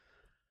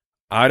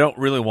 I don't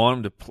really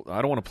want him to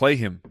I don't want to play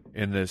him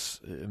in this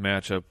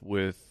matchup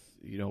with,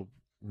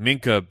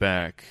 Minka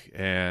back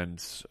and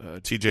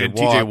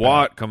TJ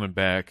Watt coming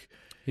back.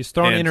 He's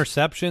thrown And-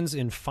 interceptions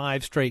in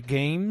 5 straight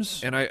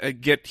games. And I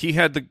get he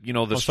had the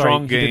Sorry,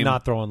 strong he game. did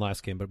not throw in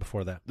last game, but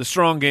before that. The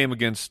strong game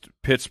against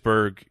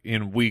Pittsburgh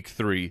in Week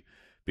 3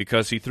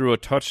 because he threw a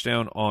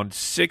touchdown on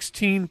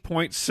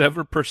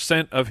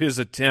 16.7% of his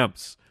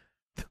attempts.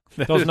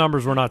 Those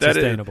numbers were not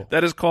sustainable.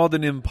 That is called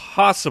an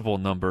impossible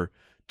number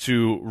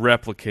to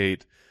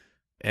replicate.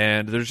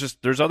 And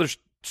there's other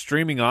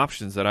streaming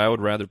options that I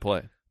would rather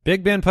play.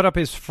 Big Ben put up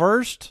his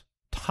first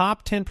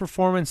top 10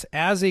 performance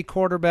as a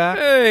quarterback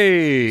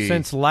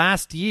since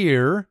last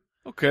year.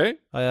 Okay.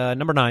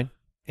 Number 9.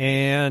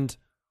 And,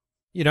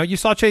 you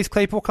saw Chase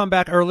Claypool come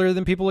back earlier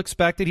than people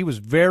expected. He was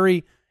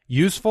very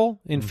useful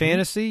in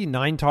fantasy,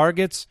 9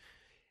 targets.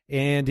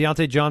 And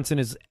Deontay Johnson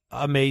is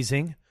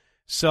amazing.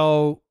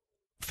 So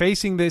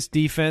facing this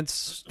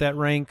defense that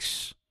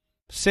ranks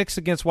 6th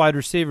against wide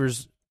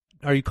receivers,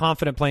 are you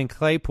confident playing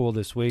Claypool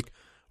this week,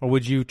 or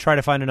would you try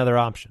to find another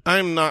option?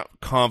 I'm not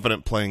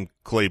confident playing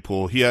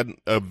Claypool. He had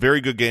a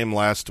very good game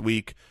last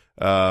week,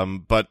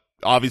 but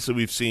obviously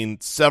we've seen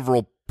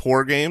several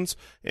poor games,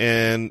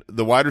 and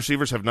the wide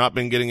receivers have not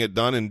been getting it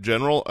done in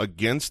general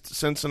against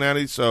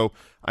Cincinnati. So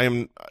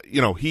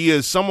he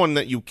is someone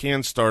that you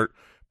can start,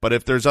 but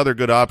if there's other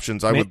good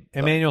options,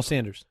 Emmanuel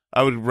Sanders.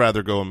 I would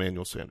rather go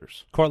Emmanuel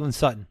Sanders. Cortland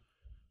Sutton.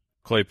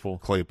 Claypool.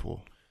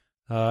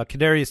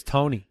 Kadarius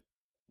Toney.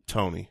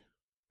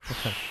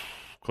 Okay.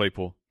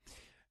 Claypool.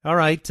 All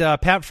right,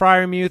 Pat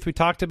Freiermuth, we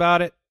talked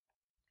about it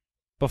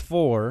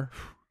before.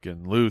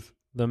 Getting Luth.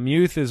 The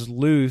Muth is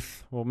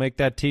Luth. We'll make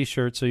that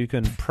T-shirt so you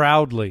can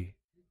proudly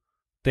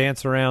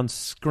dance around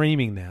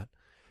screaming that.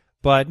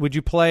 But would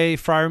you play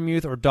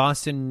Freiermuth or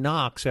Dawson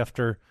Knox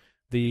after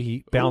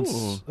the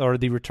bounce or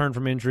the return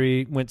from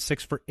injury, went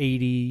 6 for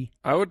 80?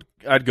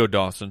 I'd go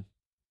Dawson.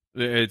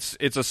 It's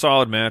a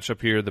solid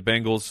matchup here. The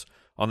Bengals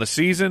on the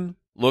season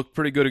look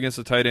pretty good against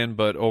the tight end,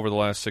 but over the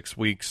last 6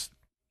 weeks,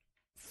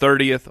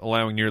 30th,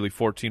 allowing nearly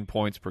 14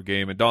 points per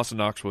game, and Dawson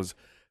Knox was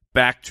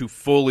back to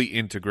fully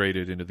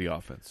integrated into the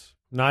offense.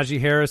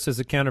 Najee Harris has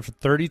accounted for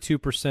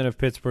 32% of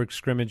Pittsburgh's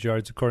scrimmage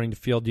yards, according to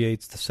Field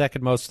Yates, the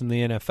second most in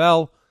the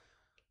NFL.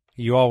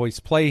 You always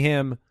play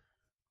him,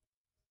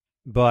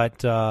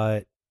 but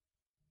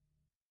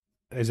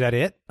is that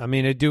it? I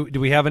mean, do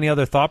we have any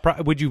other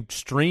thought? Would you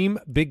stream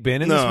Big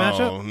Ben in this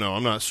matchup? No,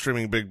 I'm not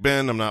streaming Big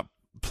Ben. I'm not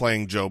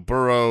playing Joe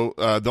Burrow.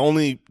 The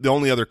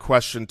only other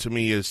question to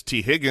me is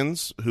T.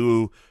 Higgins,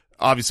 who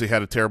obviously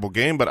had a terrible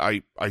game, but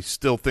I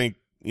still think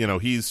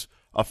he's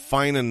a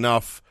fine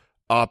enough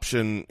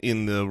option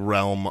in the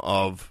realm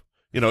of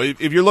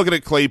if you're looking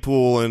at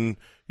Claypool and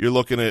you're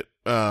looking at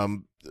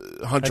Hunter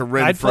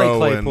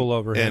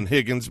Renfrow and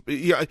Higgins,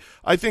 yeah,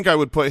 I think I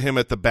would put him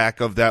at the back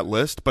of that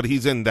list, but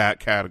he's in that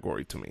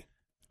category to me.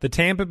 The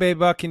Tampa Bay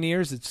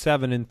Buccaneers at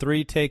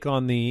 7-3 take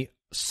on the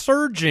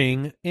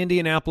surging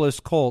Indianapolis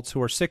Colts,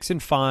 who are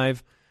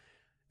 6-5.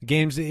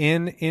 Games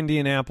in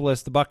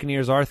Indianapolis. The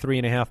Buccaneers are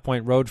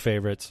 3.5-point road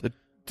favorites.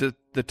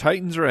 The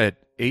Titans are at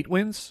 8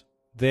 wins.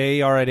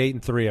 They are at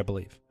 8-3, I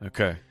believe.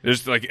 Okay,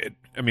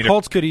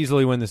 Colts could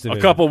easily win this division.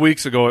 A couple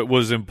weeks ago, it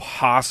was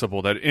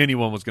impossible that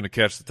anyone was going to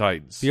catch the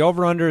Titans. The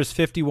over/under is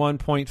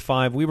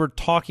 51.5. We were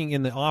talking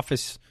in the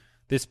office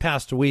this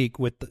past week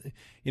with the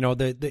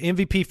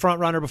MVP front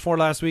runner before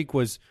last week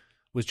was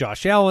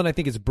Josh Allen. I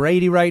think it's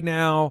Brady right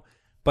now.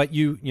 But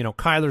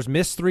Kyler's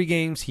missed 3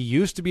 games. He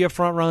used to be a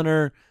front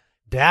runner.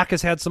 Dak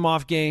has had some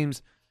off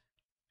games.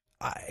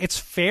 It's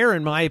fair,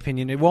 in my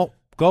opinion. It won't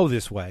go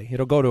this way.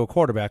 It'll go to a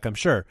quarterback, I'm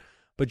sure.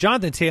 But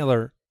Jonathan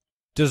Taylor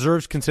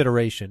deserves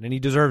consideration, and he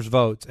deserves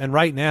votes. And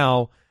right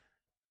now,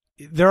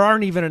 there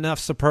aren't even enough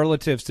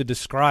superlatives to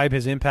describe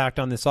his impact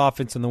on this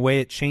offense and the way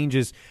it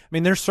changes. I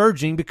mean, they're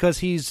surging because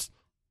he's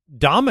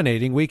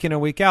dominating week in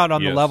and week out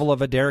on the level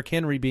of a Derrick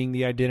Henry being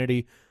the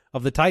identity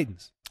of the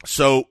Titans.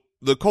 So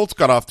the Colts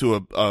got off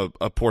to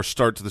a poor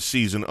start to the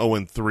season,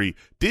 0-3.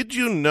 Did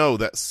you know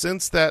that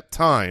since that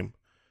time,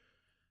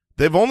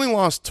 they've only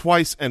lost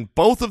twice, and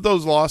both of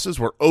those losses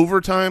were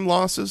overtime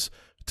losses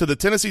to the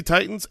Tennessee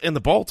Titans and the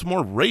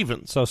Baltimore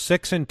Ravens? So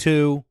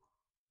 6-2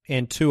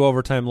 and 2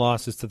 overtime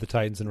losses to the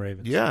Titans and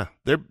Ravens. Yeah,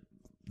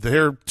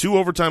 they're 2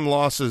 overtime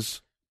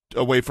losses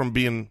away from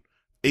being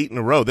 8 in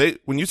a row.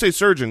 When you say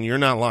surgeon, you're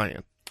not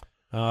lying.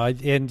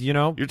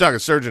 You're talking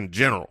surgeon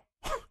general.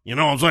 You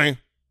know what I'm saying?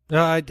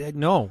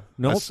 No.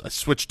 I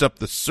switched up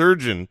the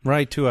surgeon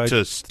right to a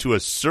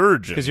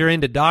surgeon because you're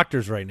into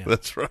doctors right now.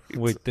 That's right,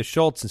 with the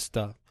Schultz and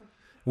stuff.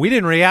 We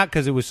didn't react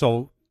because it was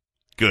so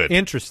good,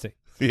 interesting.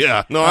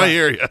 Yeah, no, I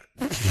hear you.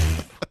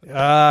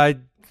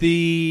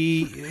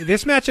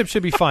 This matchup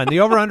should be fun. The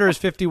over/under is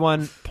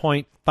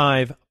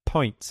 51.5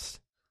 points.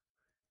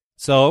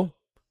 So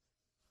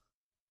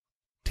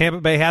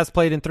Tampa Bay has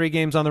played in 3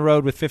 games on the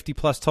road with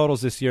 50-plus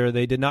totals this year.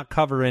 They did not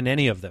cover in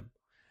any of them.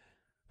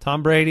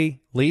 Tom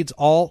Brady leads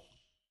all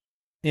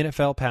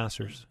NFL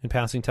passers in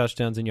passing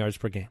touchdowns and yards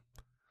per game.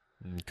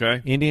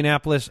 Okay.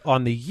 Indianapolis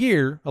on the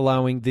year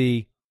allowing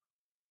the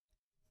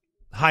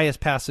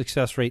highest pass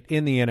success rate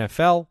in the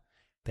NFL.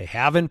 They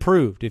have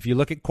improved. If you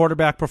look at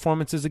quarterback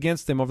performances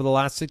against them over the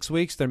last 6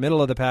 weeks, they're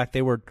middle of the pack.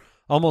 They were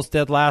almost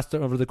dead last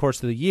over the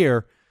course of the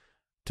year.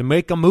 To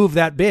make a move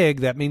that big,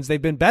 that means they've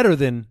been better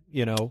than,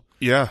 a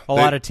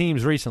lot of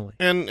teams recently.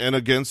 And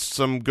against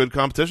some good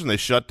competition. They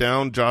shut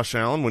down Josh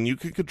Allen. When you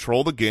can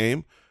control the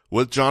game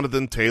with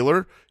Jonathan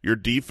Taylor, your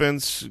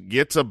defense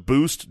gets a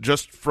boost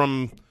just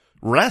from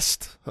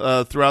rest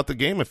throughout the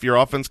game if your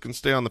offense can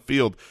stay on the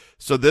field.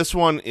 So this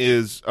one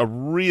is a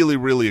really,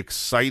 really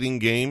exciting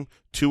game.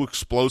 Two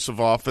explosive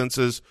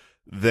offenses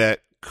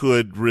that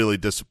could really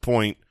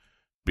disappoint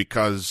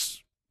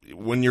because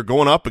when you're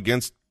going up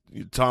against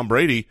Tom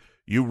Brady,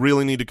 you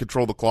really need to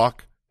control the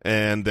clock,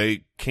 and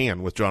they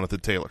can with Jonathan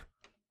Taylor.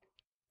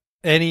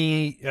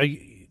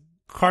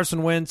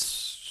 Carson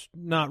Wentz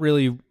not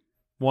really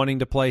wanting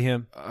to play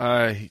him?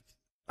 I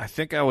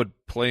think I would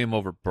play him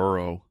over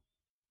Burrow.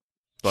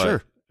 But,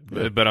 Sure.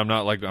 But I'm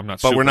not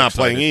But we're not excited.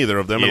 playing either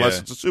of them Yeah. unless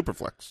it's a super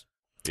flex.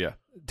 Yeah.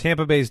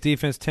 Tampa Bay's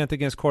defense, 10th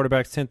against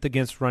quarterbacks, 10th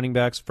against running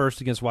backs,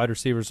 1st against wide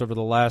receivers over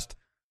the last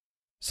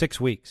 6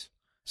 weeks.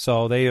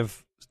 So they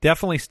have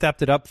definitely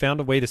stepped it up, found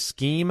a way to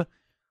scheme,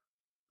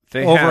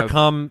 They have.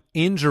 overcome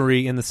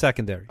injury in the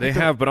secondary. They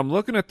have, but I'm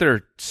looking at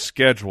their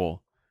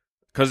schedule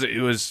because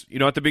it was,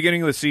 at the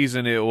beginning of the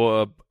season,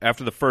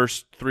 after the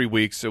first 3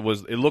 weeks, it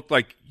looked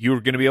like you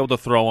were going to be able to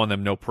throw on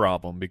them no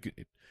problem.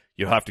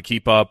 You'll have to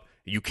keep up.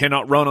 You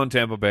cannot run on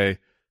Tampa Bay,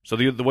 so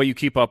the way you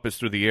keep up is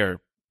through the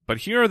air. But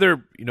here are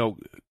their,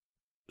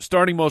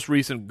 starting most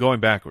recent, going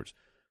backwards.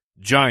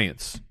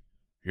 Giants,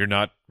 you're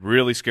not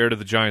really scared of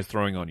the Giants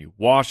throwing on you.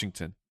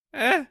 Washington,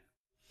 but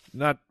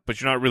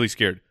you're not really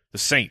scared. The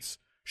Saints,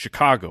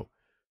 Chicago,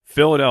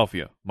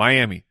 Philadelphia,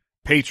 Miami,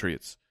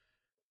 Patriots.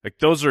 Like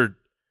those are.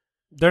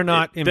 They're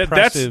not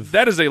impressive.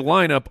 That is a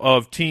lineup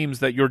of teams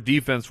that your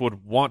defense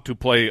would want to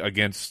play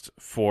against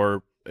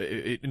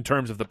in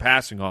terms of the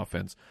passing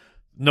offense.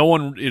 No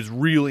one is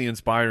really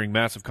inspiring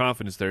massive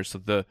confidence there, so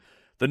the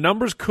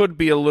numbers could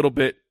be a little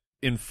bit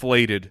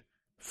inflated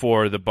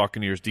for the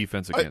Buccaneers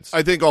defense against.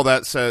 I think all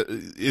that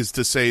is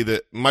to say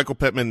that Michael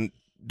Pittman,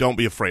 don't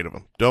be afraid of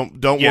him.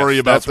 Don't Yes, worry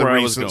about that's the where I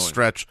was recent going.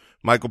 stretch.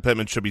 Michael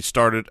Pittman should be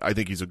started. I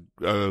think he's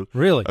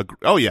Really?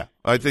 oh yeah,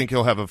 I think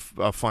he'll have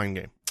a fine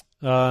game.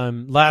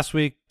 Last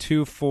week,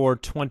 2 for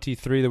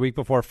 23. The week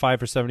before, 5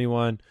 for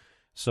 71.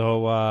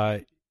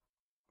 So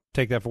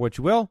take that for what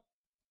you will.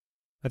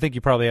 I think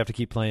you probably have to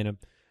keep playing him.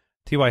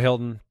 T.Y.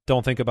 Hilton,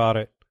 don't think about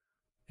it.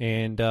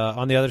 And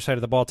on the other side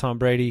of the ball, Tom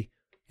Brady,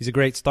 he's a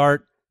great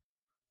start.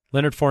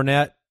 Leonard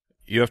Fournette.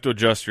 You have to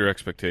adjust your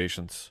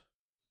expectations.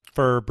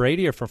 For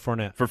Brady or for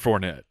Fournette? For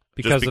Fournette.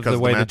 Because of the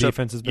way the matchup?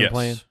 defense has been Yes.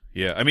 playing.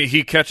 Yeah, I mean,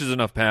 he catches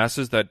enough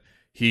passes that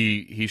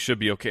he should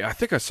be okay. I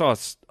think I saw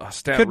a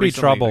stat Could be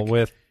recently, trouble like,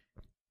 with.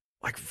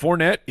 Like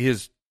Fournette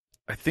is,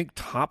 I think,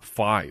 top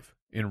 5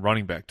 in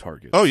running back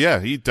targets. Oh yeah,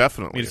 he I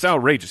definitely. mean, it's is.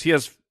 outrageous. He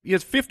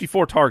has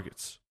 54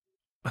 targets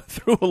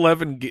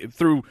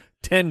through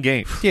 10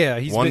 games. Yeah,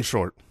 he's one been,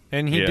 short.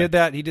 and he Yeah. did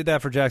that. He did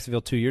that for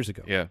Jacksonville 2 years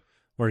ago. Yeah.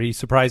 Where he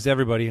surprised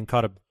everybody and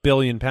caught 1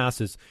 billion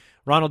passes.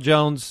 Ronald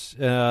Jones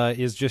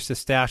is just a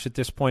stash at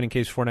this point in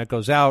case Fournette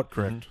goes out.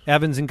 Correct.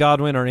 Evans and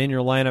Godwin are in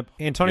your lineup.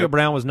 Antonio Yep.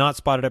 Brown was not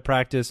spotted at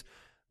practice.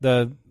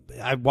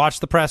 I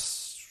watched the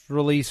press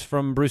release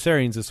from Bruce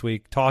Arians this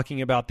week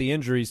talking about the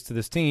injuries to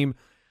this team,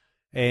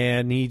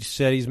 and he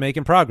said he's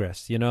making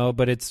progress,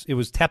 but it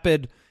was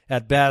tepid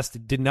at best.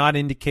 It did not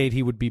indicate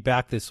he would be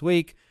back this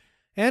week.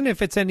 And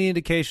if it's any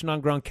indication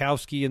on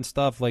Gronkowski and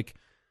stuff, I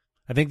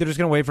think they're just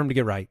going to wait for him to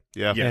get right.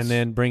 Yeah. Yes. And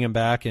then bring him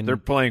back. And They're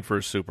playing for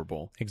a Super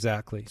Bowl.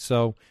 exactly.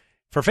 So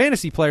for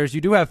fantasy players,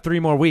 you do have 3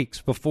 more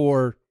weeks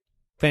before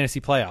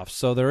fantasy playoffs.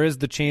 So there is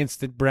the chance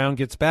that Brown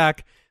gets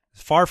back.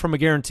 It's far from a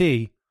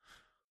guarantee,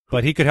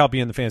 but he could help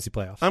you in the fantasy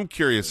playoffs. I'm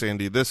curious,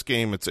 Andy. This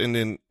game, it's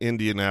in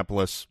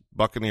Indianapolis.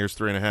 Buccaneers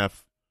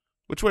 3.5.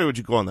 Which way would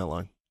you go on that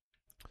line?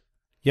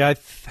 Yeah,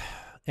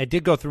 I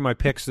did go through my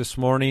picks this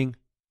morning,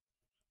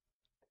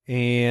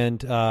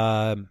 and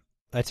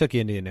I took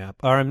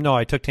Indianapolis.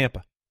 I took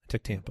Tampa.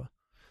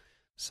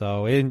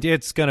 So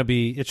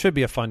it should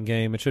be a fun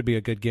game. It should be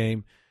a good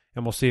game,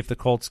 and we'll see if the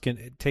Colts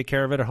can take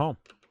care of it at home.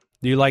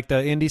 Do you like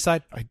the Indy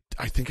side?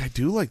 I think I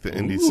do like the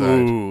Indy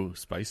side. Ooh,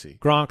 spicy.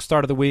 Gronk,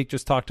 start of the week,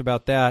 just talked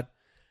about that.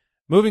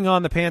 Moving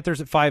on, the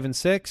Panthers at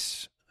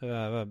 5-6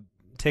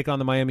 take on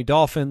the Miami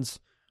Dolphins,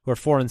 who are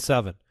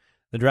 4-7.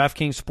 The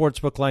DraftKings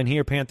Sportsbook line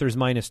here, Panthers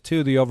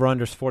 -2. The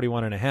over/under is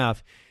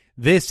 41.5.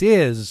 This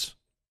is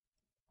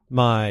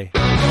my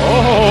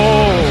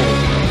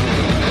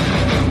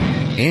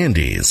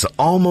Andy's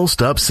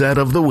almost upset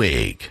of the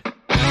week.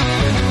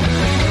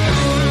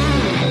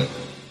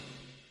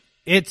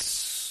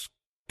 It's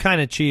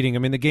kind of cheating. I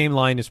mean, the game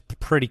line is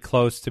pretty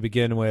close to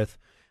begin with,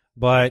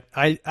 but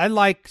I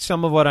like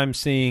some of what I'm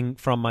seeing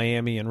from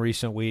Miami in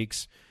recent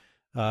weeks.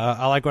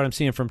 I like what I'm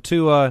seeing from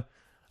Tua.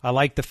 I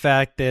like the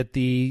fact that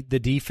the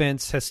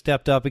defense has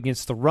stepped up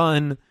against the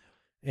run,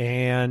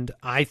 and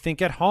I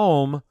think at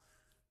home,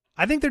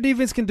 I think their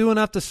defense can do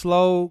enough to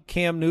slow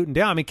Cam Newton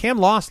down. I mean, Cam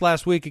lost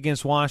last week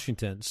against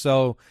Washington,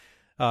 so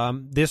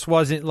this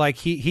wasn't like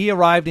he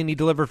arrived and he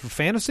delivered for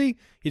fantasy.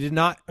 He did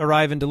not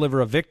arrive and deliver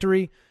a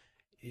victory.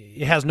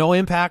 It has no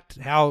impact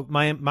how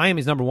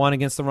Miami's number 1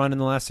 against the run in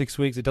the last 6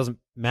 weeks. It doesn't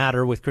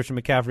matter with Christian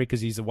McCaffrey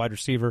because he's a wide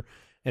receiver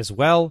as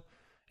well.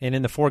 And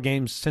in the 4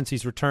 games since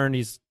he's returned,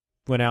 he's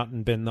went out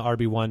and been the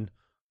RB1,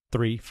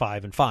 3,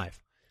 5, and 5.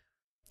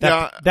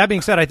 That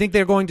being said, I think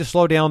they're going to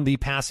slow down the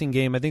passing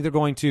game. I think they're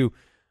going to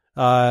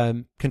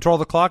control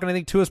the clock, and I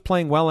think Tua's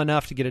playing well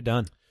enough to get it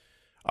done.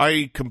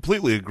 I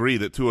completely agree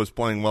that Tua's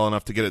playing well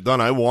enough to get it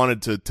done. I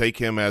wanted to take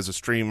him as a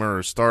streamer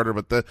or starter,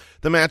 but the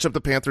matchup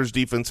the Panthers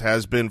defense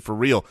has been for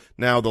real.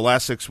 Now, the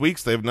last 6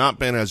 weeks, they've not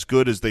been as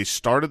good as they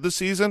started the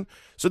season.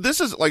 So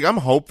this is, I'm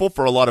hopeful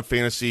for a lot of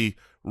fantasy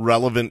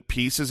relevant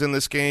pieces in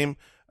this game.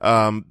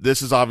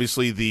 This is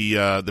obviously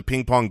the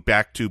ping pong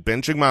back to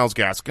benching Myles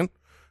Gaskin.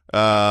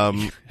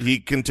 He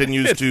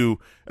continues to,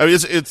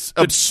 it's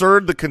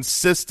absurd the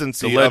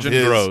consistency The legend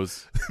of his,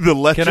 grows. The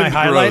legend Can I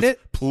highlight grows.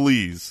 it?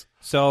 Please.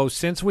 So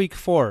since week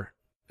 4,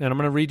 and I'm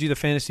going to read you the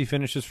fantasy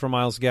finishes for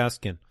Myles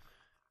Gaskin.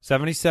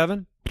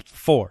 77,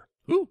 4.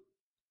 Ooh.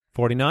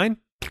 49,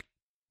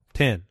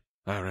 10.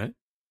 All right.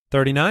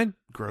 39,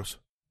 Gross.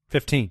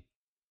 15.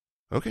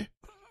 Okay.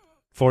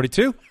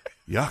 42,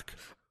 Yuck.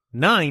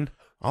 9.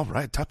 All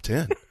right, top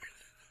 10.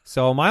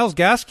 So Myles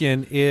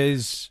Gaskin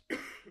is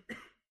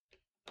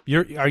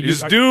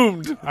He's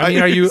doomed. I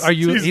mean,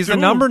 he's the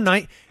doomed. number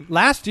 9.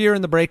 Last year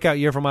in the breakout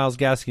year for Myles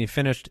Gaskin, he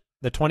finished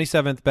the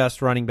 27th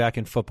best running back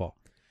in football.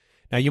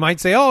 Now you might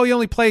say, "Oh, he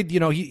only played,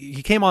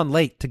 he came on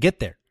late to get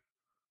there."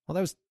 Well,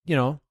 that was,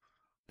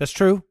 that's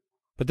true.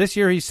 But this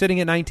year he's sitting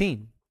at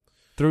 19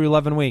 through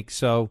 11 weeks.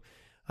 So,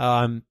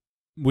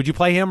 would you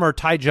play him or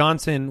Ty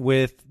Johnson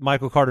with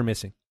Michael Carter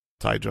missing?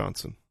 Ty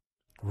Johnson.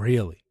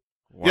 Really?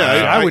 Wow. Yeah,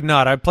 I would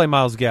not. I'd play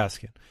Myles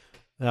Gaskin.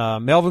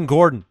 Melvin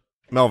Gordon.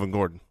 Melvin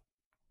Gordon.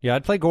 Yeah,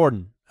 I'd play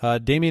Gordon.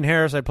 Damian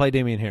Harris, I'd play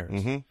Damian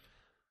Harris.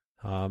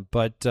 Mm-hmm.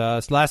 But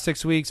last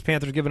 6 weeks,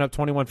 Panthers giving up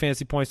 21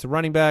 fantasy points to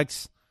running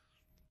backs.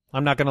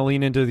 I'm not going to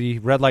lean into the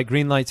red light,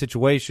 green light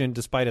situation,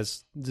 despite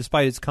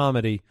its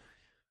comedy.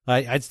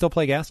 I'd still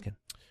play Gaskin.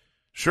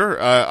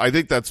 Sure, I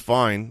think that's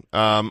fine.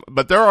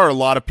 But there are a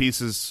lot of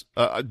pieces.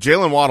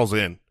 Jalen Waddle's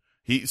in.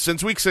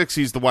 Since week 6,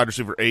 he's the wide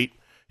receiver 8.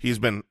 He's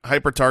been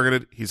hyper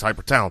targeted. He's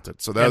hyper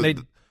talented. So that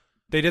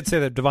they did say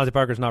that Devontae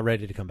Parker's not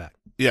ready to come back.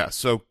 Yeah.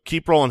 So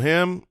keep rolling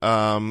him.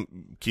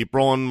 Keep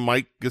rolling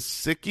Mike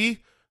Gesicki.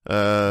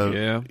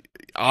 Yeah.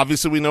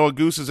 Obviously, we know a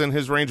Goose is in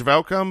his range of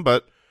outcome,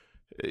 but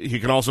he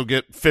can also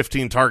get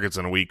 15 targets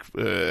in a week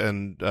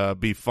and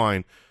be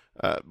fine.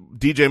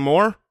 DJ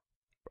Moore,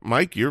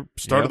 Mike, you're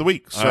start of the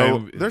week.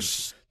 So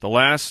there's the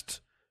last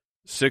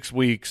 6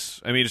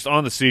 weeks. I mean, just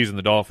on the season,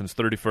 the Dolphins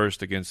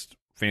 31st against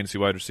fantasy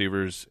wide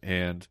receivers,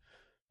 and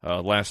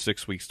last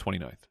 6 weeks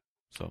 29th.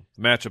 So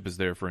the matchup is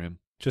there for him.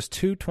 Just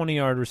 2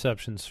 20-yard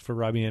receptions for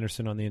Robbie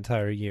Anderson on the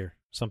entire year,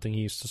 something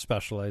he used to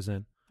specialize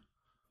in.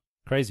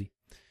 Crazy.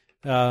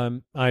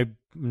 I'm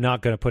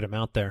not going to put him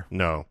out there.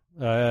 no.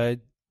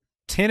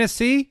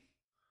 Tennessee,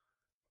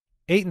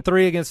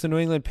 8-3 against the New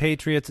England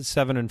Patriots at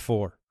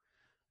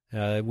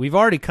 7-4. We've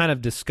already kind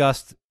of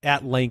discussed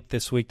at length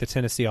this week the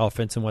Tennessee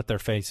offense and what they're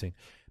facing.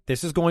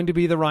 This is going to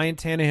be the Ryan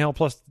Tannehill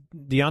plus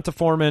Deonta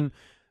Foreman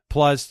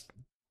plus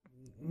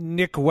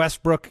Nick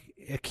Westbrook,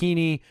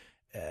 Akini.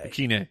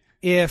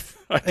 If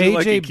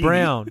A.J.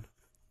 Brown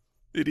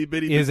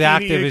is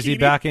active, is he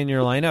back in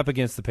your lineup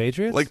against the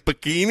Patriots? Like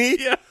bikini?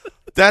 Yeah.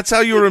 That's how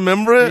you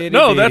remember it?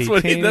 No, that's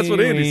what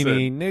Andy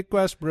said. Nick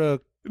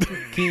Westbrook,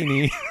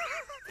 Akini.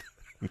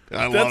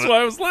 I love That's it.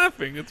 why I was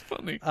laughing. It's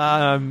funny.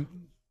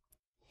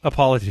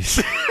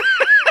 Apologies.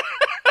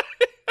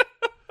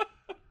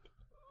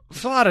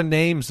 There's a lot of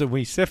names that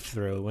we sift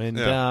through, and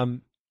Yeah.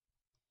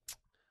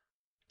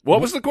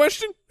 What was the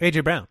question? A.J.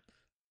 Brown.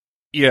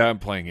 Yeah, I'm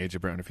playing A.J.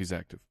 Brown if he's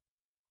active.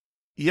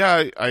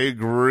 Yeah, I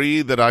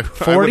agree that I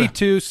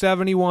 42,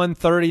 71,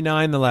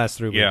 39 the last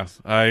 3 weeks. Yeah,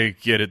 I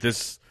get it.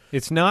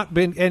 It's not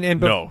been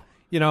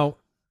No.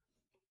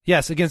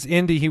 Yes, against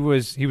Indy he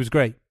was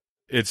great.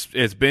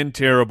 It's been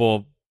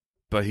terrible,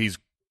 but he's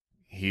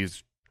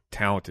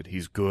talented.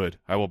 He's good.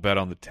 I will bet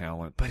on the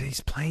talent. But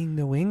he's playing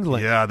New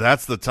England. Yeah,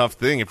 that's the tough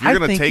thing. If you're I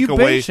going to think take you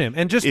away bench him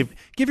and just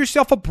give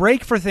yourself a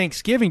break for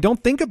Thanksgiving.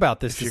 Don't think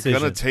about this if decision. you're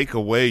going to take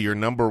away your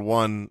number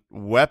one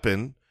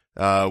weapon,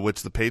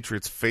 which the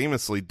Patriots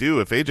famously do,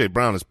 if A.J.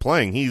 Brown is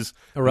playing, he's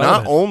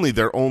Irrelevant. not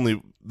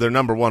only their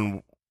number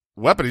one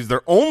weapon, he's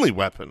their only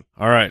weapon.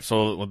 All right,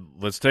 so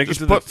let's take Just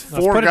it to put the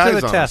four put it to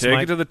guys the on. test. take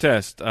Mike. it to the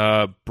test.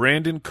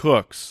 Brandon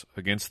Cooks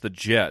against the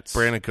Jets.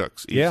 Brandon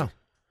Cooks. Easy.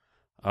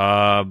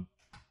 Yeah.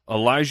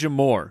 Elijah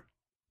Moore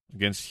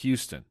against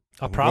Houston.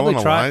 I'll I'm probably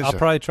going try. Elijah. I'll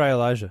probably try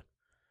Elijah.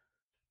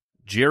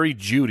 Jerry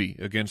Jeudy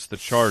against the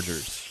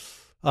Chargers.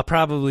 I'll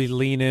probably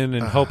lean in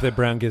and hope that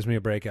Brown gives me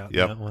a breakout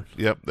in that one.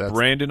 Yep. That's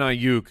Brandon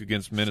Ayuk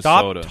against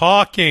Minnesota. Stop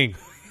talking.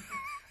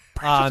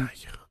 I'll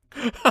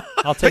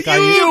take You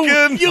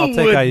Ayuk. can- I'll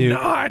take would Ayuk.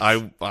 not.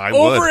 I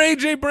Over would.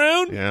 A.J.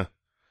 Brown? Yeah.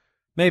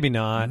 Maybe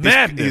not.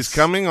 Madness. He's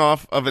coming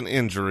off of an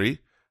injury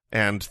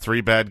and 3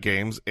 bad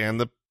games, and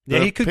the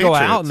He could go out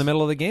Patriots. in the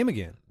middle of the game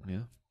again. Yeah.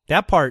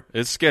 That part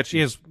It's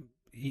sketchy.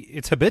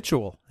 it's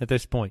habitual at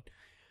this point.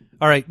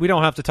 All right, we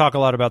don't have to talk a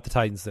lot about the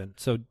Titans then.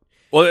 So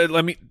Well,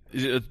 let me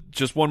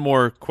just one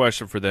more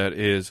question for that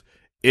is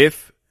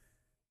if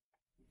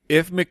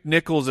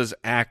McNichols is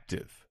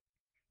active,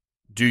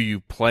 do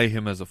you play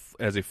him as a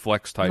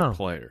flex type No.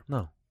 player?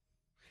 no,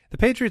 the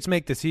Patriots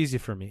make this easy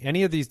for me.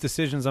 Any of these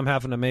decisions I'm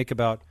having to make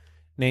about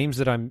names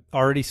that I'm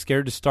already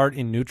scared to start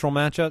in neutral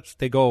matchups,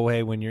 they go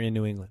away when you're in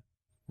New England.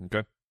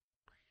 Okay.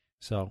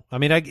 So, I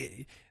mean,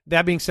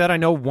 that being said, I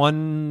know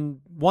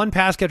one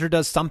pass catcher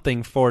does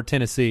something for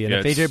Tennessee, and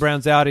if A.J.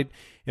 Brown's out, it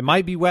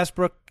might be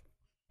Westbrook.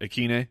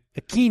 Akini.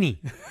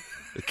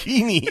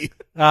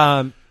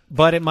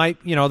 But it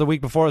might, the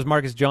week before was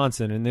Marcus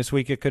Johnson, and this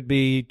week it could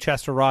be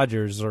Chester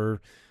Rogers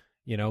or,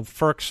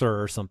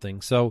 Ferkser or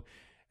something. So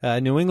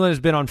New England has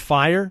been on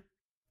fire.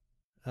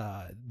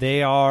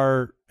 They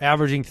are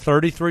averaging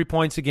 33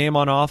 points a game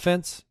on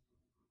offense.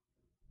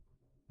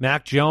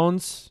 Mac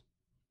Jones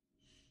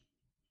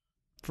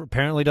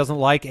apparently doesn't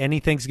like any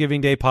Thanksgiving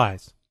Day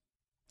pies.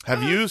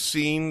 Have you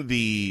seen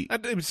the...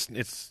 He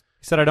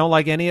said, I don't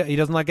like any. He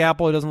doesn't like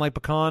apple. He doesn't like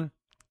pecan.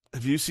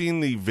 Have you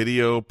seen the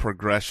video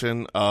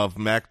progression of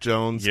Mac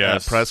Jones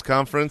Yes. at press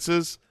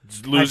conferences?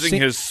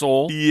 Losing his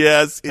soul.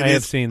 Yes, I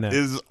have seen that. It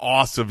is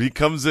awesome. He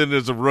comes in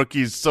as a rookie.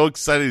 He's so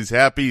excited. He's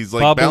happy. He's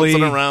like Bubbly.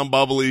 bouncing around,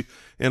 bubbly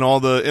in all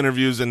the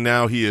interviews, and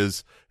now he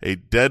is a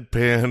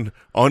deadpan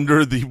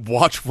under the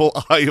watchful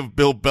eye of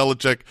Bill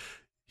Belichick.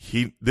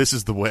 This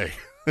is the way,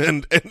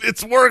 and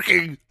it's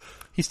working.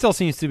 He still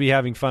seems to be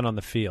having fun on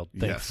the field,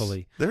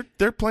 thankfully. Yes.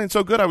 They're playing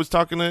so good. I was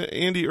talking to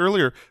Andy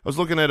earlier. I was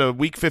looking at a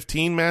Week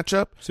 15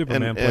 matchup.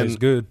 Superman plays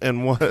good.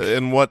 And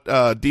what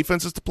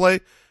defenses to play,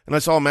 and I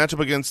saw a matchup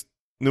against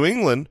New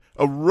England,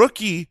 a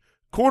rookie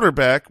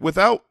quarterback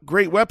without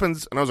great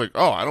weapons, and I was like,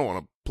 oh, I don't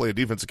want to play a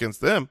defense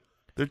against them.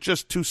 They're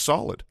just too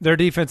solid. Their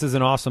defense is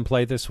an awesome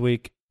play this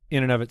week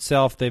in and of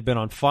itself. They've been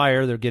on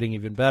fire. They're getting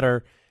even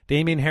better.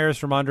 Damian Harris,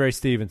 Ramondre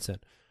Stevenson.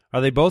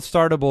 Are they both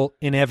startable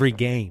in every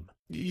game?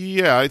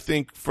 Yeah, I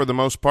think for the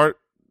most part,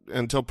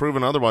 until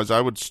proven otherwise,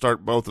 I would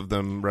start both of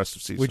them rest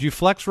of season. Would you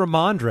flex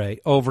Ramondre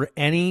over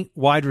any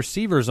wide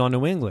receivers on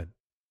New England?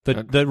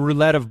 The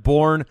roulette of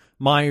Bourne,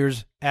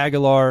 Myers,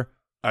 Aguilar.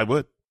 I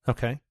would.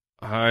 Okay.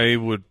 I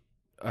would.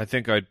 I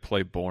think I'd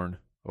play Bourne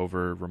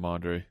over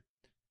Ramondre.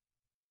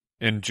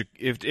 And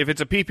if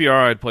it's a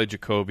PPR, I'd play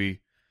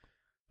Jacoby.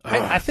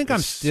 I think I'm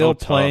still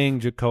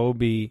playing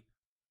Jacoby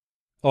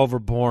over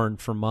Bourne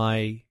for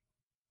my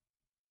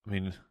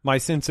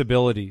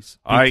sensibilities,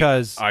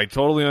 because I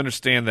totally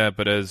understand that,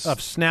 but as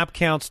of snap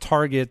counts,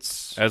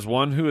 targets, as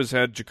one who has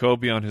had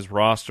Jacoby on his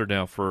roster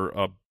now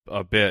for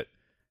a bit,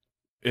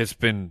 it's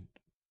been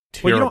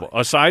terrible.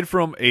 Aside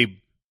from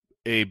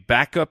a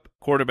backup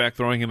quarterback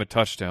throwing him a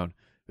touchdown,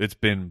 it's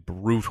been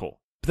brutal.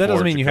 But that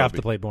doesn't mean Jacoby. you have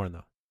to play Bourne,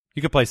 though.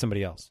 You could play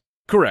somebody else.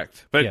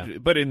 Correct, but Yeah.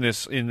 but in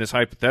this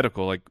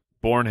hypothetical, like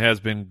Bourne has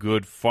been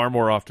good far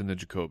more often than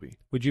Jacoby.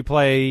 Would you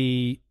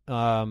play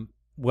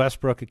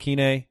Westbrook,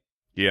 Akine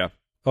Yeah,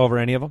 over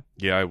any of them?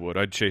 yeah, I would.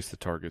 I'd chase the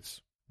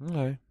targets.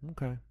 Okay.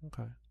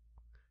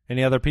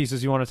 Any other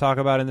pieces you want to talk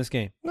about in this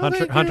game? No,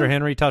 thank you. Hunter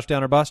Henry,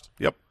 touchdown or bust?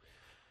 Yep.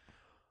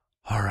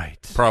 All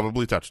right.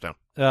 Probably touchdown.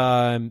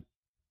 Yeah.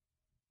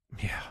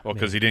 Well,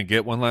 because he didn't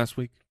get one last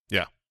week.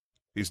 Yeah,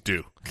 he's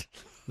due.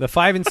 The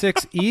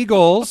 5-6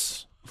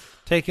 Eagles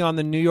taking on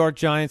the New York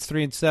Giants,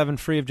 3-7,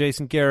 free of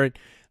Jason Garrett.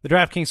 The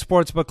DraftKings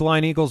Sportsbook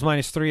line, Eagles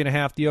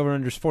 -3.5. The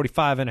over/under is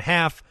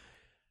 45.5.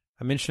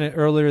 I mentioned it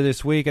earlier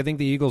this week. I think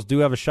the Eagles do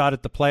have a shot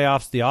at the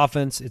playoffs. The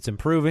offense, it's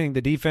improving.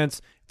 The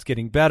defense, it's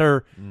getting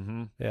better.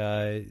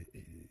 Mm-hmm.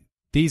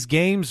 These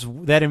games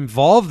that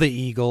involve the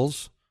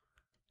Eagles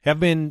have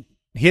been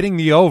hitting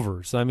the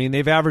overs. I mean,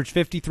 they've averaged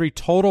 53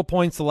 total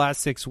points the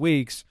last 6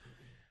 weeks,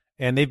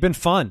 and they've been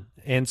fun.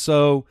 And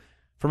so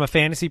from a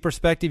fantasy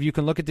perspective, you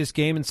can look at this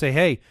game and say,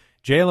 hey,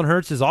 Jalen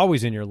Hurts is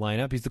always in your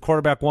lineup. He's the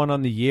quarterback one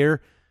on the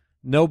year.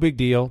 No big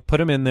deal. Put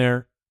him in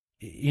there.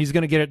 He's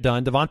going to get it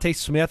done. Devontae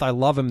Smith, I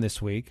love him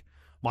this week.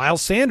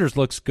 Miles Sanders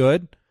looks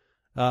good.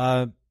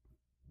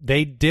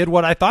 They did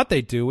what I thought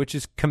they'd do, which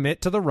is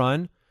commit to the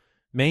run,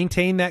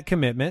 maintain that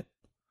commitment,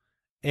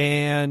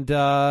 and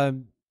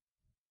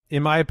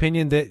in my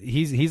opinion, that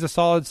he's a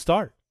solid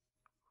start.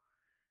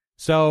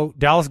 So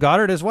Dallas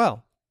Goedert as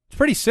well. It's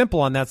pretty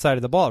simple on that side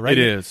of the ball, right? It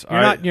is.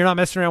 You're not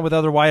messing around with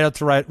other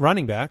wideouts or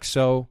running backs.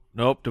 So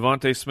Nope.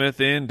 Devontae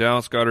Smith in,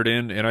 Dallas Goedert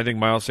in, and I think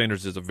Miles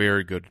Sanders is a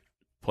very good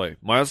play.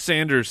 Miles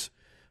Sanders,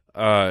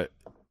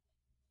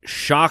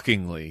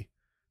 shockingly,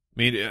 I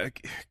mean,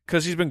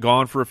 because he's been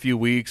gone for a few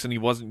weeks and he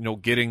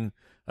wasn't, getting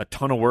a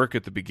ton of work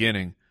at the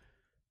beginning,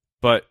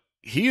 but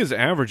he is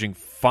averaging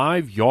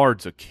 5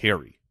 yards a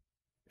carry.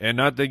 And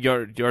not that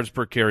yards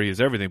per carry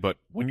is everything, but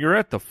when you're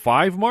at the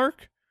 5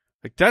 mark,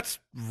 like that's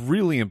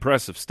really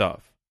impressive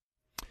stuff.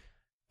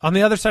 on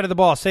the other side of the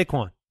ball,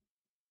 Saquon.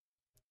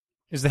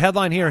 Is the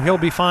headline here, he'll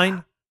be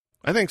fine?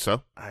 I think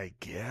so. I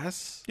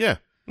guess. Yeah.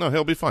 No,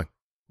 he'll be fine.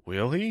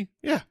 Will he?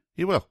 Yeah,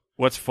 he will.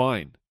 What's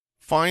fine?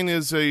 Fine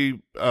is a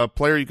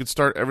player you could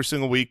start every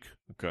single week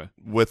Okay.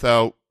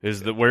 without.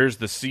 Where's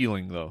the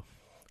ceiling though?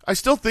 I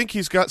still think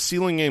he's got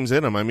ceiling games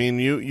in him. I mean,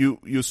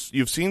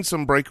 you've seen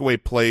some breakaway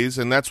plays,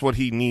 and that's what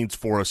he needs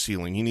for a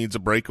ceiling. He needs a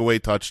breakaway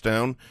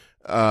touchdown.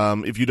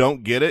 If you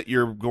don't get it,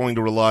 you're going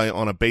to rely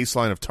on a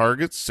baseline of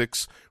targets,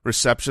 6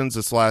 receptions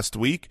this last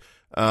week.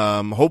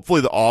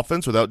 Hopefully the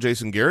offense without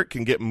Jason Garrett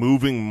can get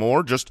moving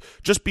more, just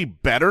be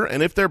better.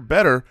 And if they're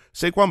better,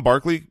 Saquon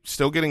Barkley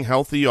still getting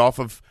healthy off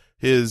of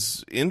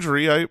his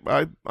injury,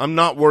 I'm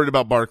not worried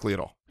about Barkley at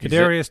all.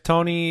 Kadarius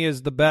Toney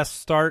is the best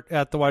start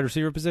at the wide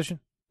receiver position?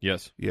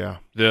 Yes. Yeah.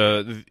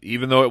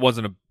 Even though it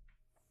wasn't a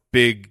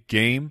big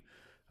game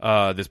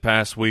this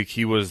past week,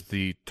 he was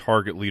the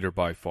target leader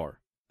by far.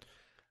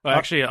 Well,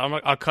 actually,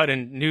 I'll cut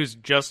in news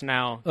just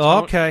now. Oh,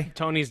 okay.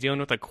 Tony's dealing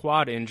with a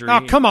quad injury.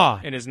 Oh, come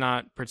on. And is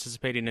not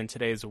participating in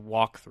today's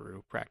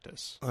walkthrough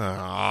practice.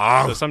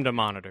 So something to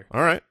monitor.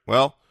 All right.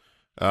 Well,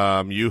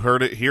 you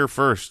heard it here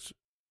first.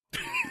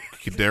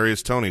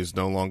 Kadarius Toney is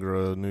no longer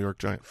a New York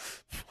Giant.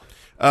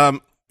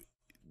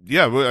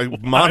 Yeah,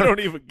 I don't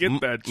even get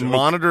that joke.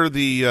 Monitor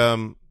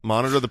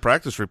the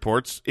practice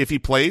reports. If he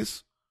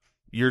plays,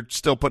 you're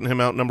still putting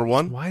him out number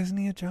one. Why isn't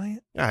he a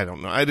Giant? I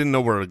don't know. I didn't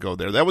know where to go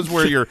there. That was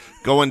where you're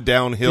going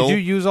downhill. Did you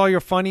use all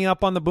your funny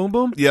up on the boom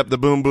boom? Yep, the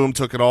boom boom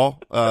took it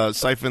all,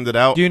 siphoned it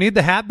out. Do you need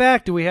the hat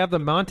back? Do we have the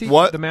Mountie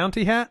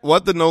hat?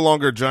 What the no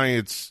longer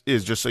Giants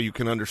is, just so you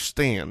can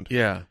understand.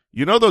 Yeah.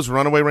 You know those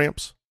runaway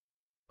ramps?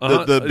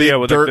 The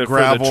big dirt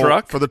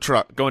gravel for the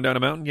truck going down a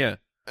mountain? Yeah.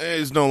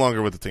 Is no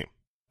longer with the team.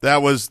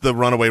 That was the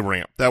runaway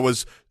ramp. That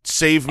was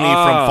save me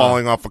from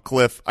falling off a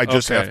cliff. I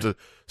just have to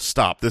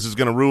stop. This is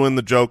going to ruin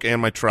the joke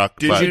and my truck.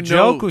 The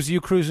joke was you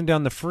cruising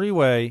down the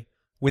freeway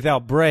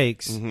without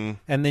brakes, and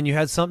then you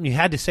had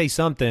to say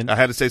something. I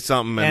had to say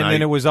something, and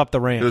then it was up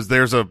the ramp.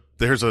 There's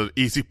a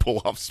easy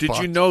pull off spot.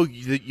 Did you know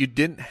that you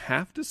didn't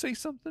have to say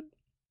something?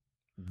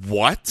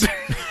 What?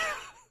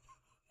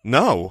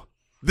 No,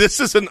 this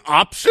is an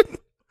option.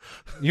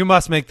 You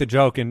must make the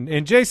joke.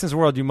 In Jason's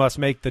world, you must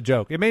make the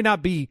joke. It may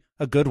not be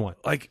a good one.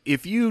 Like,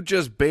 if you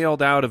just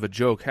bailed out of a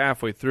joke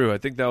halfway through, I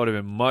think that would have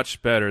been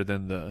much better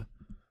than the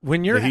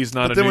he's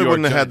not but a then New we York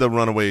wouldn't have Giant. had the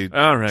runaway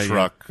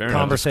truck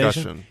conversation.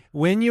 Discussion.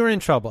 When you're in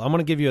trouble, I'm going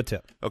to give you a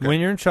tip. Okay. When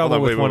you're in trouble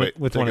with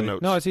one of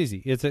notes. no, it's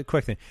easy. It's a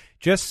quick thing.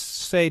 Just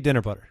say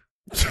dinner butter.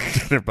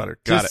 Dinner butter.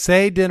 Got Just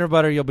say dinner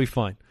butter. You'll be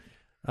fine.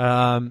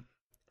 No,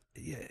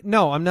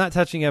 I'm not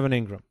touching Evan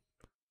Ingram.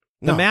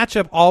 The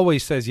matchup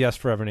always says yes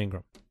for Evan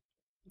Ingram.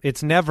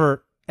 It's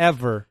never,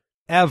 ever,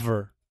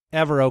 ever,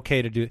 ever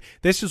okay to do.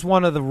 This is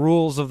one of the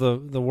rules of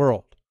the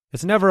world.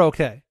 It's never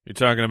okay. You're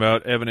talking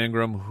about Evan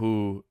Ingram,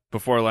 who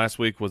before last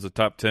week was a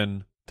top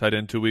 10 tight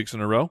end 2 weeks in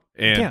a row,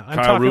 and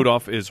Kyle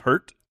Rudolph is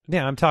hurt.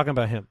 Yeah, I'm talking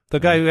about him. The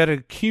guy who had an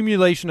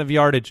accumulation of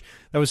yardage.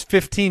 That was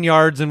 15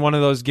 yards in one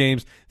of those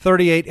games,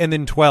 38, and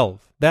then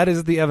 12. That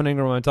is the Evan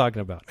Ingram I'm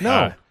talking about.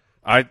 No.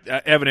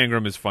 Evan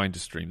Ingram is fine to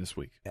stream this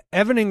week.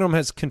 Evan Ingram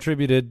has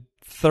contributed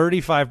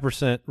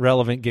 35%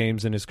 relevant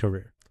games in his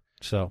career.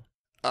 So,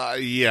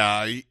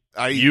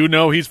 you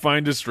know he's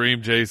fine to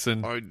stream,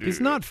 Jason. He's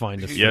not fine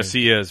to stream. Yes,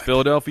 he is.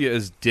 Philadelphia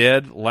is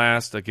dead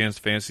last against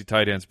fantasy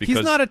tight ends because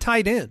he's not a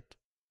tight end.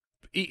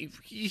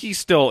 He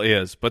still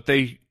is, but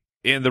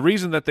and the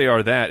reason that they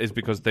are that is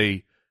because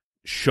they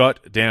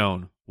shut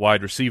down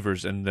wide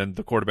receivers, and then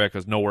the quarterback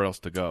has nowhere else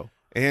to go.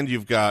 And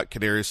you've got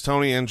Kadarius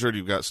Toney injured.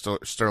 You've got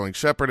Sterling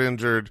Shepard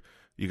injured.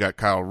 You got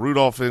Kyle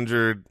Rudolph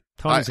injured.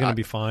 Toney's going to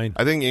be fine.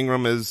 I think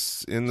Ingram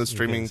is in the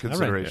streaming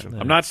consideration.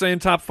 I'm not saying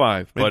top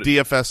 5, but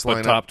DFS lineup.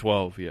 But top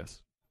 12,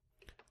 yes.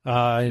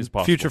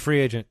 Future free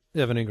agent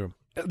Evan Ingram.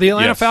 The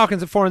Atlanta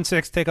Falcons at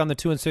 4-6 take on the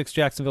 2-6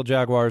 Jacksonville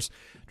Jaguars.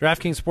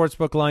 DraftKings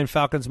Sportsbook line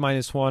Falcons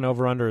 -1.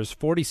 Over under is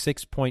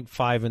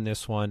 46.5 in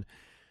this one.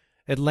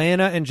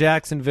 Atlanta and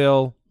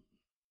Jacksonville.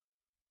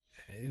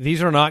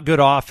 These are not good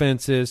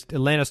offenses.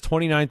 Atlanta's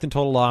 29th in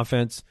total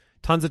offense.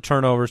 Tons of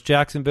turnovers.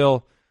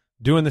 Jacksonville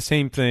doing the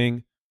same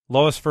thing.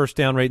 Lowest first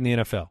down rate in the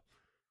NFL.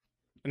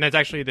 And that's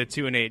actually the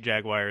 2-8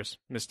 Jaguars.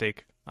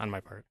 Mistake on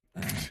my part.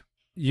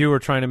 You were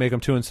trying to make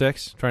them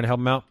 2-6, trying to help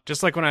them out?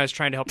 Just like when I was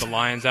trying to help the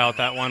Lions out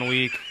that 1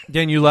 week.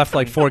 Then you left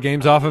like 4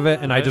 games off of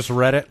it, and I just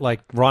read it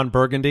like Ron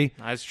Burgundy.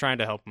 I was trying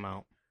to help them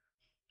out.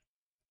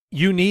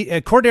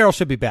 Cordero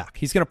should be back.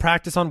 He's going to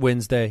practice on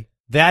Wednesday.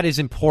 That is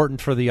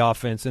important for the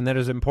offense, and that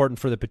is important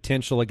for the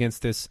potential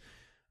against this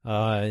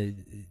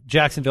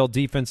Jacksonville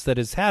defense that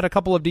has had a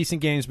couple of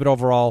decent games, but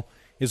overall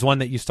is one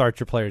that you start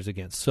your players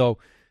against. So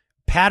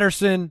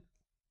Patterson,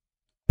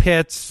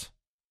 Pitts,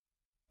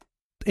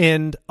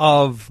 end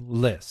of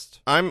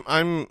list.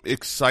 I'm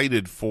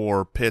excited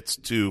for Pitts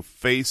to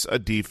face a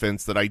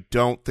defense that I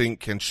don't think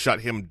can shut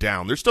him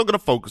down. They're still going to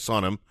focus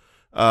on him,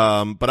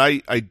 but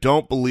I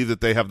don't believe that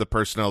they have the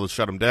personnel to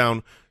shut him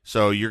down,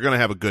 so you're going to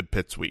have a good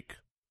Pitts week.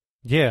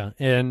 Yeah,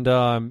 and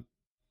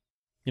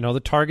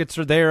the targets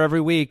are there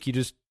every week. You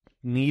just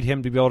need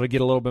him to be able to get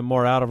a little bit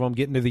more out of them,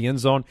 get into the end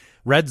zone.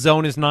 Red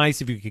zone is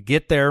nice. If you could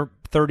get there,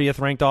 30th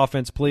ranked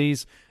offense,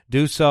 please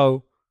do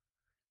so.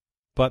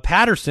 But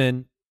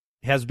Patterson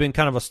has been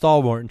kind of a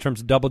stalwart in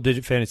terms of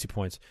double-digit fantasy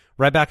points.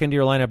 Right back into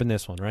your lineup in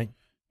this one, right?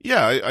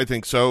 Yeah, I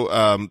think so.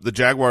 The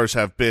Jaguars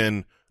have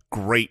been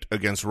great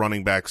against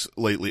running backs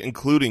lately,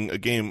 including a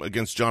game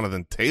against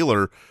Jonathan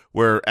Taylor,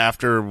 where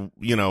after,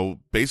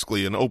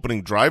 basically an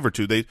opening drive or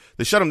two, they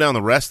shut him down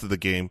the rest of the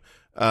game.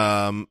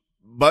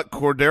 But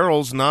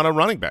Cordero's not a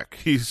running back.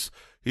 He's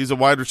He's a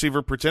wide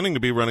receiver pretending to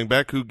be running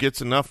back who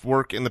gets enough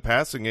work in the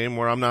passing game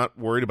where I'm not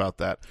worried about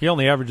that. He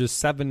only averages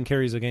 7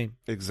 carries a game.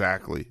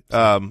 Exactly.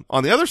 On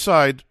the other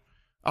side,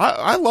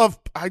 I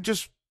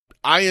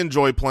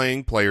enjoy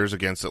playing players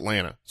against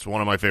Atlanta. It's one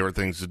of my favorite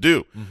things to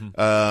do.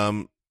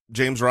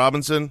 James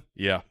Robinson,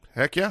 Yeah.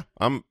 heck yeah,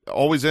 I'm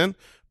always in.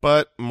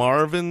 But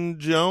Marvin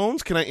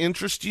Jones, can I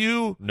interest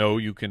you No,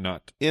 you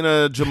cannot. in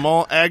a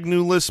Jamal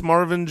Agnew-less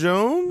Marvin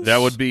Jones?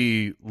 That would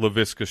be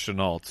Laviska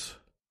Shenault.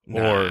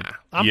 Or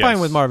I'm yes. fine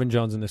with Marvin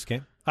Jones in this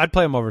game. I'd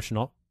play him over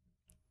Shenault.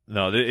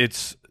 No,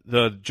 it's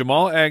the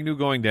Jamal Agnew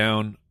going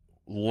down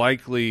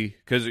likely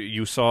because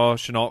you saw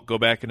Shenault go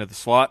back into the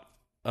slot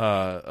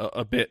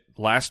a bit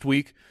last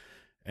week,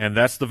 and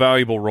that's the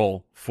valuable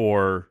role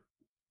for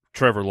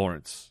Trevor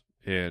Lawrence.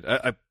 And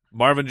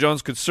Marvin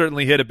Jones could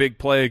certainly hit a big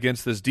play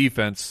against this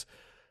defense,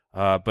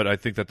 but I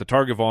think that the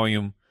target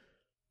volume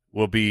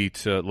will be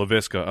to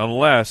Laviska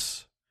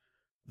unless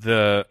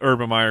the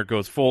Urban Meyer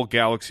goes full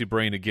galaxy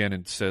brain again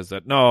and says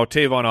that, no,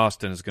 Tavon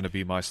Austin is going to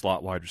be my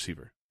slot wide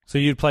receiver. So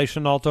you'd play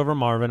Shenault over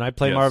Marvin. I'd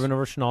play Yes. Marvin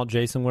over Shenault.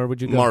 Jason, where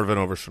would you go? Marvin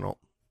over Shenault.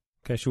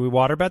 Okay, should we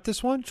water bet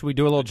this one? Should we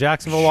do a little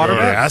Jacksonville water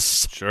bet?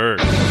 Yes. Sure.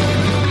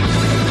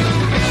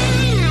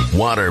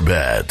 Water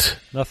bet.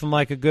 Nothing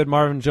like a good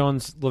Marvin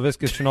Jones,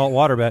 Laviska Shenault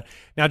water bet.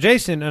 Now,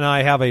 Jason and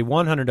I have a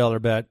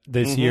 $100 bet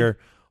this year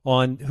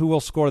on who will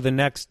score the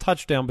next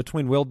touchdown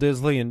between Will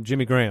Disley and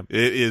Jimmy Graham.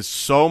 It is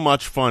so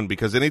much fun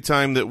because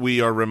anytime that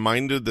we are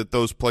reminded that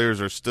those players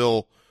are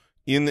still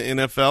in the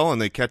NFL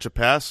and they catch a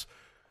pass,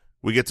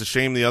 we get to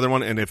shame the other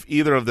one. And if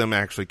either of them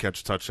actually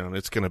catch a touchdown, we're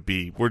just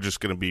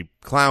going to be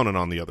clowning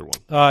on the other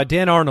one.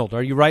 Dan Arnold,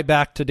 are you right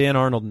back to Dan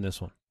Arnold in this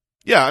one?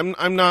 Yeah,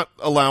 I'm not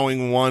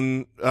allowing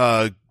one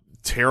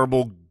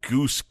terrible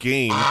goose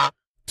game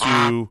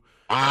to.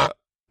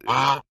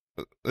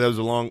 That was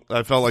a long.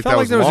 I felt like that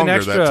was there was an longer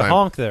extra that time.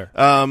 honk there.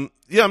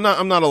 Yeah, I'm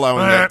not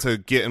allowing that to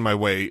get in my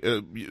way.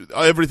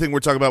 Everything we're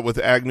talking about with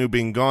Agnew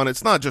being gone,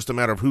 it's not just a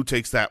matter of who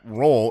takes that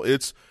role.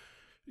 It's,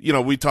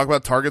 we talk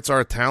about targets are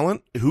a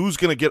talent. Who's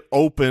going to get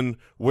open?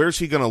 Where's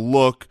he going to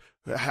look?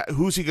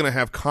 Who's he going to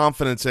have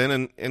confidence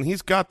in? And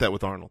he's got that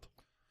with Arnold.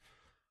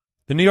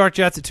 The New York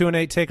Jets at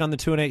 2-8 take on the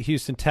 2-8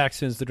 Houston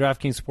Texans. The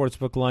DraftKings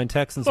Sportsbook line,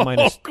 Texans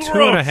minus gross.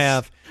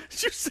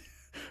 2.5.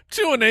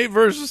 2-8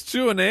 versus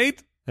 2-8.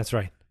 That's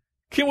right.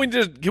 Can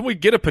we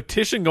get a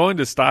petition going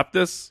to stop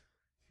this?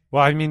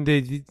 Well, I mean,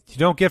 you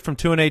don't get from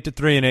 2-8 to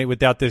 3-8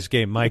 without this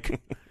game, Mike.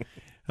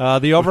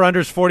 The over-under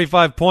is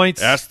 45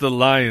 points. Ask the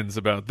Lions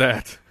about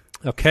that.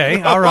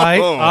 Okay, all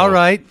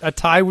right. A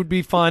tie would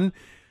be fun.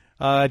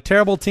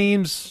 Terrible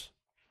teams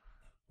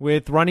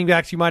with running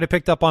backs you might have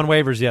picked up on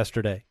waivers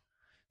yesterday.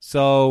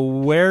 So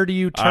where do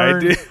you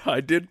turn?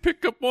 I did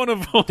pick up one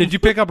of them. Did you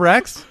pick up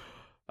Rex?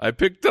 I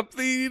picked up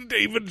the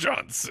David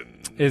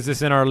Johnson. Is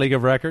this in our league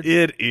of record?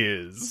 It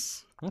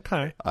is.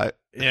 Okay.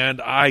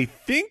 And I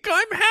think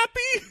I'm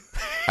happy.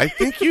 I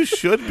think you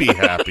should be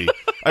happy.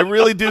 I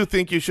really do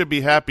think you should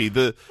be happy.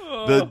 The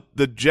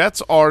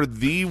Jets are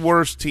the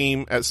worst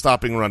team at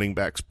stopping running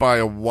backs by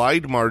a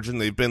wide margin.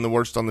 They've been the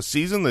worst on the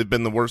season. They've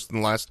been the worst in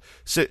the last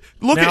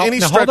Look at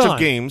any stretch of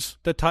games.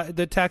 The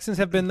Texans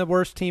have been the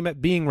worst team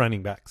at being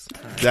running backs.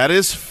 That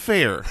is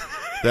fair.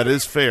 That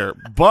is fair.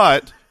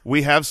 But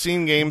we have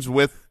seen games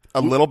with a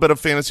little bit of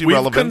fantasy We've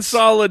relevance.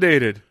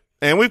 consolidated.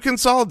 And we've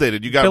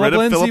consolidated. You got rid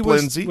of Philip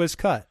Lindsay. was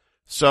cut.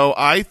 So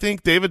I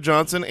think David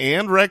Johnson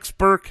and Rex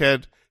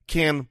Burkhead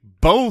can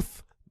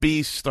both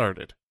be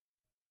started.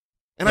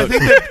 And I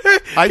think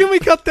that Can we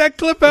cut that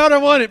clip out? I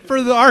want it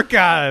for the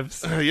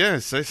archives.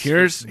 yes.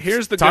 Here's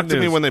the Talk good to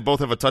me news. when they both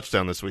have a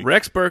touchdown this week.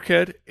 Rex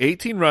Burkhead,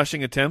 18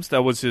 rushing attempts.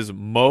 That was his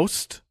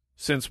most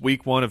since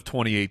week 1 of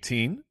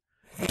 2018.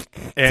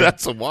 And,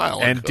 That's a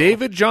while And ago.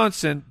 David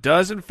Johnson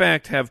does, in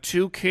fact, have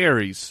 2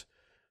 carries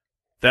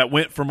that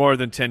went for more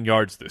than 10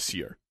 yards this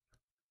year.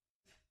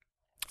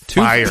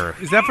 Fire.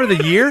 Is that for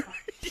the year?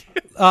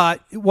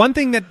 One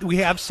thing that we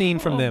have seen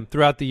from them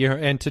throughout the year,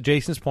 and to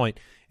Jason's point,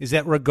 is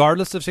that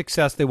regardless of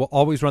success, they will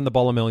always run the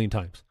ball a million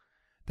times.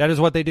 That is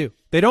what they do.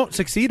 They don't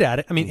succeed at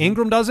it. I mean,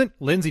 Ingram doesn't.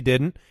 Lindsey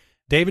didn't.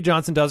 David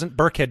Johnson doesn't.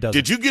 Burkhead doesn't.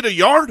 Did you get a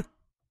yard?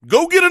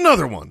 Go get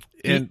another one.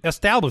 And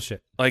establish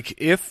it? like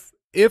if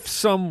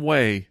some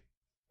way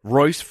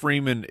Royce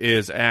Freeman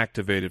is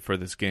activated for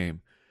this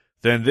game,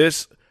 then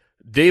this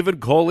David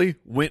Coley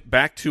went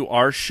back to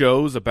our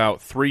shows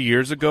about 3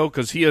 years ago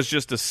because he has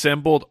just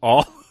assembled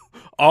all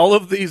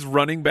of these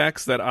running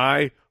backs that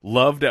I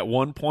loved at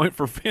one point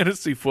for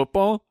fantasy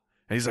football.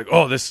 And he's like,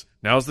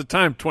 now's the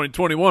time,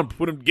 2021,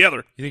 put them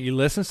together. You think he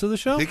listens to the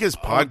show? I think his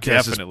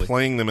podcast definitely. is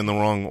playing them in the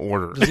wrong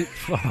order.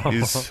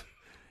 He's-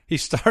 He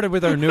started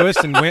with our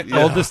newest and went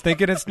oldest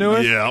thinking it's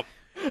newest. Yep.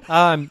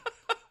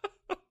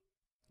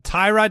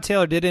 Tyrod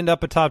Taylor did end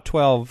up a top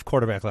 12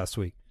 quarterback last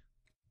week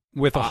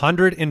with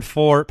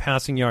 104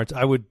 passing yards.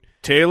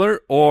 Taylor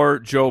or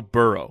Joe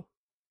Burrow?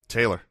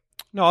 Taylor.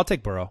 No, I'll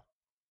take Burrow.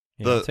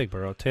 Yeah, I'll take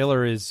Burrow.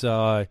 Taylor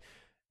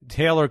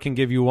can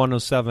give you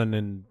 107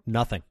 and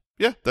nothing.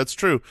 Yeah, that's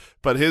true.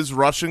 But his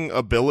rushing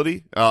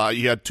ability,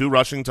 he had 2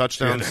 rushing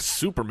touchdowns. Yeah, that's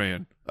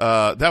Superman.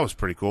 That was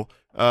pretty cool.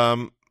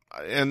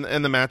 And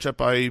the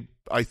matchup,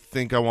 I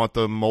think I want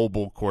the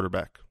mobile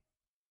quarterback.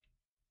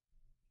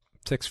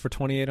 6 for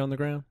 28 on the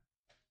ground.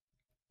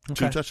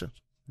 2 touchdowns.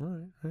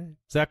 All right.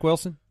 Zach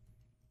Wilson?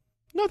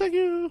 No, thank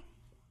you.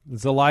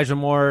 Is Elijah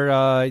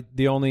Moore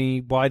the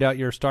only wideout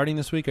you're starting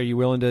this week? Are you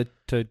willing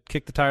to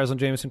kick the tires on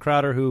Jamison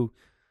Crowder, who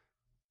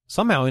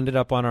somehow ended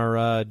up on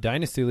our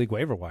Dynasty League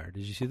waiver wire?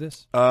 Did you see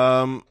this?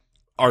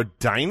 Our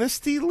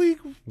Dynasty League?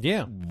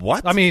 Yeah.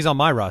 What? I mean, he's on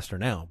my roster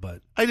now,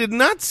 but I did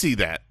not see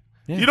that.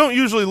 Yeah. You don't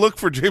usually look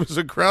for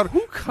Jamison Crowder.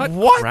 Who cut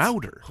what?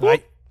 Crowder?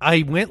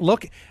 I went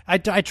look. I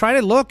try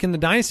to look in the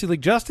Dynasty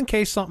League just in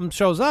case something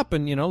shows up.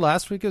 And,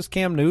 last week it was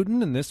Cam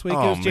Newton, and this week it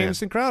was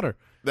Jamison Crowder.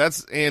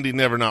 That's Andy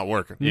never not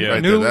working. Yeah.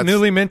 Right there. That's,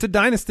 newly minted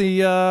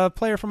Dynasty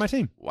player for my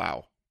team.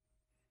 wow.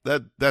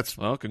 That's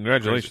Well,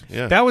 congratulations.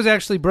 yeah. That was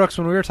actually, Brooks,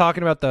 when we were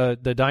talking about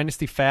the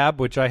Dynasty Fab,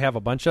 which I have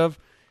a bunch of,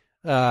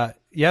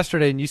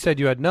 yesterday, and you said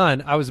you had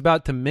none. I was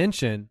about to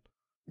mention,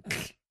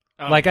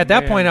 at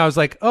that point, I was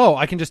like, oh,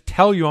 I can just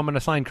tell you I'm going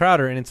to sign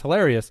Crowder, and it's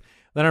hilarious.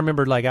 Then I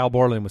remembered, Al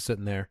Borland was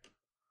sitting there,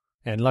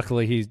 and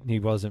luckily he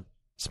wasn't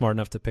smart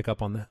enough to pick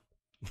up on that.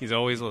 He's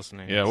always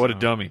listening. Yeah, what a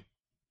dummy.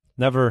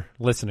 Never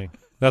listening.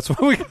 That's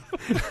what we.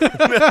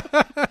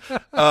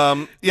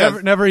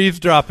 Never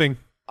eavesdropping.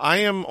 I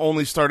am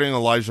only starting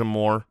Elijah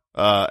Moore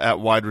at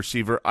wide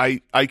receiver.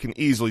 I can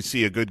easily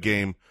see a good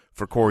game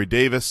for Corey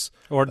Davis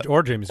or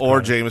James or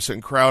Crowder.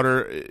 Jamison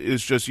Crowder.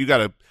 It's just you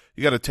got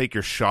to take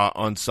your shot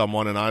on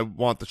someone, and I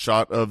want the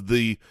shot of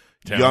the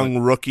young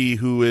rookie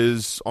who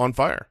is on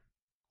fire.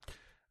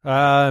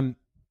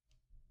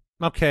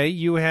 Okay,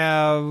 you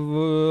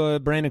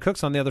have Brandon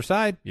Cooks on the other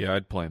side. Yeah,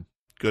 I'd play him.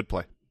 Good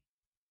play.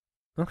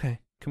 Okay,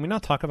 can we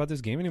not talk about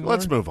this game anymore?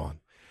 Let's move on.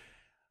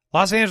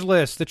 Los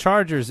Angeles, the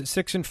Chargers at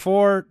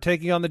 6-4,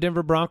 taking on the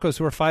Denver Broncos,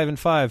 who are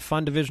 5-5.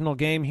 Fun divisional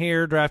game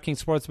here.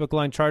 DraftKings Sportsbook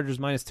line: Chargers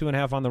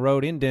 -2.5 on the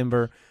road in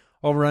Denver.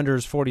 Over/under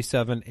is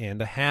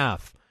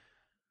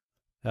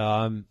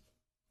 47.5.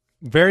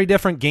 Very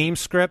different game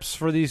scripts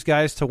for these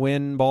guys to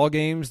win ball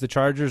games. The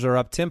Chargers are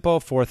up tempo,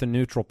 fourth in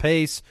neutral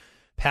pace.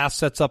 Pass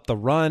sets up the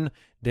run.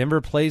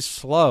 Denver plays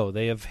slow.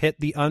 They have hit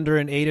the under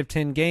in 8 of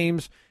 10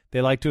 games.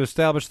 They like to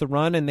establish the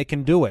run, and they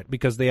can do it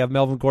because they have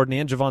Melvin Gordon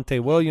and Javonte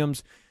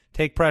Williams.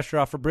 Take pressure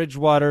off of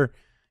Bridgewater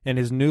and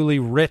his newly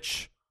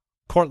rich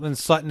Cortland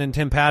Sutton and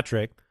Tim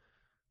Patrick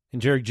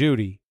and Jerry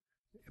Jeudy.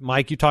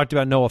 Mike, you talked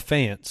about Noah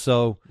Fant.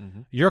 So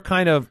you're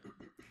kind of,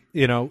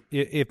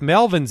 if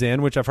Melvin's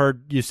in, which I've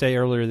heard you say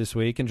earlier this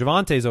week, and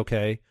Javonte's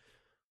okay,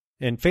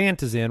 and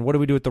Fant is in, what do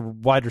we do with the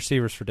wide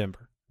receivers for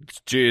Denver?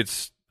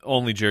 It's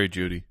only Jerry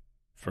Jeudy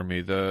for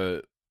me.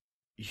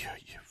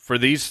 For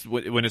these,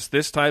 when it's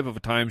this type of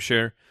a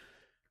timeshare,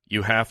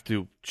 you have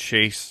to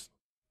chase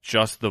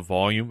just the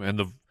volume,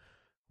 and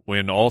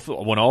when all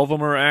of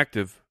them are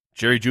active,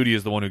 Jerry Jeudy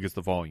is the one who gets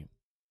the volume.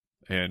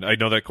 And I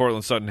know that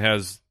Cortland Sutton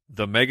has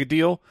the mega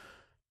deal,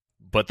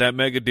 but that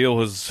mega deal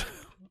was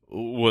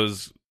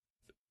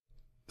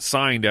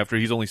signed after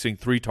he's only seeing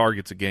 3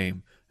 targets a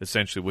game,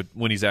 essentially,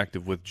 when he's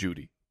active with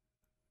Jeudy.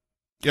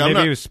 Yeah,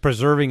 Maybe he was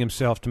preserving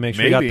himself to make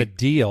sure he got the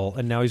deal,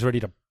 and now he's ready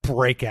to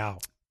break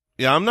out.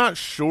 Yeah, I'm not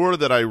sure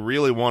that I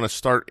really want to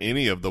start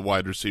any of the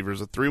wide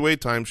receivers. A 3-way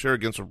timeshare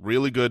against a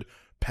really good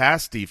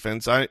pass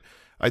defense. I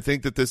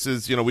think that this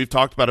is, we've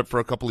talked about it for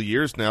a couple of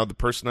years now. The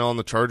personnel on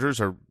the Chargers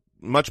are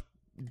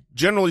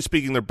generally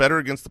speaking, they're better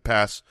against the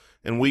pass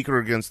and weaker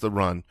against the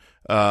run.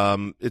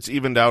 It's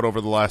evened out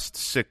over the last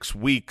 6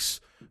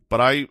 weeks,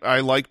 but I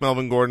like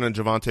Melvin Gordon and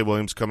Javonte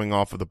Williams coming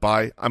off of the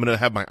bye. I'm going to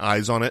have my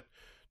eyes on it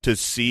to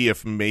see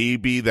if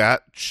maybe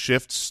that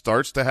shift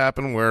starts to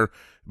happen where it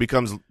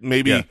becomes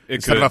maybe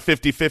instead of a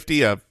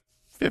 50-50, a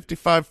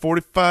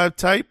 55-45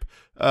 type.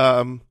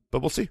 But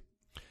we'll see.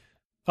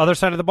 Other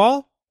side of the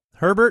ball,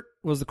 Herbert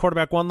was the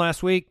quarterback 1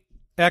 last week.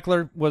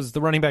 Eckler was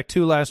the running back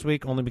 2 last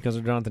week, only because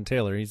of Jonathan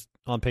Taylor. He's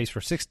on pace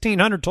for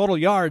 1,600 total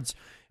yards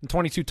and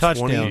 22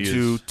 touchdowns.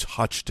 22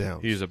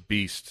 touchdowns. He's a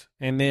beast.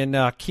 And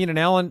then Keenan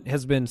Allen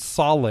has been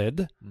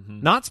solid.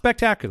 Not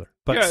spectacular,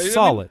 but Yeah,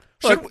 solid.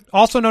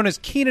 Also known as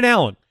Keenan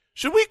Allen.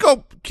 Should we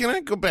go? Can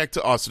I go back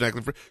to Austin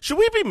Eckler? Should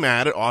we be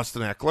mad at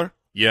Austin Eckler?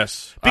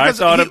 Yes,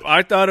 Because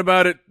I thought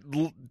about it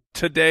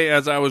today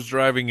as I was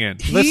driving in.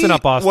 Listen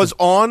up,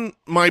 Austin.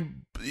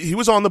 He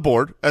was on the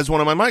board as one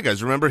of my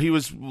guys. Remember, he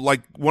was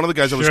like one of the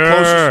guys I was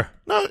closest.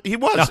 No, he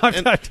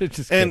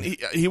was. And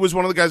he was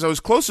one of the guys I was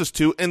closest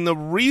to. And the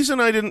reason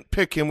I didn't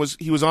pick him was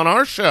he was on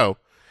our show,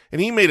 and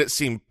he made it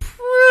seem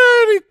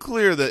pretty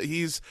clear that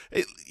he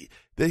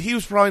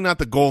was probably not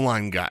the goal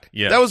line guy.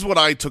 Yeah. That was what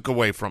I took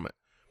away from it.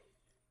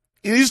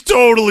 He's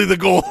totally the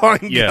goal line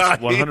guy. Yes,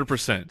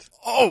 100%.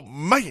 Oh,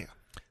 man.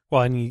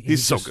 Well, and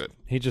He's so good.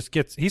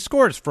 He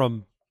scores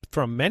from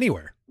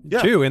anywhere,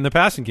 Yeah. too, in the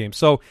passing game.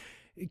 So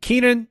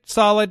Keenan,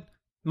 solid.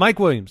 Mike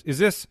Williams,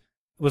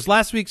 was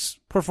last week's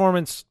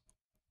performance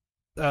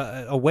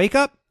a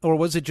wake-up, or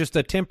was it just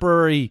a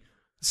temporary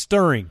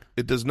stirring?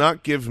 It does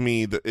not give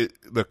me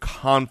the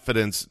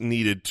confidence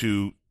needed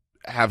to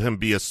have him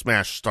be a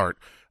smash start.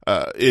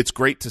 It's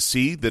great to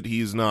see that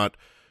he's not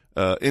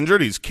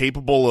injured. He's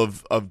capable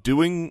of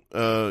doing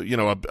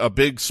a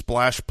big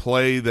splash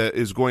play that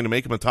is going to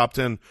make him a top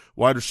 10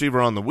 wide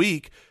receiver on the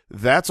week.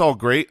 That's all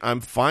great.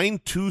 I'm fine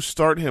to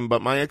start him,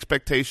 but my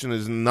expectation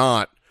is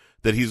not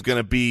that he's going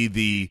to be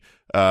the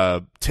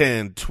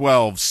 10,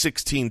 12,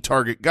 16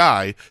 target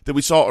guy that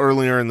we saw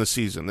earlier in the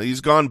season.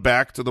 He's gone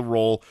back to the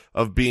role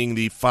of being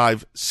the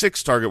 5,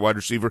 6 target wide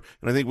receiver,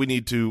 and I think we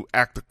need to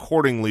act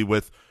accordingly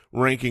with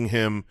ranking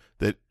him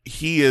that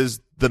he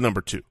is the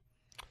number 2.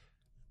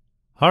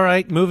 All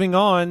right, moving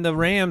on. The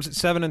Rams at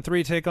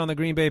 7-3 take on the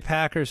Green Bay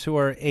Packers, who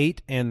are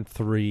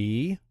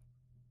 8-3.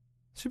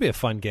 Should be a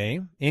fun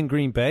game in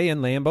Green Bay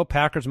and Lambeau.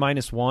 Packers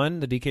 -1,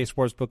 the DK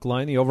Sportsbook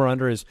line. The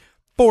over/under is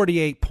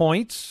 48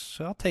 points.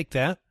 So I'll take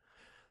that.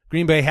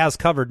 Green Bay has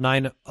covered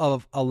 9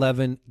 of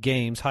 11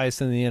 games, highest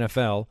in the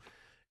NFL.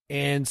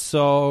 And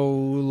so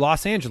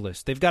Los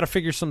Angeles, they've got to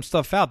figure some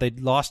stuff out. They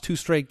lost 2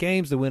 straight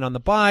games. They went on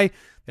the bye.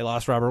 They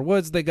lost Robert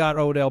Woods. They got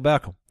Odell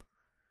Beckham.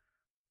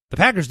 The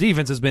Packers'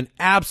 defense has been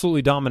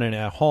absolutely dominant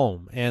at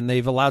home, and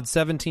they've allowed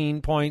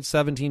 17 points,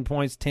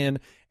 10,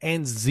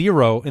 and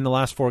 0 in the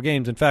last 4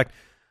 games. In fact,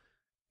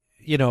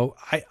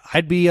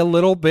 I'd be a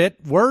little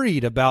bit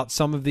worried about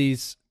some of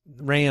these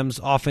Rams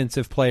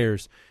offensive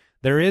players.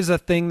 There is a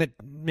thing that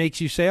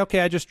makes you say,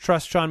 okay, I just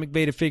trust Sean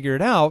McVay to figure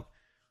it out,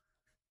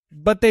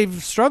 but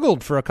they've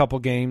struggled for a couple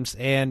games,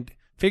 and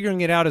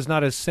figuring it out is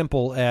not as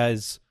simple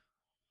as,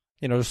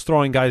 just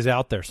throwing guys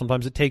out there.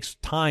 Sometimes it takes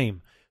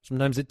time.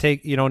 Sometimes it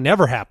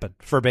never happened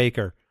for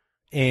Baker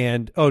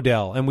and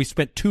Odell. And we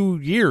spent 2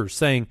 years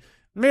saying,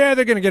 they're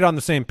going to get on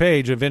the same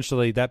page.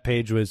 Eventually that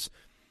page was,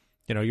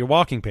 your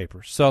walking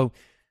papers. So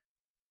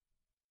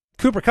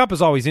Cooper Kupp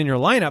is always in your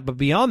lineup, but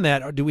beyond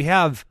that, do we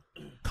have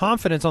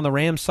confidence on the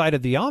Rams side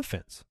of the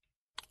offense?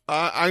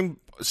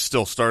 I'm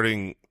still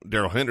starting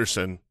Darrell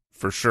Henderson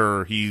for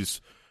sure.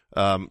 He's,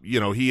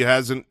 he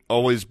hasn't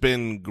always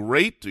been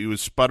great. He was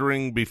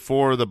sputtering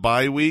before the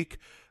bye week.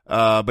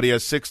 But he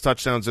has 6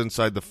 touchdowns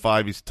inside the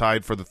 5. He's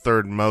tied for the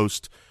 3rd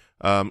most.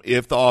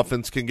 If the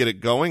offense can get it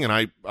going, and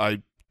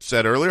I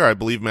said earlier, I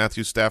believe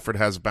Matthew Stafford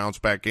has a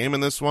bounce-back game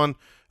in this one,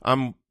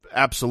 I'm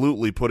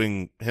absolutely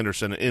putting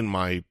Henderson in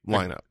my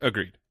lineup.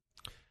 Agreed.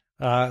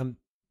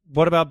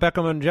 What about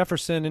Beckham and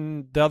Jefferson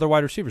and the other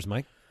wide receivers,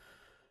 Mike?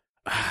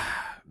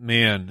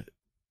 Man,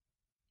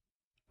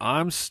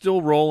 I'm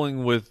still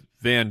rolling with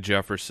Van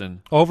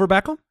Jefferson. Over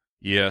Beckham?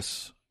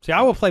 Yes. See,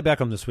 I will play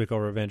Beckham this week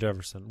over Van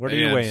Jefferson. Where do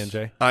you weigh in,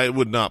 Jay? I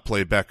would not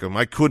play Beckham.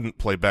 I couldn't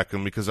play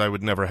Beckham because I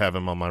would never have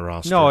him on my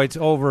roster. No, it's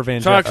over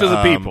Van Talk Jefferson.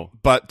 to the people.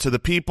 But to the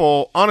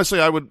people, honestly,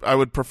 I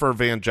would prefer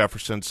Van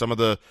Jefferson. Some of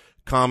the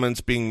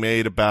comments being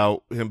made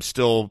about him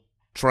still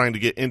trying to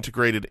get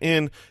integrated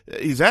in.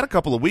 He's had a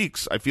couple of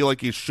weeks. I feel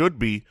like he should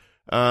be.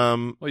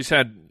 Well, he's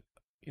had,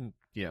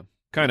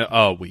 kind of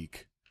a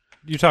week.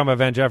 You're talking about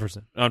Van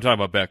Jefferson. I'm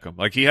talking about Beckham.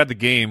 Like, he had the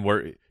game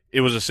where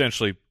it was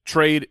essentially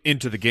trade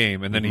into the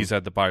game, and then he's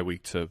had the bye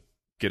week to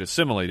get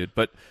assimilated.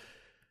 But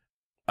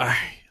I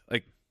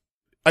think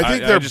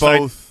they're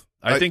both.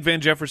 I think Van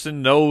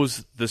Jefferson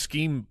knows the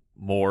scheme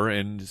more,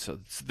 and so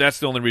that's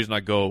the only reason I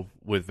go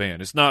with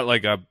Van. It's not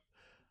like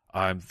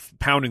I'm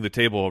pounding the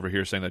table over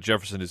here saying that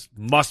Jefferson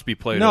must be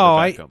played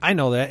over Beckham. I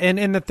know that.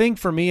 And the thing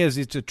for me is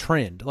it's a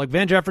trend. Like,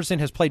 Van Jefferson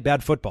has played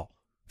bad football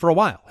for a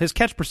while. His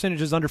catch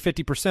percentage is under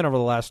 50% over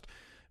the last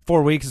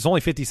 4 weeks. It's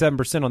only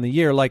 57% on the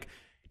year. Like,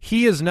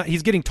 he's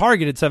getting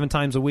targeted 7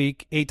 times a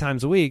week, 8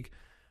 times a week.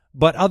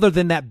 But other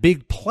than that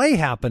big play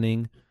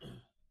happening,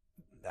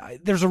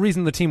 there's a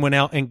reason the team went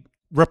out and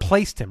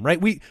replaced him,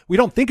 right? We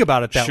don't think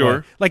about it that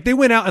way. Like, they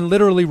went out and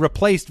literally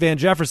replaced Van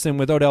Jefferson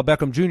with Odell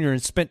Beckham Jr.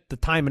 and spent the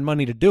time and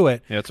money to do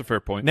it. Yeah, that's a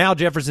fair point. Now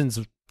Jefferson's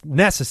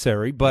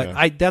necessary,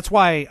 but that's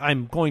why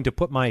I'm going to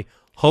put my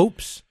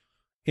hopes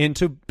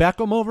into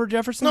Beckham over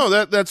Jefferson.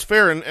 No, that's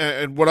fair.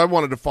 And what I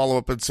wanted to follow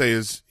up and say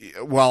is,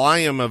 while I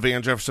am a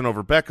Van Jefferson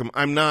over Beckham,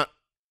 I'm not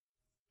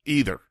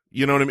either.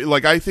 You know what I mean?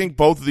 Like, I think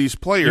both of these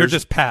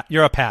players.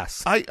 You're a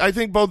pass. I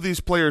think both of these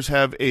players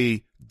have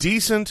a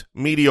decent,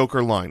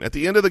 mediocre line. At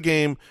the end of the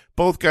game,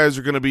 both guys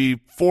are going to be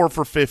 4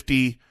 for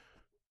 50,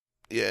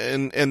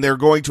 and they're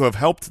going to have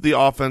helped the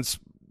offense.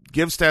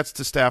 Give stats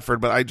to Stafford,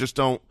 but I just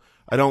don't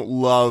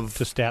love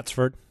to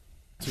Statsford.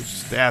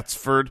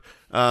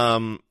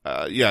 I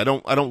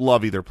don't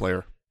love either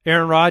player.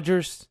 Aaron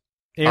Rodgers.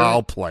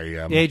 I'll play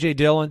him. A.J.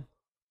 Dillon.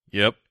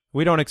 Yep.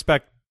 We don't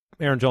expect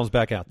Aaron Jones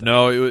back out there.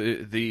 No,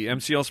 the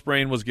MCL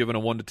sprain was given a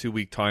 1 to 2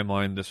 week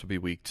timeline. This would be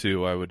week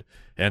 2.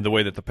 And the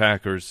way that the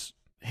Packers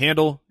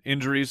handle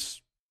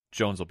injuries,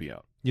 Jones will be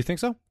out. You think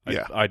so?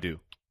 Yeah, I do.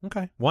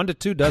 Okay, 1 to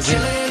 2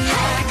 doesn't.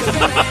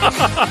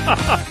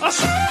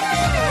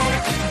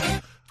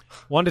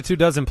 1 to 2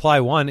 does imply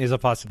 1 is a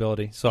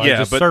possibility. So I'm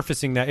just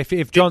surfacing that.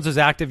 If Jones is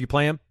active, you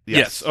play him?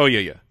 Yes. Oh,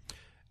 yeah.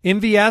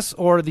 MVS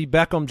or the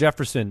Beckham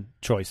Jefferson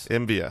choice?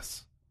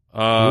 MVS.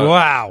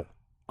 Wow.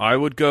 I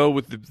would go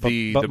with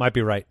but might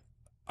be right.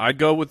 I'd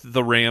go with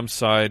the Rams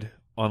side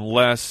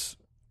unless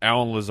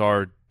Allen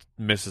Lazard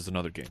misses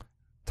another game.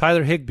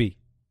 Tyler Higbee.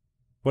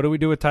 What do we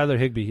do with Tyler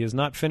Higbee? He has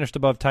not finished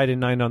above tight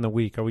end 9 on the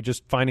week. Are we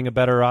just finding a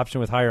better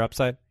option with higher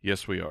upside?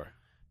 Yes, we are.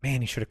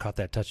 Man, he should have caught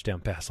that touchdown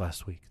pass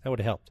last week. That would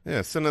have helped.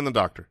 Yeah, send in the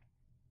doctor.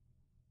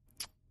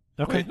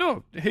 Okay. Wait,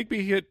 no,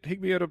 Higbee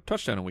had a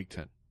touchdown in Week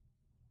 10.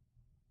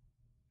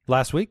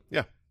 Last week?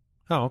 Yeah.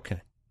 Oh,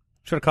 okay.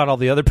 Should have caught all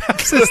the other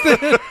passes.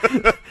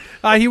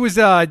 He was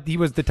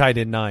the tight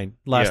end 9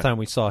 last time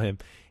we saw him.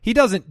 He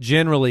doesn't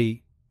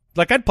generally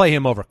I'd play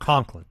him over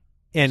Conklin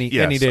any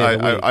day of the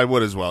week. I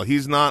would as well.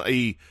 He's not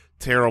a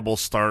terrible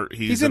start.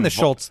 He's in the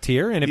Schultz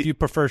tier, and if you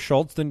prefer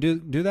Schultz, then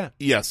do that.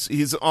 Yes,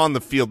 he's on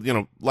the field.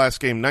 Last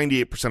game,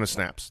 98% of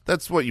snaps.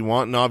 That's what you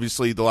want. And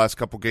obviously, the last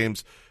couple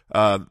games,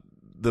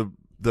 the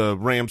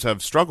Rams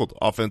have struggled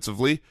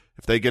offensively.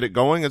 If they get it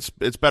going, it's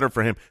better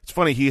for him. It's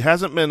funny, he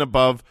hasn't been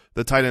above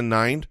the tight end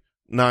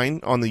 9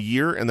 on the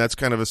year, and that's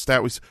kind of a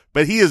stat.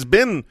 But he has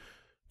been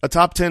a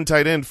top 10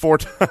 tight end 4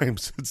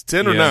 times. It's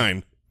 10 or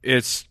 9.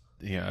 It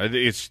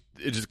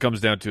just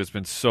comes down to it's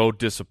been so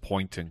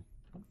disappointing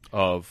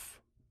of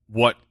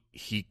what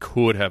he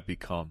could have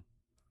become.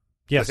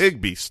 Yes. The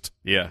Higbeast.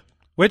 Yeah.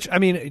 Which, I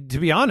mean, to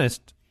be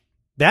honest,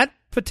 that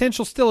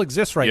potential still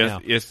exists now.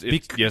 Yes,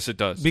 it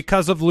does.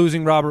 Because of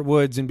losing Robert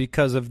Woods and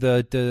because of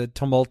the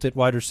tumult at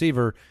wide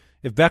receiver,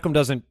 if Beckham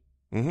doesn't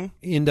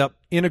end up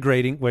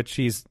integrating, which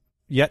he's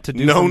yet to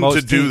do, known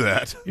to do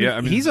that. Yeah,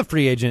 I mean, he's a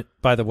free agent,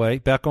 by the way,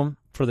 Beckham,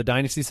 for the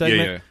Dynasty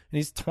segment, yeah. and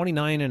he's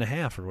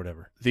 29.5 or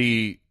whatever.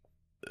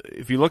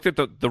 If you looked at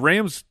the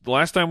Rams, the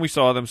last time we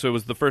saw them, so it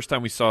was the first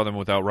time we saw them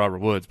without Robert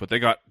Woods, but they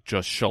got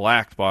just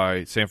shellacked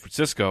by San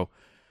Francisco,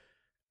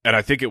 and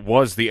I think it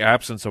was the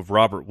absence of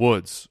Robert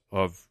Woods.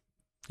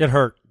 It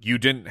hurt. You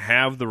didn't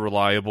have the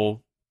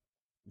reliable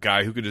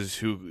guy who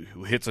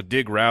hits a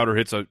dig route or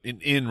hits an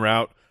in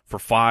route for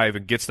 5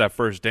 and gets that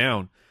first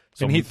down.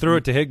 So And he threw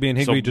it to Higbee, and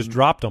Higbee just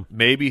dropped him.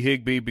 Maybe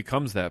Higbee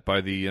becomes that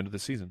by the end of the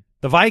season.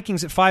 The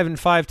Vikings at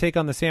 5-5 take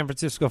on the San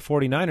Francisco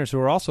 49ers, who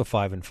are also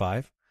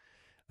 5-5.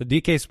 The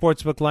DK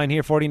Sportsbook line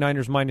here,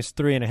 49ers minus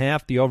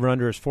 3.5. The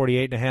over-under is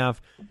 48.5.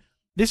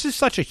 This is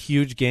such a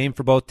huge game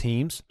for both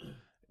teams.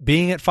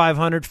 Being at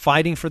 500,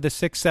 fighting for the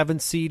 6-7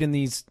 seed in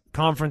these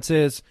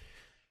conferences.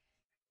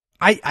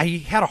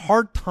 I had a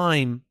hard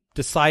time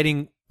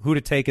deciding who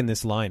to take in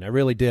this line. I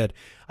really did.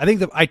 I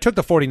think I took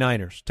the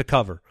 49ers to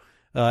cover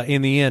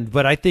in the end,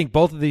 but I think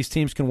both of these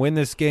teams can win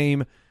this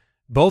game.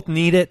 Both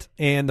need it,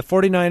 and the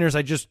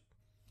 49ers,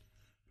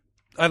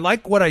 I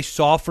like what I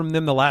saw from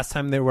them the last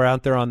time they were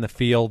out there on the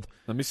field.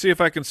 Let me see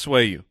if I can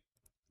sway you.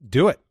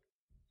 Do it.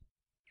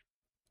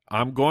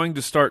 I'm going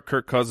to start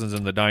Kirk Cousins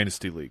in the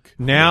Dynasty League.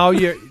 Now,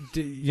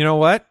 you know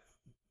what?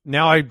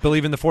 Now I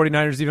believe in the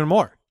 49ers even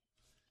more.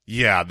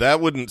 Yeah, that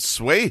wouldn't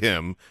sway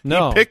him.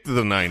 No. He picked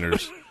the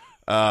Niners.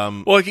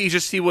 Well,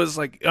 he was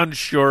like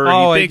unsure.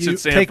 Oh, he thinks you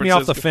it's San take Francisco.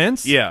 me off the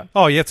fence? Yeah.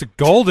 Oh, yeah, it's a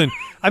golden.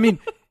 I mean,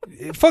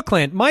 Foot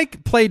Clan,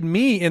 Mike played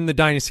me in the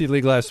Dynasty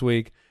League last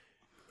week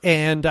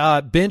and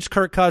benched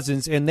Kirk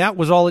Cousins, and that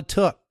was all it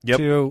took.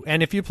 Yep.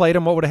 And if you played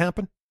him, what would have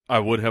happened? I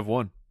would have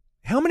won.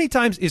 How many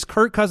times is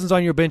Kirk Cousins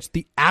on your bench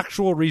the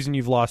actual reason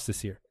you've lost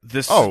this year?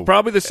 This is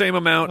probably the same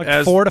amount Like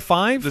as 4 to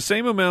 5? the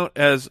same amount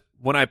as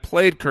when I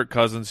played Kirk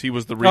Cousins. He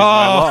was the reason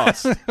I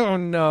lost. Oh,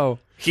 no.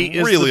 He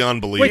is really the-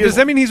 unbelievable. Wait, does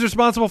that mean he's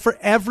responsible for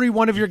every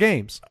one of your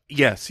games?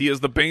 Yes, he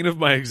is the bane of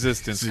my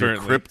existence It's your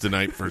currently.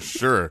 kryptonite for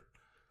sure.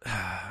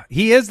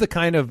 He is the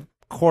kind of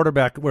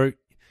quarterback where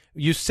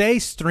you say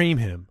stream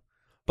him,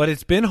 but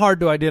it's been hard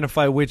to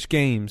identify which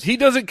games. He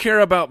doesn't care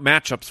about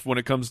matchups when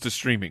it comes to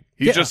streaming.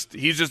 He's just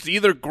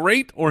either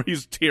great or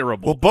he's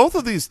terrible. Well, both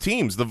of these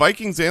teams, the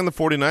Vikings and the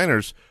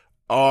 49ers,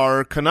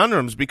 are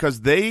conundrums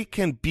because they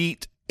can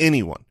beat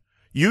anyone.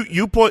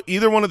 You put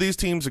either one of these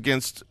teams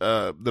against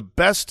the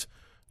best,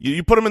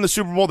 you put them in the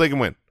Super Bowl, they can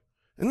win.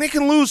 And they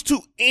can lose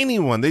to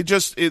anyone. They're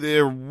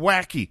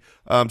wacky.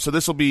 So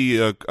this will be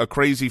a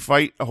crazy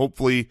fight,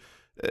 hopefully.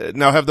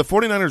 Now, have the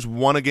 49ers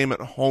won a game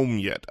at home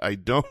yet? I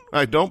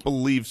don't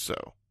believe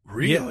so.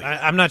 Really? Yeah,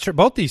 I'm not sure.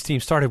 Both these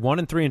teams started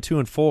 1-3 and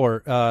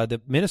 2-4.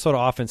 The Minnesota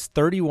offense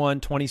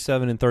 31,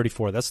 27, and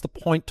 34. That's the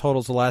point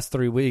totals the last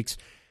 3 weeks.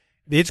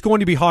 It's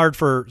going to be hard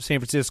for San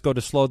Francisco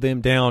to slow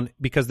them down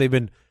because they've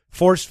been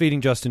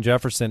force-feeding Justin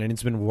Jefferson, and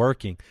it's been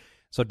working.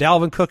 So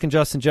Dalvin Cook and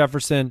Justin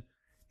Jefferson,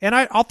 and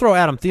I'll throw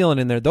Adam Thielen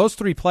in there. Those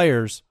 3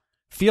 players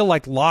feel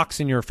like locks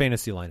in your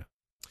fantasy lineup.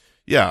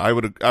 Yeah, I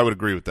would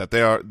agree with that.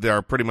 They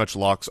are pretty much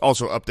locks.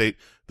 Also, update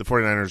the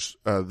 49ers.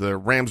 The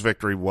Rams'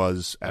 victory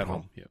was at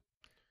home. Yeah.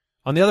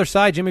 On the other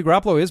side, Jimmy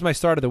Garoppolo is my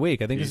start of the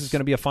week. I think this is going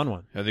to be a fun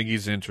one. I think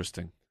he's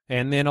interesting.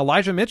 And then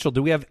Elijah Mitchell.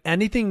 Do we have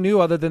anything new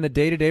other than the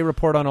day-to-day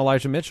report on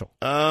Elijah Mitchell?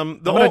 I'm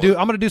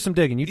gonna do some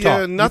digging. You talk.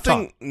 Yeah,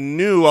 nothing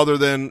new other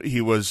than he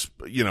was,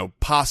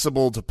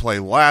 possible to play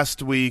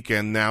last week,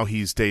 and now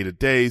he's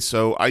day-to-day.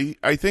 So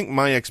I think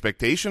my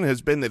expectation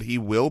has been that he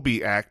will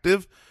be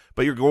active,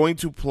 but you're going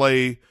to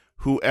play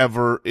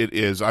whoever it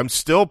is. I'm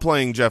still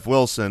playing Jeff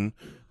Wilson,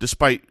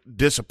 despite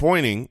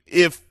disappointing,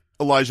 if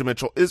Elijah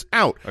Mitchell is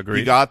out. Agreed.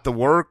 He got the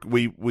work.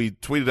 We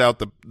tweeted out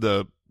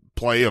the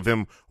play of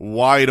him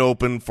wide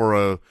open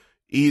for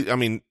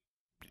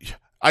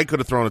I could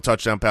have thrown a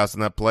touchdown pass in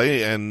that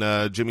play,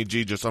 and Jimmy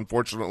G just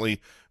unfortunately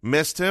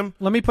missed him.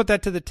 Let me put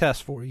that to the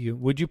test for you.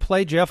 Would you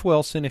play Jeff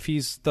Wilson if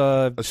he's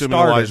the Assuming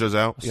starter? Elijah's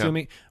out,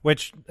 yeah.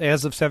 Which,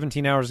 as of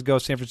 17 hours ago,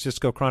 San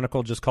Francisco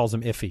Chronicle just calls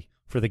him iffy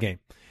for the game.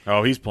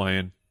 Oh, he's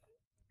playing.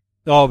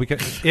 Oh, because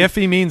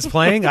iffy means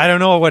playing? I don't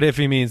know what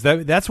iffy means.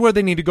 That's where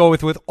they need to go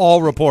with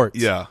all reports.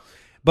 Yeah.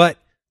 But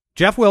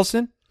Jeff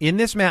Wilson in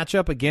this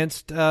matchup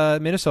against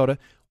Minnesota,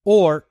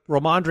 or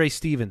Ramondre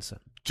Stevenson.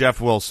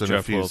 Jeff Wilson. Jeff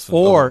if he's Wilson.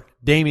 Or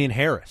Damian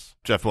Harris.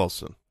 Jeff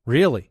Wilson.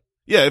 Really?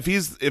 Yeah, if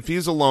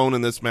he's alone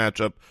in this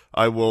matchup,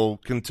 I will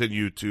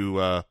continue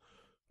to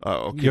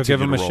You'll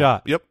give him a roll.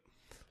 shot. Yep.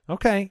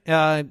 Okay.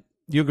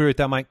 You agree with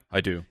that, Mike? I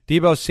do.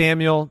 Debo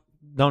Samuel,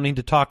 don't need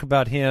to talk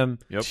about him.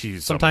 Yep.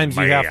 He's Sometimes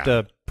a you man. have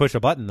to push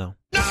a button, though.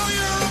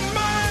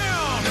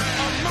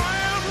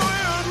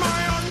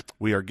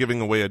 We are giving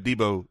away a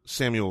Debo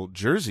Samuel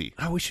jersey.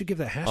 Oh, we should give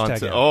that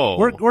hashtag out. Oh.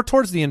 We're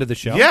towards the end of the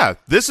show. Yeah,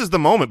 this is the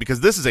moment because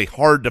this is a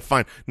hard to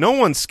find. No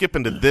one's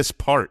skipping to this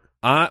part.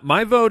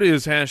 My vote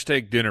is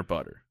hashtag dinner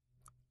butter.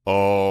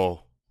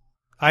 Oh.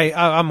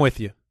 I'm with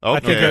you.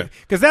 Okay.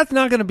 Because that's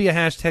not going to be a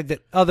hashtag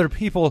that other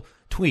people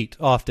tweet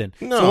often.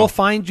 No. So we'll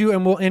find you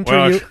and we'll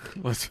enter you.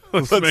 Let's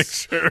make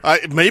sure.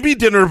 Maybe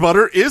dinner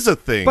butter is a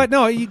thing. But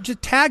no, you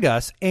just tag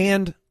us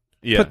and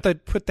Yeah. put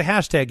the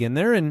hashtag in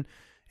there and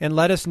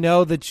let us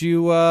know that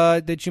you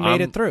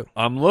made it through.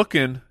 I'm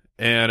looking,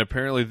 and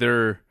apparently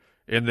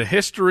in the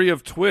history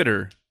of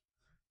Twitter,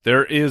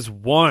 there is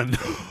one.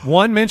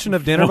 One mention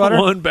of dinner butter.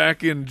 One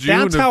back in June.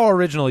 That's how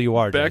original you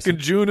are. Back Jason.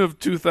 in June of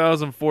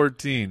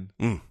 2014.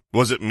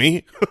 Was it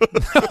me?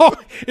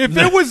 If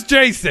it was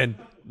Jason,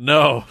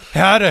 No.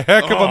 had a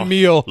heck of a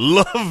meal.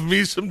 Love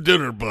me some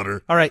dinner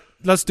butter. All right,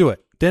 let's do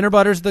it. Dinner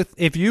butter's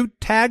if you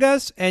tag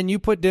us and you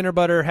put dinner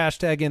butter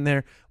hashtag in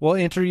there, we'll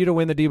enter you to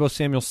win the Debo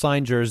Samuel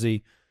signed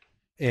jersey.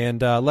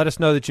 And let us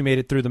know that you made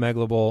it through the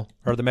Megalo Bowl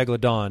or the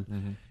Megalodon.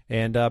 Mm-hmm.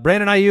 And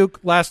Brandon Ayuk,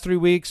 last 3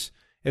 weeks,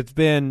 it's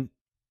been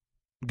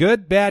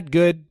good, bad,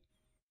 good.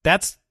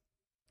 That's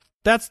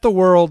the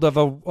world of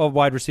a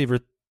wide receiver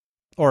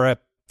or a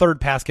third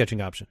pass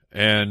catching option,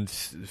 And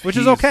which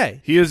is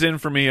okay. He is in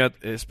for me,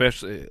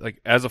 especially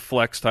like as a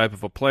flex type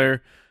of a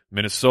player.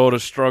 Minnesota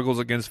struggles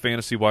against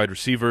fantasy wide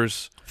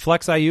receivers.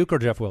 Flex Ayuk or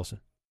Jeff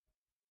Wilson?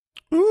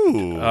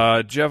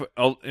 Ooh. Jeff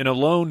in a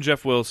lone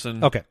Jeff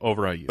Wilson. Okay.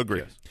 Over Ayuk.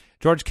 Agreed. Yes.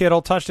 George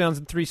Kittle, touchdowns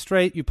in 3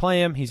 straight. You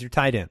play him, he's your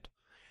tight end.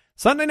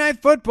 Sunday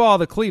Night Football,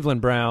 the Cleveland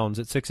Browns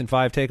at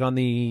 6-5 take on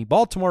the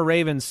Baltimore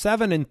Ravens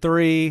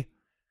 7-3.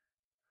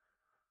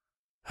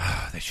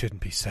 They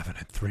shouldn't be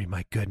 7-3.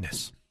 My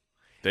goodness.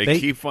 They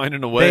keep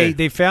finding a way.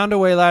 They found a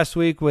way last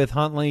week with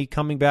Huntley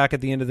coming back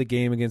at the end of the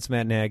game against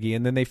Matt Nagy,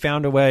 and then they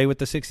found a way with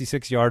the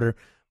 66-yarder.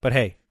 But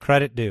hey,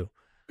 credit due.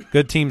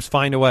 Good teams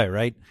find a way,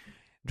 right?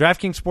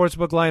 DraftKings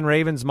Sportsbook line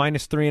Ravens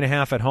minus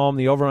 3.5 at home.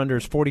 The over/under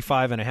is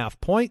 45.5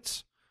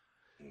 points.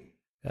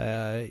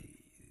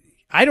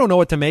 I don't know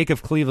what to make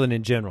of Cleveland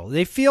in general.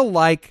 They feel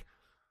like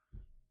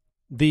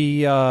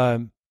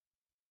the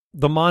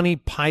Monty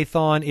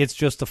Python, it's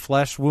just a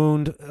flesh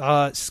wound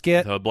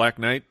skit. The Black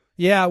Knight.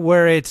 Yeah,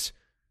 where it's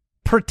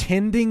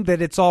pretending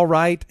that it's all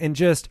right and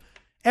just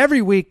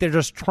every week they're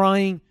just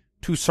trying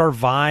to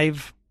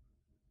survive.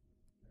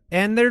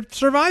 And they're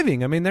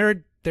surviving. I mean,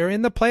 they're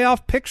in the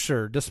playoff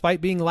picture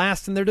despite being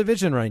last in their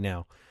division right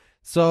now.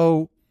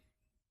 So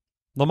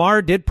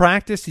Lamar did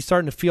practice. He's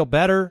starting to feel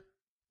better.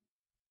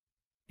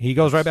 He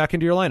goes right back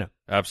into your lineup.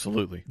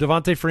 Absolutely.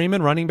 Devontae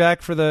Freeman, running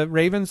back for the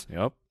Ravens,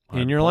 Yep.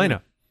 in your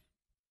lineup.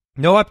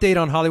 No update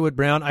on Hollywood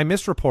Brown. I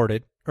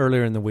misreported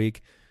earlier in the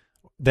week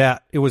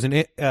that it was an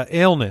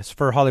illness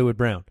for Hollywood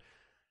Brown.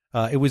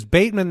 It was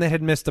Bateman that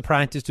had missed the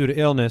practice due to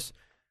illness.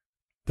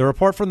 The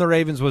report from the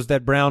Ravens was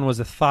that Brown was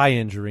a thigh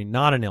injury,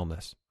 not an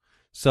illness.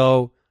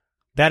 So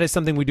that is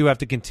something we do have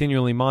to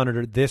continually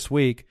monitor this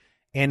week.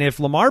 And if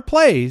Lamar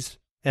plays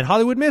and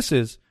Hollywood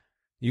misses,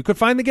 you could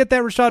finally get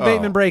that Rashad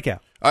Bateman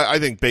breakout. I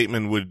think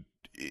Bateman would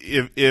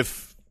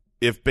if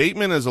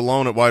Bateman is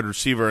alone at wide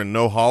receiver and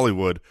no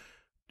Hollywood,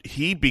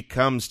 he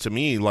becomes to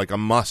me like a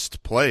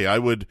must play. I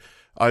would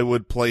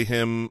play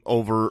him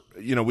over.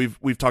 You know,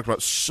 we've talked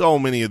about so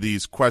many of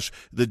these questions,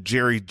 the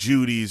Jerry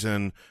Judys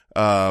and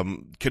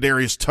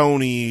Kadarius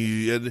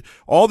Toney and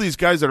all these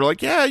guys that are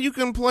like, yeah, you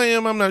can play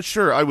him. I'm not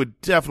sure. I would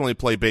definitely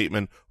play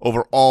Bateman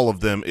over all of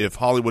them if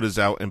Hollywood is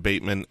out and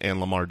Bateman and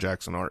Lamar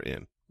Jackson are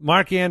in.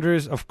 Mark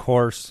Andrews, of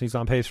course, he's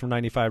on pace for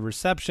 95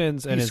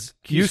 receptions, and his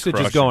He's usage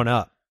is crushing. going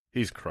up.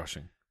 He's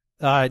crushing.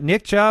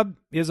 Nick Chubb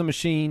is a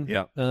machine.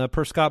 Yeah.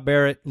 Per Scott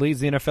Barrett, leads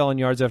the NFL in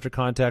yards after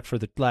contact for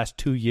the last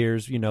 2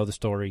 years. You know the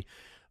story.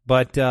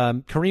 But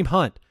Kareem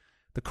Hunt,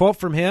 the quote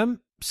from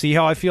him, see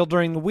how I feel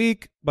during the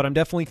week, but I'm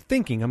definitely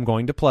thinking I'm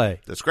going to play.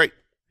 That's great.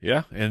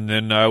 Yeah, and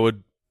then I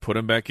would put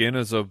him back in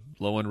as a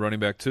low-end running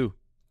back too.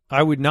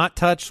 I would not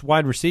touch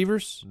wide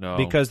receivers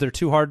because they're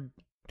too hard.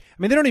 I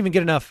mean, they don't even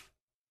get enough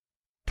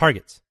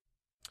targets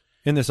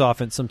in this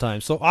offense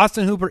sometimes. So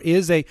Austin Hooper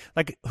is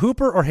like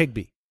Hooper or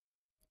Higbee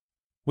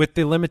with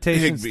the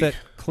limitations that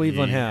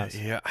Cleveland has.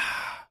 Yeah.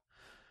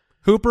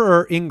 Hooper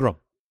or Ingram?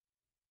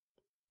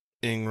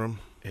 Ingram.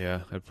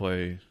 Yeah, I'd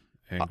play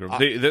Ingram.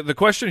 The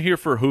question here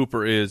for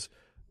Hooper is,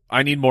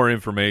 I need more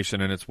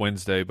information, and it's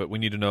Wednesday, but we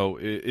need to know,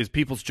 is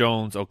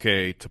Peoples-Jones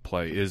okay to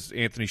play? Is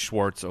Anthony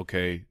Schwartz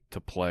okay to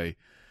play?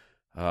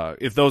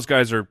 If those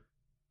guys are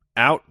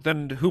out,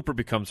 then Hooper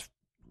becomes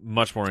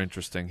much more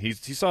interesting. He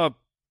saw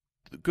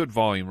good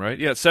volume, right?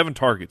 Yeah, 7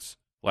 targets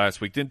last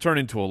week. Didn't turn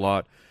into a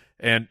lot.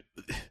 And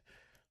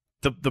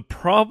the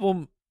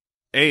problem,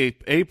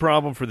 a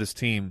problem for this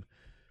team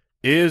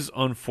is,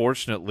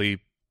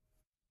 unfortunately,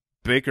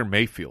 Baker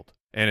Mayfield.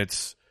 And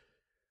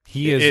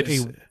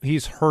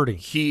he's hurting.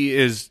 He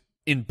is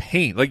in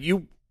pain. Like,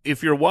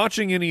 if you're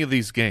watching any of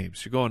these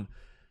games, you're going,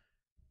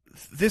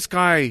 this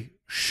guy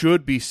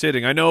should be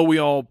sitting. I know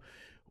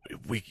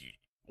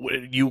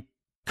you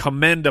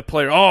commend a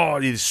player. Oh,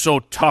 he's so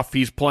tough.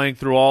 He's playing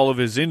through all of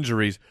his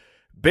injuries.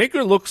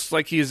 Baker looks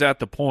like he is at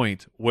the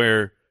point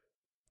where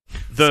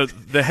the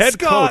head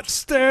Scott coach,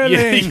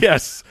 Sterling.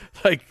 yes,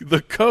 like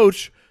the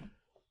coach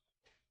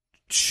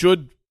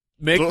should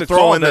make the throw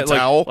call in the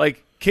towel.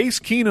 Like Case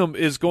Keenum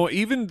is going.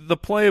 Even the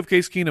play of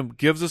Case Keenum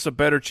gives us a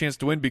better chance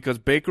to win because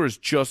Baker is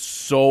just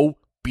so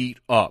beat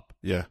up.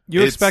 Yeah,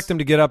 You expect him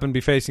to get up and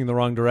be facing the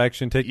wrong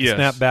direction, take the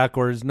snap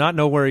backwards, not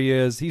know where he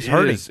is. He's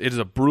hurting. It is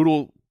a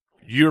brutal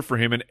year for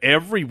him, and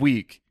every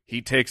week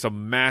he takes a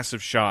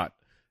massive shot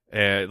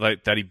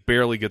like that he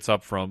barely gets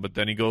up from, but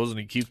then he goes and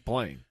he keeps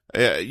playing.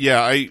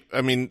 I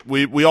mean,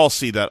 we all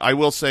see that. I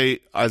will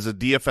say, as a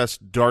DFS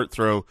dart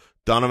throw,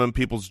 Donovan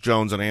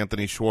Peoples-Jones and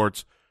Anthony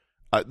Schwartz,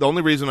 the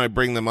only reason I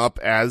bring them up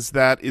as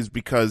that is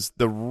because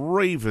the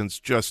Ravens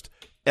just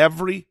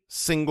every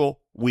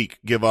single week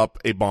give up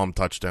a bomb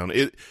touchdown.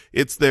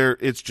 It's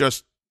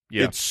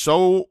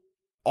so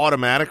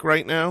automatic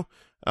right now.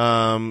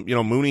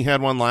 Mooney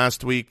had one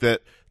last week.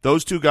 That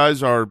those two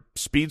guys are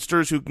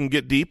speedsters who can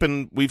get deep,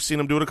 and we've seen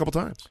them do it a couple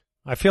times.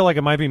 I feel like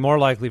it might be more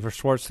likely for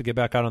Schwartz to get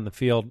back out on the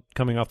field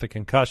coming off the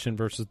concussion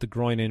versus the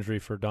groin injury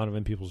for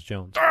Donovan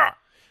Peoples-Jones.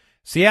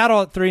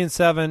 Seattle at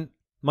 3-7,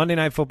 Monday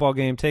Night Football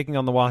game, taking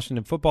on the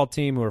Washington football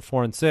team, who are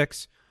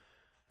 4-6.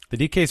 The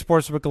DK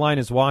Sportsbook line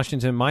is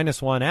Washington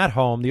 -1 at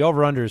home. The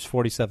over/under is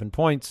 47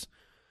 points.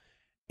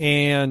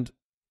 And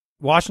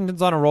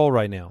Washington's on a roll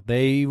right now.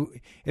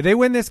 If they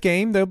win this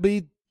game, they'll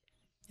be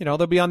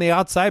on the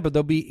outside, but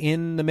they'll be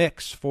in the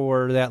mix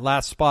for that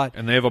last spot.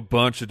 And they have a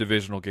bunch of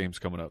divisional games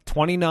coming up.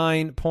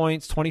 29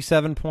 points,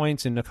 27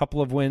 points, and a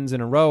couple of wins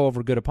in a row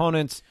over good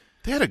opponents.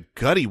 They had a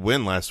gutty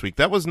win last week.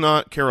 That was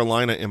not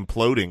Carolina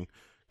imploding.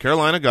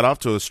 Carolina got off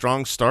to a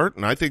strong start,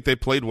 and I think they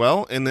played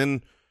well, and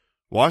then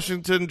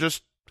Washington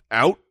just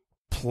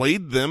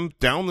outplayed them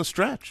down the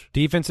stretch.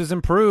 Defense has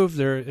improved,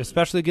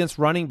 especially against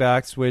running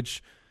backs,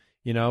 which,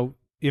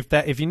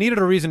 if you needed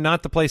a reason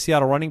not to play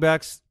Seattle running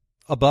backs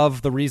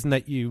above the reason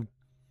that you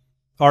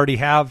already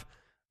have,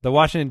 the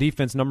Washington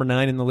defense, number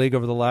 9 in the league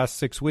over the last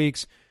 6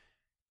 weeks,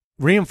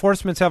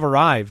 reinforcements have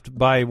arrived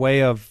by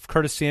way of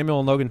Curtis Samuel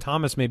and Logan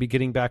Thomas maybe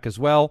getting back as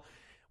well,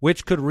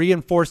 which could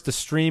reinforce the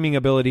streaming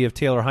ability of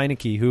Taylor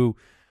Heineke, who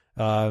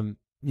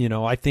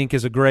I think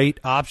is a great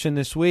option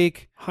this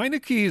week.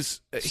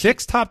 Heineke's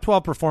 6 top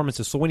 12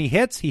 performances. So when he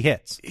hits, he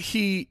hits.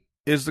 He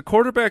is the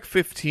quarterback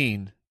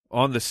 15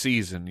 on the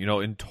season,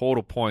 in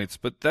total points,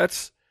 but I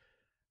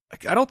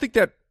don't think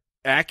that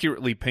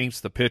accurately paints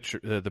the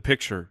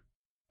picture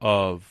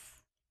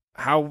of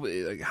how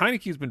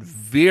Heineke's been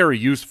very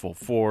useful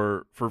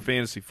for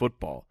fantasy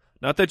football.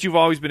 Not that you've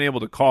always been able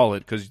to call it,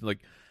 because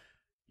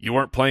you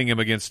weren't playing him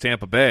against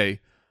Tampa Bay,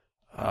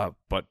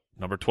 but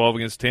number 12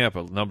 against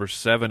Tampa, number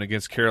 7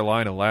 against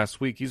Carolina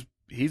last week.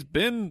 He's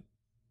been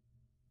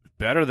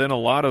better than a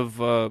lot of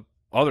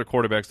other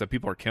quarterbacks that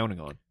people are counting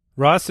on.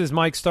 Russ is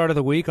Mike's start of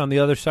the week on the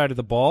other side of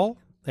the ball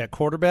at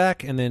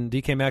quarterback, and then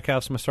DK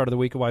Metcalf's my start of the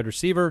week at wide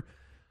receiver.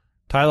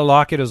 Tyler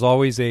Lockett is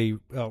always a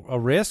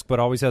risk, but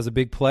always has a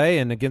big play,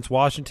 and against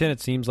Washington,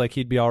 it seems like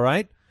he'd be all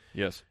right.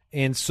 Yes.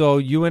 And so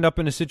you end up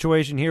in a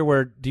situation here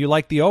where, do you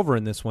like the over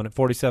in this one at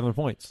 47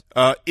 points?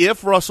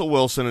 If Russell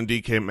Wilson and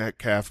DK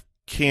Metcalf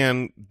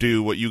can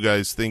do what you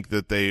guys think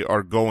that they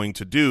are going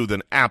to do,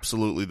 then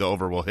absolutely the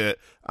over will hit.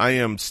 I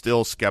am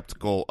still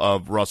skeptical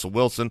of Russell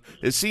Wilson.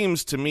 It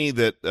seems to me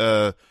that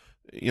the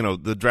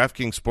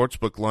DraftKings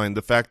Sportsbook line,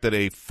 the fact that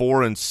a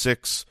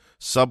 4-6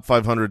 sub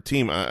 500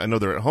 team, I know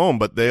they're at home,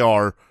 but they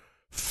are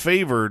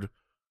favored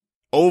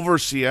over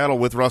Seattle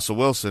with Russell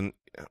Wilson.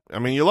 I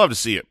mean, you love to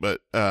see it,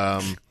 but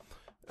I'm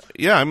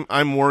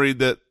worried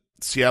that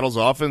Seattle's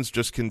offense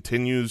just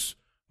continues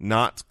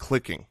not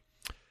clicking.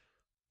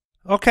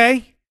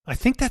 Okay, I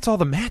think that's all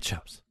the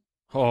matchups.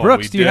 Oh,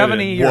 Brooks, do you have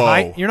any?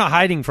 Whoa. You're not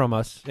hiding from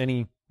us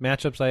any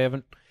matchups. I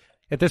haven't.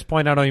 At this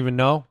point, I don't even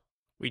know.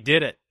 We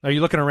did it. Are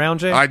you looking around,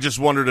 Jay? I just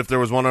wondered if there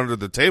was one under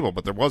the table,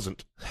 but there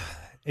wasn't.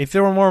 If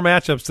there were more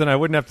matchups, then I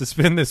wouldn't have to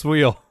spin this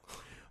wheel.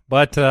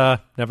 But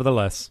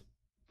nevertheless.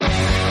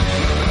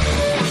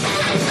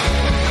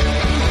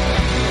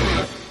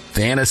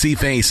 Fantasy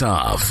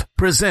Face-Off,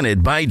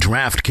 presented by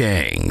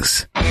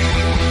DraftKings.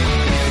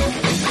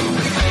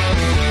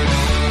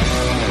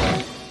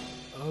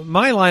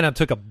 My lineup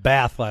took a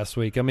bath last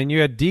week. I mean, you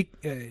had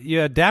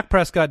Dak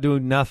Prescott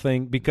doing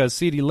nothing because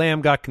CeeDee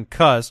Lamb got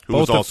concussed. Who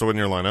was also in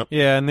your lineup.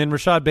 Yeah, and then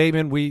Rashad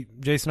Bateman,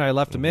 Jason and I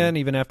left him in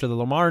even after the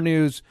Lamar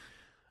news.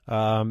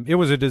 It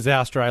was a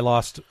disaster. I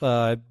lost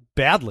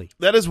badly.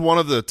 That is one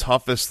of the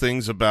toughest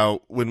things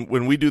about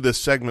when we do this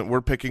segment.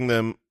 We're picking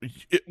them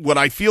what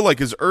I feel like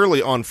is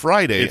early on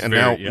Friday,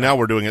 now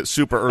we're doing it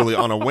super early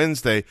on a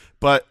Wednesday.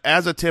 But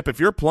as a tip, if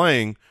you're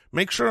playing,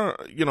 make sure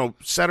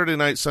Saturday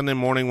night, Sunday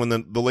morning when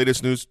the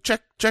latest news,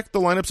 check the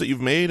lineups that you've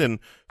made and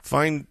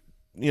find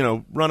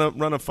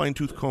run a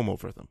fine-tooth comb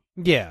over them.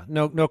 Yeah,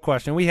 no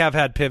question. We have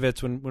had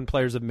pivots when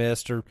players have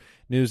missed or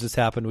news has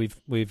happened.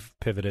 We've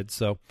pivoted.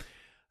 So,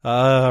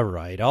 all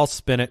right, I'll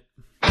spin it.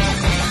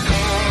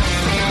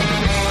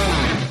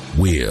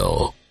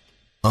 Wheel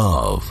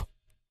of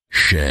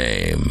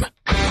Shame.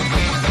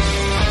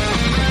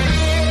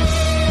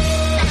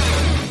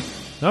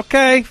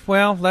 Okay,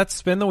 well, let's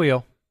spin the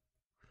wheel.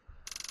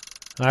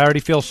 I already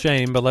feel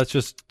shame, but let's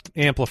just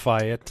amplify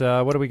it.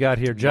 What do we got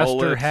here?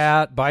 Jester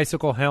hat,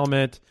 bicycle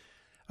helmet.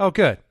 Oh,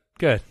 good.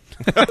 All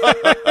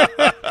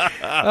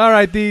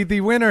right,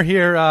 the winner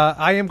here,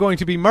 I am going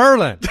to be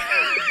Merlin.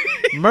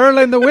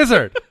 Merlin the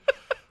Wizard.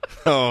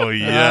 Oh,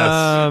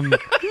 yes.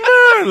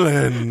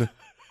 Merlin.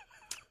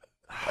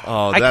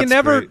 Oh, that's I can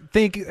never great.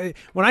 think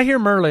when I hear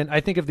Merlin,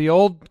 I think of the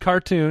old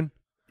cartoon.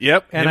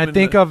 Yep. And I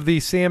think of the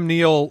Sam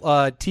Neill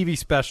TV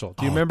special.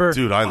 Do you remember?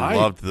 Dude, I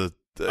loved the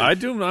I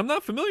do. I'm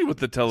not familiar with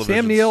the television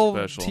Sam Neill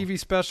special. TV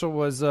special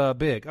was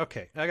big.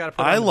 Okay, I got to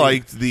put. I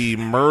liked the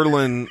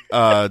Merlin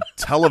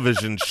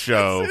television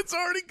show. It's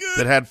already good.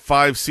 That had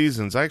 5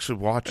 seasons. I actually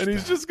watched And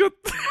he's that, just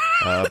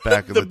got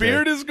back in the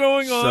beard day. is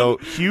going on. So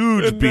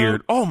huge And now-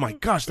 beard. Oh my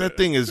gosh, that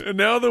thing is And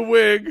now the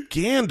wig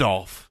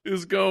Gandalf.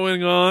 is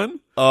going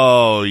on.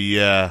 Oh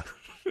yeah.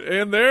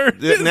 And there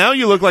Now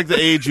you look like the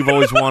age you've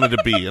always wanted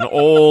to be, an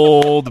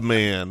old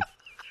man.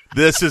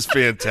 This is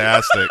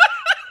fantastic.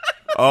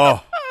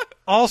 Oh,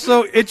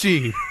 Also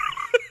itchy,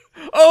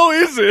 Oh,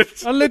 is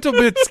it? a little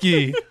bit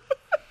ski.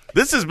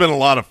 this has been a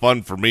lot of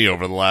fun for me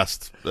over the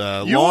last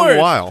long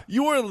while.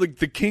 You are like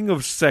the king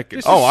of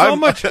seconds. Oh, so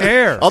much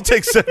hair. I'll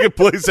take second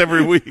place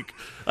every week.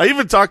 I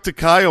even talked to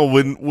Kyle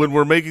when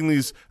we're making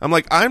these. I'm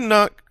like, I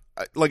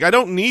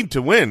don't need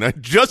to win. I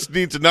just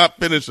need to not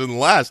finish in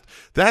last.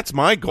 That's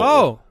my goal.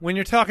 Oh, when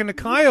you're talking to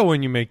Kyle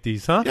when you make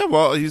these, huh? Yeah,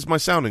 well, he's my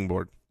sounding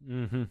board.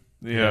 Mm-hmm.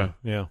 Yeah.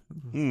 Yeah.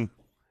 Hmm.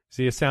 Is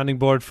he a sounding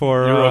board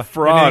for You're a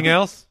fraud. anything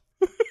else?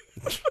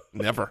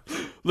 Never.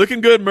 Looking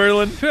good,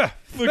 Merlin.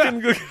 Looking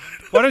good.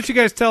 Why don't you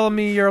guys tell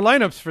me your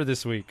lineups for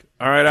this week?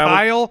 All right,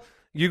 Kyle,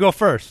 you go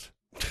first.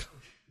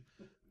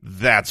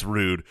 That's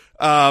rude.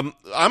 I'm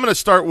going to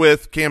start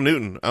with Cam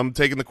Newton. I'm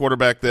taking the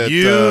quarterback that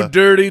you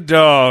dirty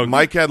dog.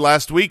 Mike had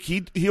last week.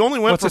 He only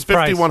went What's from his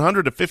price?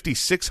 5,100 to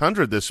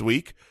 5,600 this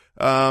week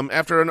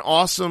after an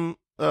awesome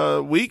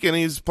week, and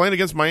he's playing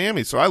against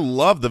Miami. So I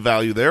love the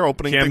value there,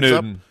 opening Cam things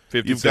Newton,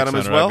 up. You've got him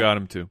as 5,600. well? I've got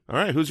him too. All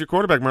right, who's your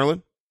quarterback,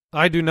 Merlin?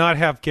 I do not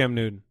have Cam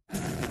Newton.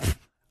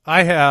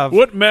 I have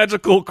What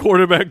magical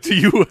quarterback do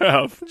you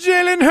have?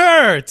 Jalen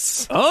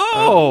Hurts.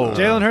 Oh.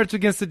 Jalen Hurts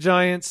against the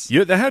Giants.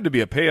 That had to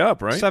be a pay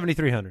up, right?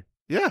 7,300.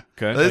 Yeah.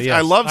 Okay. yes, I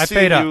love I seeing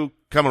paid up. you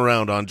come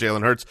around on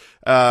Jalen Hurts.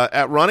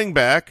 At running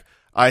back,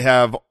 I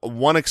have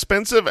one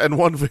expensive and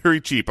one very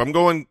cheap. I'm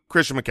going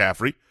Christian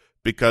McCaffrey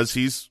because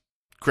he's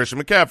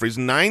Christian McCaffrey's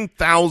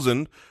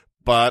 9,000,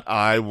 but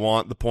I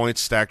want the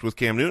points stacked with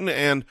Cam Newton.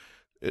 And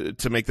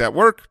to make that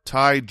work,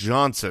 Ty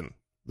Johnson,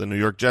 the New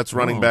York Jets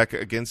running back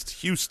against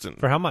Houston.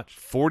 For how much?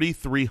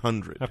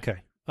 4,300. Okay.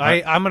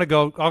 I'm going to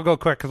go. I'll go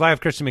quick because I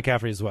have Christian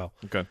McCaffrey as well.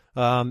 Okay.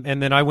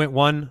 And then I went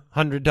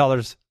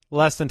 $100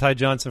 less than Ty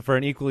Johnson for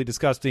an equally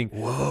disgusting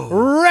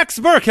Rex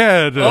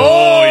Burkhead.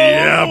 Oh,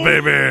 yeah,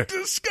 baby.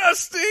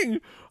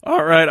 Disgusting.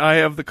 All right, I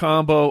have the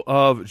combo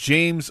of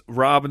James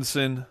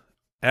Robinson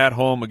at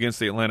home against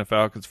the Atlanta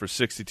Falcons for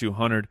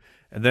 6,200,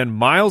 and then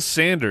Miles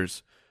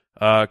Sanders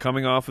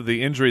coming off of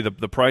the injury.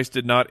 The price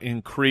did not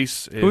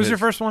increase. Who's your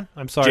first one?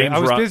 I'm sorry. James I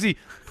was Ro- busy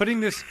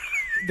putting this.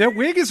 That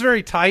wig is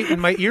very tight,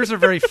 and my ears are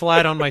very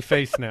flat on my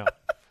face now.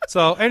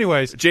 So,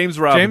 anyways, James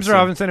Robinson. James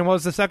Robinson, and what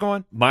was the second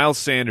one? Miles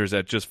Sanders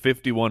at just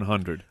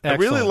 5,100. I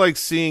really Excellent. like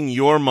seeing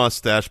your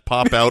mustache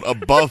pop out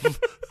above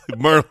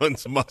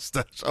Merlin's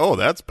mustache. Oh,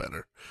 that's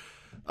better.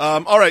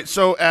 All right,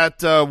 so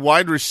at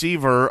wide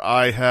receiver,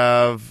 I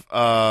have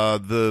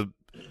the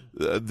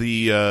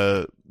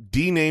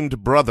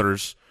D-named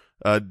brothers.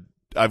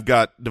 I've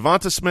got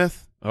Devonta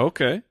Smith,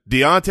 Okay.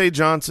 Deontay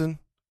Johnson,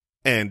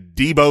 and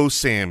Debo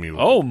Samuel.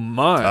 Oh,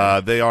 my.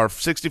 They are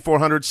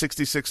 6,400,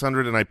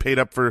 6,600, and I paid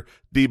up for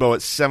Debo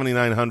at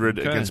 7,900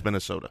 Okay. against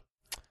Minnesota.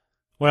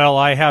 Well,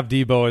 I have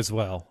Debo as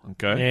well.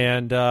 Okay.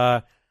 And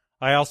I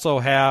also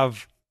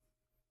have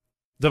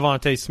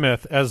Devontae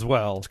Smith as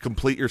well. To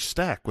complete your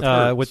stack with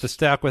Hurts. With the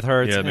stack with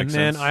Hurts. Yeah, and makes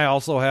then sense. I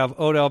also have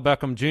Odell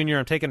Beckham Jr.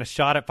 I'm taking a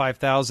shot at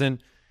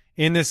 5,000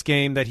 in this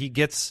game that he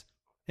gets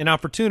an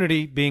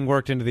opportunity being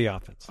worked into the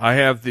offense. I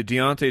have the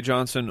Deontay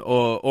Johnson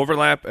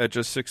overlap at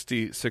just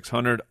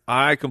 6,600.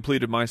 I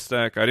completed my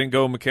stack. I didn't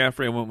go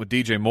McCaffrey. I went with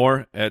DJ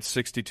Moore at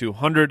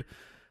 6,200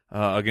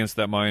 against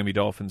that Miami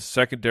Dolphins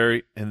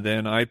secondary. And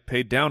then I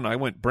paid down. I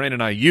went Brandon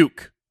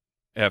Ayuk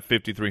at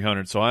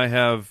 5,300. So I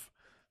have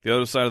the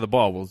other side of the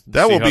ball.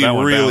 That will be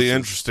really bounces.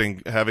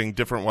 interesting, having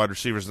different wide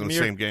receivers in the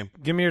same game.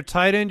 Give me your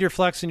tight end, your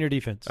flex, and your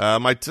defense.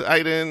 My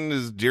tight end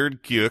is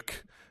Jared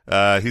Cook.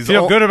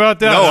 Feel good about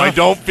that? No, huh? I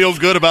don't feel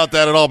good about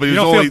that at all. But You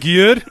don't feel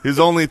good? He's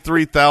only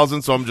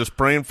 3,000, so I'm just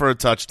praying for a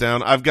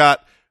touchdown. I've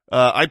got.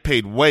 I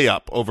paid way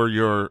up over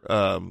your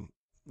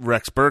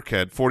Rex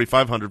Burkhead,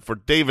 4,500 for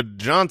David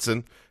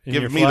Johnson,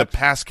 giving me flex? the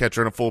pass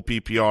catcher in a full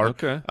PPR.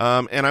 Okay.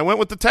 And I went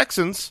with the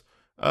Texans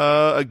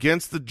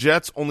against the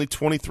Jets, only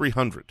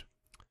 2,300.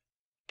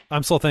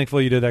 I'm so thankful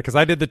you did that because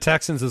I did the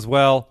Texans as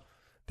well.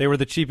 They were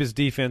the cheapest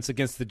defense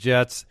against the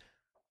Jets,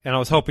 and I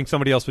was hoping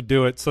somebody else would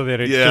do it so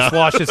that it just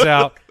washes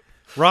out.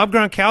 Rob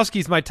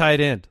Gronkowski's my tight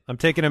end. I'm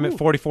taking him at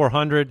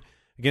 4,400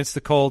 against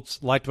the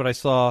Colts. Liked what I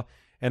saw.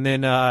 And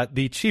then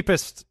the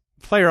cheapest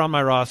player on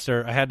my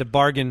roster, I had to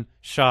bargain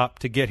shop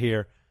to get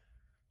here.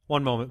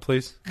 One moment,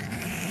 please.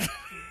 Let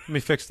me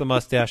fix the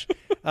mustache.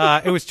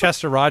 It was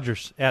Chester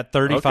Rogers at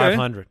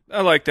 3,500. Okay.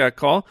 I like that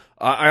call.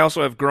 I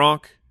also have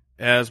Gronk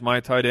as my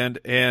tight end,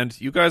 and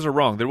you guys are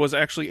wrong. There was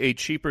actually a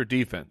cheaper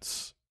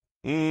defense.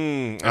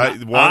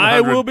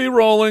 I will be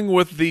rolling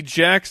with the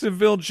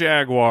Jacksonville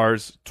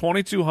Jaguars,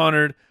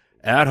 2,200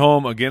 at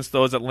home against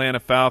those Atlanta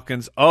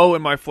Falcons. Oh,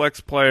 and my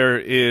flex player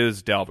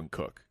is Dalvin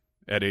Cook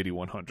at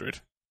 8,100.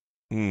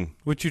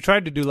 Which you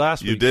tried to do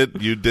last week.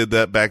 You did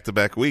that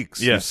back-to-back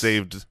weeks. Yes.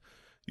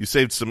 You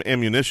saved some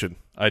ammunition.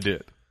 I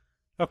did.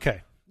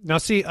 Okay. Now,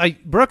 see,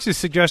 Brooks is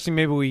suggesting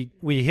maybe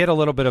we hit a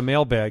little bit of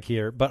mailbag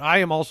here, but I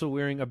am also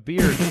wearing a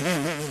beard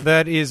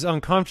that is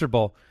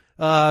uncomfortable.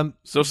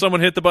 So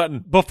someone hit the button.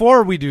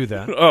 Before we do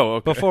that,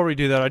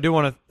 I do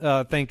want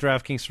to thank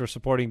DraftKings for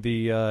supporting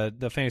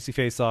the Fantasy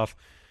Face-Off.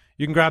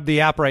 You can grab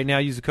the app right now.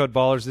 Use the code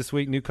BALLERS this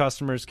week. New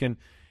customers can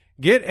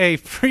get a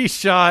free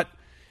shot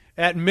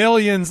at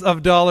millions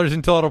of dollars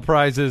in total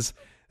prizes.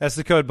 That's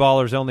the code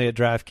BALLERS only at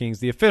DraftKings,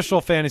 the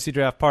official fantasy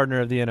draft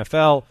partner of the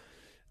NFL.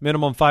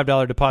 Minimum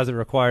 $5 deposit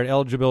required.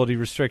 Eligibility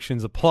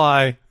restrictions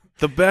apply.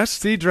 The best.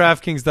 See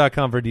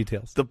DraftKings.com for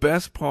details. The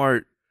best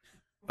part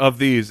of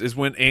these is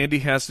when Andy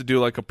has to do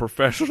like a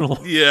professional.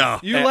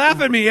 Yeah. You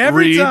laugh at me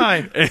every read,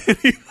 time. And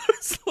he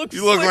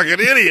You look like an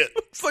idiot.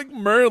 Looks like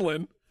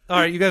Merlin. All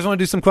right, you guys want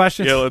to do some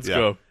questions? Yeah, let's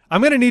go.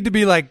 I'm going to need to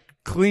be like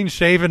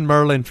clean-shaven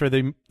Merlin for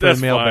the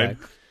That's mailbag.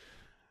 fine.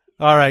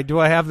 All right, do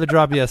I have the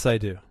drop? Yes, I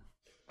do.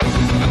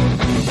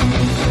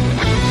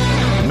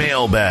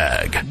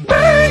 Mailbag.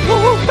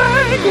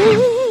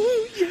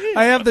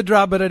 I have the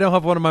drop, but I don't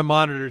have one of my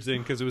monitors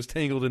in because it was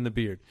tangled in the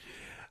beard.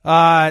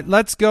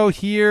 Let's go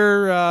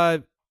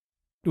here.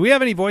 Do we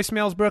have any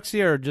voicemails,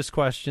 Brooksy, or just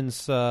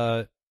questions?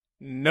 No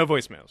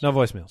voicemails. No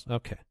voicemails.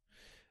 Okay.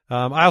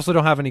 I also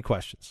don't have any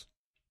questions.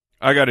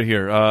 I got it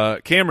here.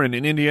 Cameron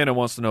in Indiana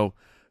wants to know,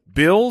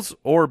 Bills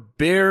or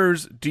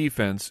Bears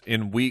defense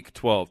in Week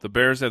 12? The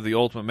Bears have the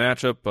ultimate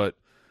matchup, but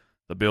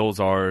the Bills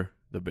are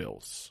the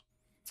Bills.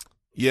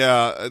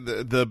 Yeah,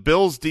 the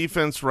Bills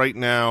defense right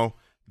now,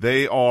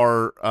 they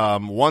are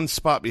one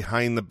spot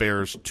behind the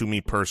Bears to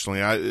me personally.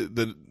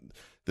 The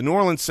New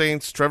Orleans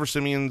Saints, Trevor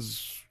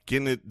Simeon's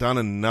getting it done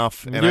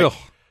enough. And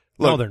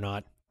no, they're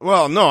not.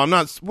 Well, no, I'm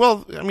not.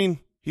 Well, I mean,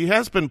 he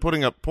has been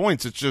putting up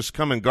points. It's just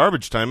come in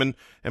garbage time, and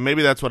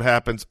maybe that's what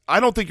happens. I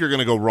don't think you're going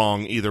to go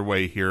wrong either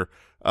way here.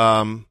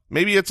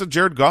 Maybe it's a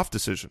Jared Goff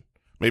decision.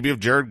 Maybe if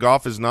Jared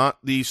Goff is not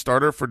the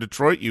starter for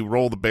Detroit, you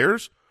roll the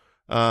Bears.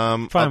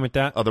 Fine with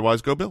that.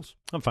 Otherwise, go Bills.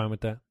 I'm fine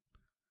with that.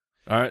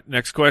 All right,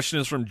 next question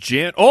is from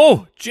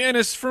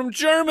Janice from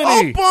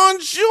Germany. Oh,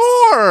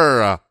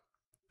 bonjour!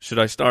 Should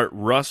I start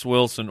Russ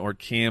Wilson or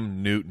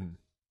Cam Newton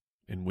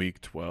in Week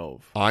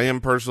 12? I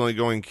am personally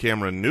going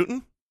Cameron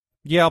Newton.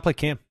 Yeah, I'll play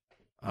Cam.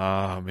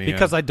 Oh, man.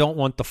 Because I don't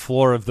want the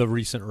floor of the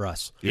recent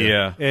Russ.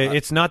 Yeah.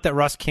 It's not that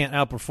Russ can't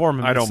outperform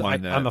him. I don't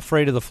mind that. I'm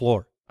afraid of the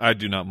floor. I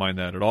do not mind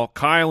that at all.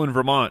 Kyle in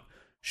Vermont,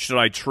 should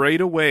I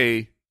trade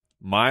away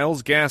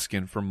Myles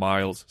Gaskin for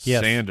Miles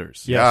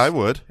Sanders? Yes. Yeah, I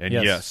would. And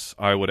yes,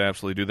 I would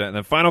absolutely do that. And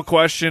then final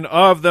question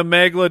of the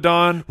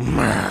Megalodon.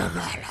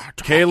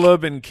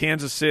 Caleb in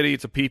Kansas City.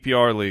 It's a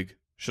PPR league.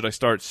 Should I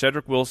start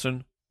Cedric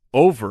Wilson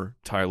over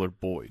Tyler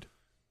Boyd?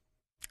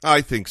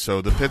 I think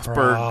so. The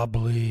Pittsburgh.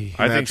 Probably.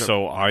 I think matchup.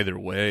 so either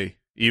way,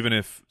 even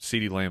if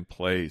CeeDee Lamb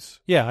plays.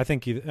 Yeah, I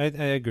think I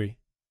agree.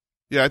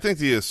 Yeah, I think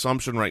the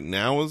assumption right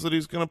now is that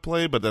he's going to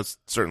play, but that's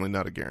certainly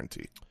not a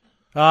guarantee.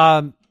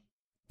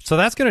 So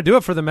that's going to do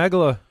it for the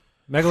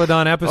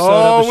Megalodon episode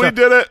Oh, of the show. we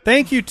did it.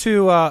 Thank you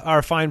to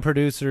our fine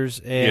producers,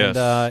 and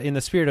Yes. in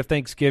the spirit of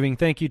Thanksgiving,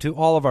 thank you to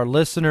all of our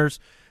listeners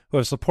who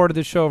have supported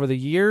the show over the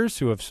years,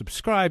 who have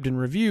subscribed and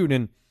reviewed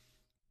and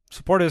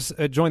support us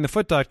at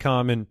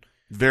jointhefoot.com. And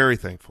Very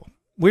thankful.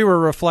 we were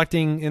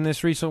reflecting in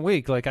this recent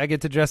week, like I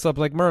get to dress up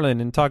like Merlin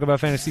and talk about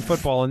fantasy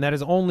football, and that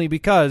is only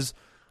because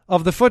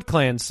of the Foot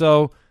Clan.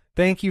 So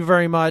thank you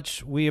very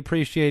much. We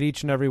appreciate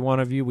each and every one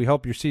of you. We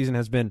hope your season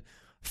has been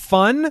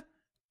fun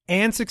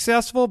and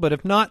successful, but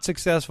if not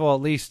successful,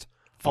 at least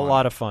a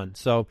lot of fun.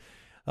 So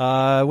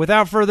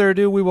without further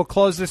ado, we will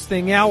close this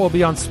thing out. We'll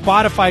be on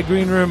Spotify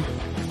Green Room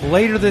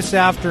later this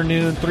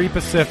afternoon, 3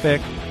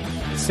 Pacific,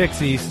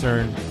 6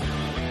 Eastern.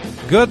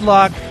 Good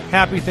luck.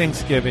 Happy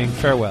Thanksgiving.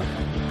 Farewell.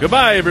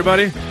 Goodbye,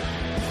 everybody.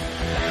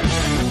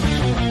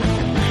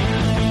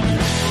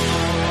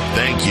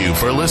 Thank you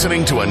for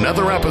listening to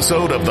another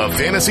episode of the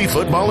Fantasy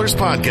Footballers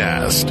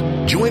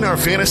Podcast. Join our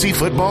fantasy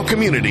football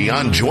community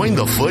on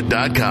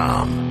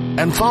jointhefoot.com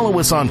and follow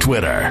us on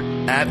Twitter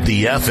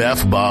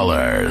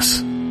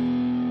 @TheFFBallers.